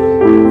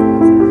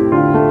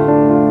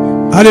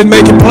 I didn't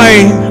make it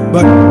plain,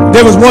 but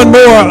there was one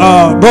more.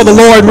 Brother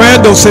Lloyd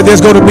Randall said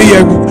there's going to be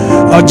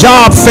a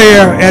job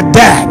fair at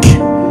DAC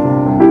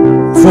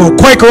for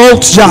Quaker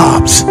Oats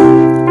jobs.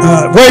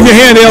 Wave your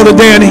hand, Elder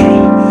Danny.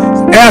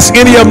 Ask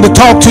any of them to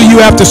talk to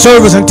you after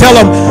service and tell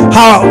them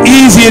how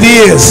easy it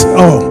is.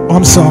 Oh,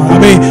 I'm sorry. I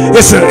mean,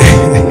 it's a...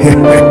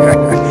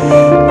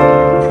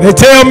 They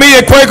tell me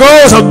at Quaker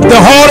Oats the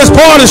hardest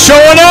part is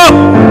showing up.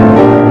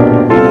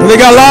 They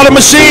got a lot of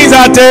machines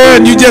out there,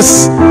 and you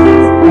just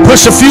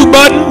push a few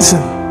buttons.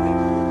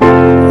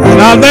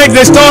 And I think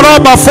they start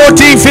off by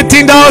 $14,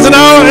 $15 an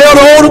hour,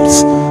 Elder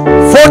Odoms.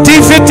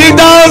 $14,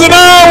 $15 an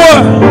hour.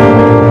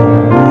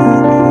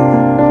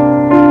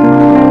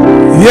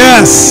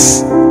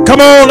 Yes.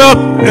 Come on up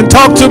and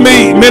talk to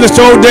me,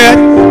 Minister Odette.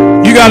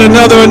 You got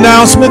another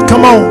announcement?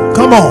 Come on,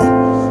 come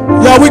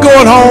on. Y'all, we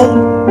going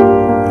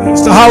home.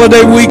 It's the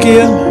holiday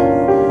weekend.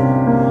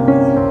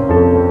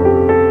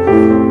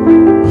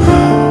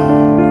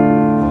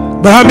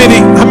 But how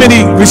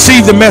many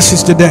received the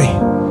message today?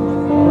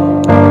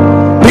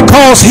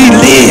 Because he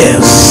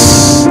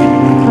lives.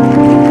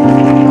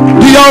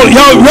 Do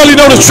y'all really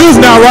know the truth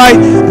now, right?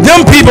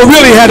 Them people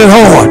really had it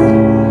hard.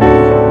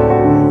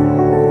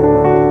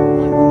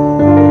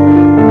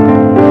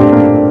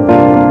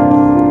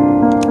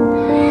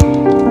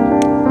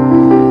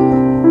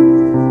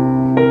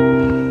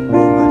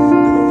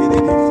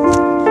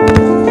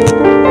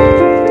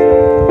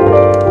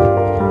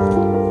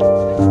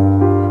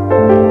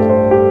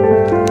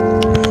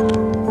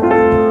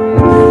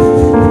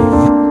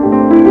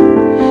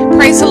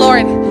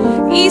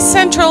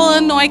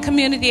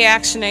 Community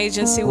Action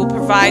Agency will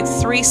provide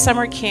 3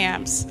 summer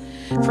camps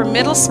for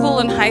middle school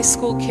and high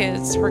school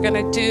kids. We're going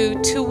to do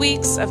 2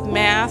 weeks of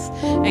math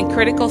and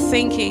critical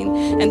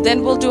thinking, and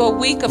then we'll do a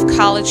week of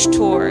college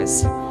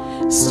tours.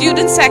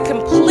 Students that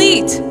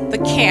complete the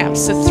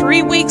camps, so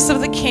 3 weeks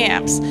of the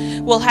camps,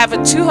 will have a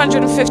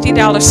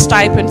 $250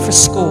 stipend for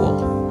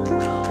school.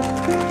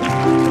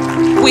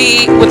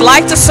 We would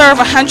like to serve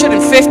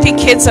 150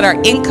 kids that are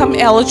income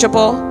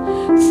eligible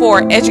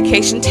for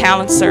Education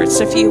Talent Search.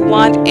 So if you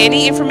want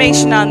any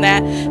information on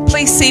that,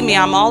 please see me.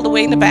 I'm all the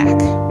way in the back.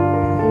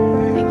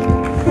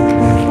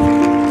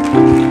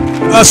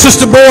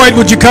 Sister Boyd,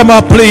 would you come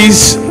up,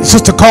 please?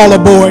 Sister Carla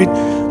Boyd.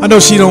 I know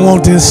she don't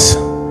want this.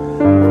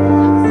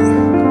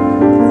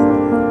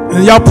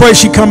 And y'all pray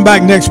she come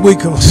back next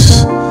week.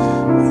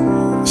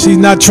 She's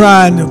not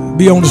trying to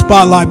be on the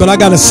spotlight, but I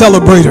got to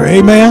celebrate her.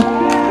 Amen?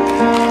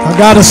 I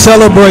got to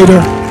celebrate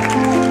her.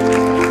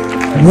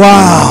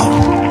 Wow.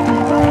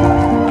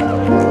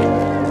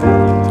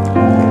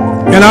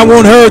 And I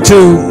want her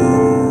to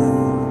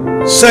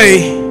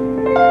say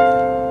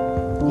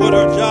what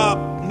her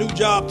new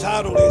job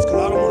title is,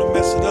 because I don't want to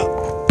mess it up.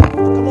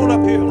 Come on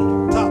up here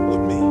on the top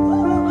with me.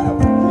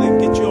 Let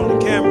me get you on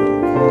the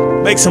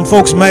camera. Make some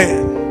folks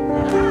mad.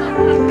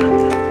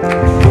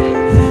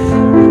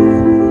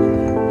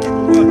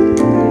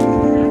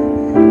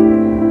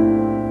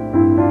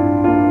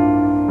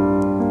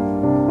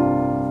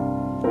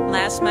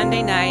 Last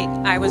Monday night,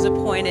 I was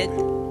appointed.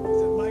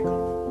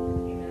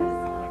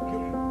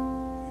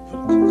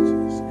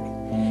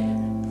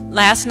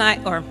 Last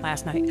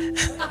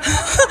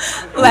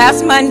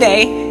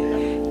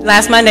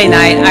Monday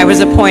night, I was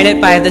appointed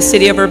by the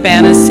City of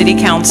Urbana City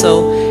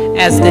Council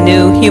as the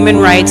new Human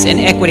Rights and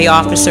Equity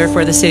Officer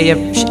for the City of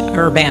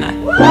Urbana.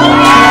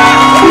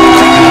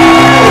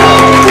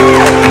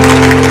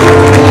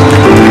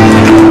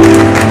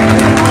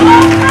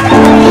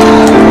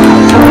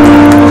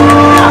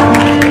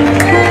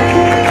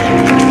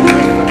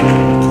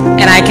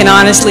 And I can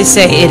honestly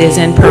say it is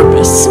in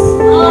purpose.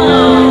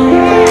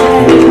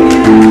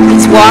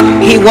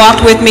 He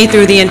walked with me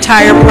through the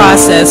entire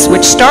process,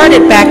 which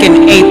started back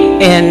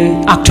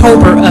in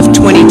October of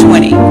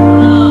 2020.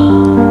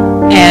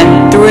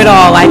 And through it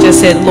all, I just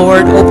said,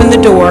 Lord, open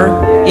the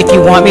door if you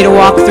want me to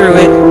walk through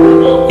it.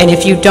 And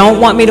if you don't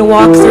want me to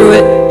walk through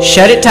it,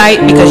 shut it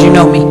tight because you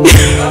know me.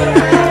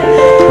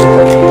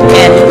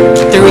 And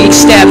through each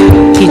step,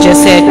 he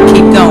just said,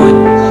 keep going.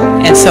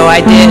 And so I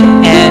did.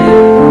 And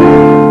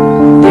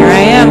here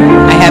I am.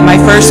 I had my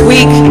first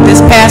week this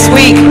past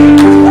week.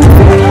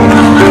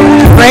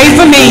 Pray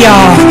for me,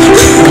 y'all.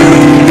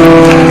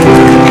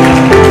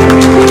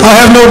 I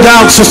have no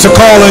doubt, Sister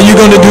Carla, you're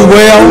going to do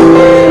well.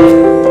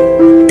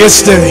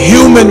 It's the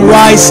Human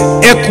Rights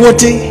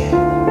Equity.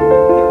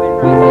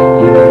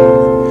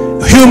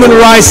 Human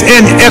Rights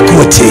and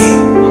Equity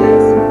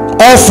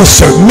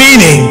Officer,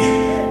 meaning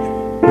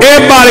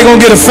everybody going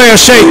to get a fair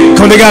shake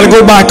because they got to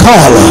go by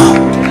Carla.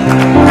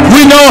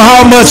 We know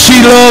how much she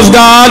loves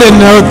God and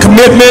her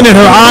commitment and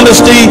her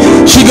honesty.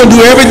 She can do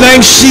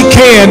everything she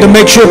can to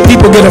make sure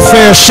people get a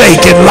fair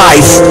shake in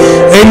life.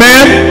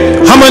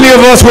 Amen? How many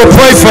of us will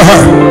pray for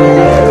her?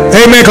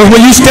 Amen, because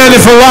when you're standing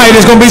for right,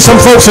 there's going to be some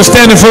folks that are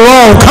standing for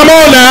wrong. Come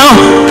on now.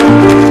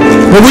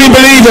 But we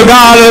believe the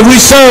God that we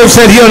serve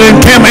said he'll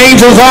encamp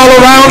angels all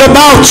around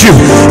about you.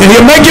 And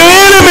he'll make your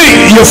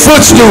enemy your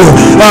footstool.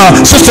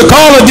 Sister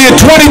Carla did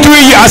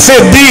 23 years. I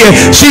said did.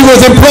 She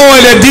was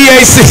employed at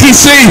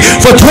DACC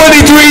for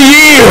 23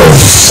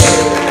 years.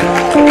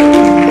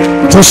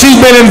 So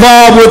she's been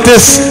involved with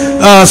this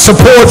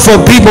support for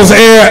people's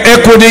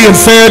equity and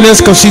fairness,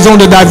 because she's on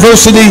the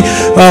diversity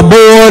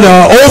board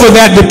over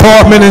that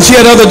department, and she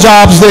had other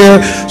jobs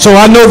there. So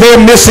I know they're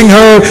missing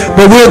her,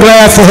 but we're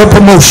glad for her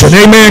promotion.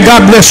 Amen.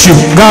 God bless you.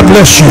 God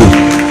bless you.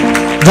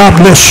 God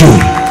bless you.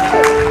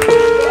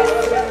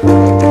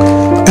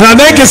 And I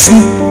think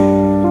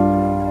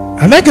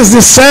it's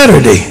this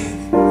Saturday,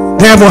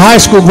 Danville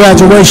High School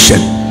graduation,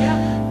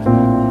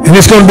 and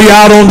it's going to be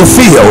out on the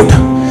field.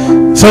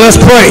 So let's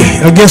pray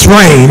against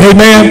rain.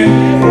 Amen.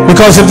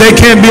 Because if they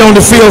can't be on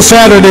the field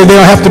Saturday,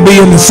 they'll have to be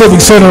in the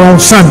Civic Center on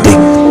Sunday.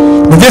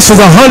 But this is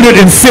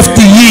 150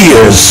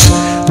 years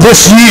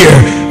this year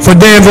for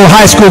Danville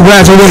High School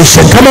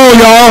graduation. Come on,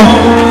 y'all.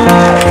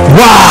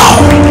 Wow.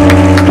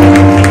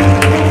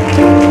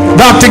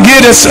 Dr.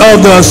 Giddis,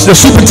 the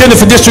superintendent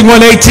for District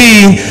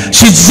 118,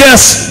 she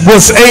just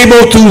was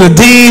able, through the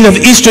dean of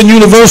Eastern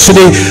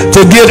University,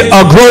 to get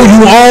a Grow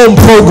You On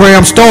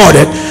program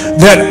started,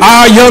 that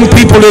our young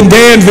people in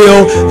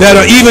Danville that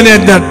are even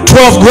at the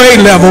 12th grade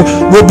level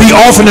will be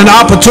offered an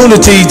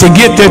opportunity to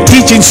get their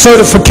teaching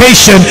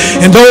certification,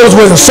 and those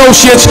with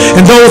associates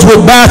and those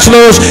with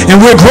bachelors.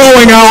 And we're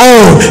growing our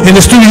own, and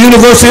it's through the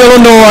University of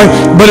Illinois,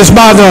 but it's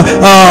by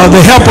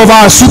the help of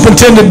our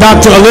superintendent,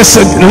 Dr.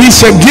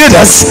 Alicia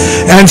Giddis.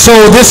 And so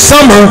this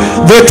summer,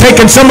 they're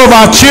taking some of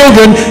our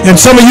children, and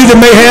some of you that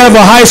may have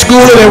a high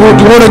schooler that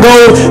want to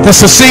go,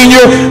 that's a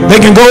senior, they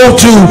can go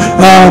to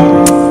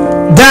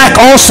DAC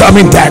also.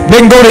 They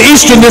can go to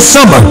Eastern this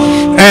summer,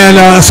 and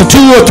it's a 2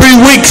 or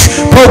 3 weeks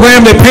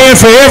program. They're paying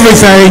for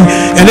everything,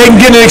 and they can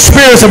get an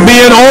experience of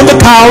being on the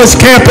college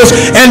campus,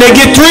 and they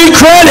get 3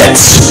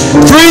 credits,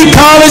 3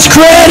 college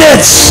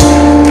credits.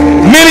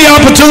 Many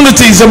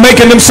opportunities are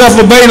making themselves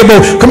available.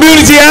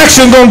 Community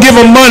Action gonna give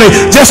them money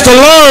just to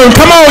learn.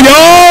 Come on,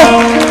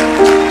 y'all.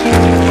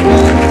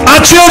 Our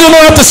children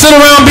don't have to sit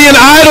around being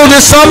idle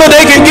this summer.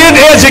 They can get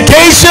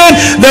education.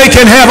 They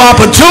can have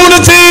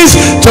opportunities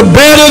to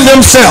better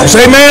themselves.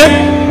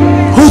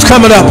 Amen. Who's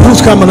coming up?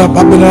 Who's coming up?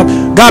 I've been up.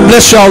 God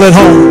bless y'all at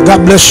home.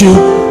 God bless you.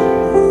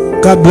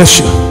 God bless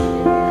you.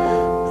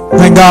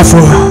 Thank God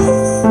for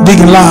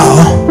Deacon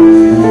Lyle.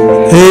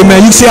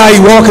 Amen. You see how he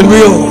walking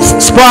real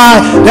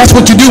spry? That's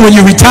what you do when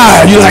you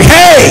retire. You're like,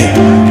 hey.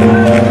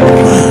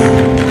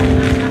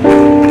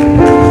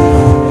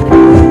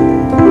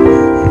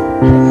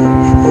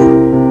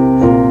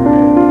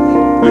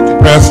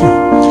 Pastor.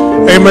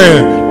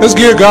 Amen. Let's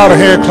give God a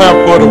hand clap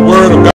for the word of God.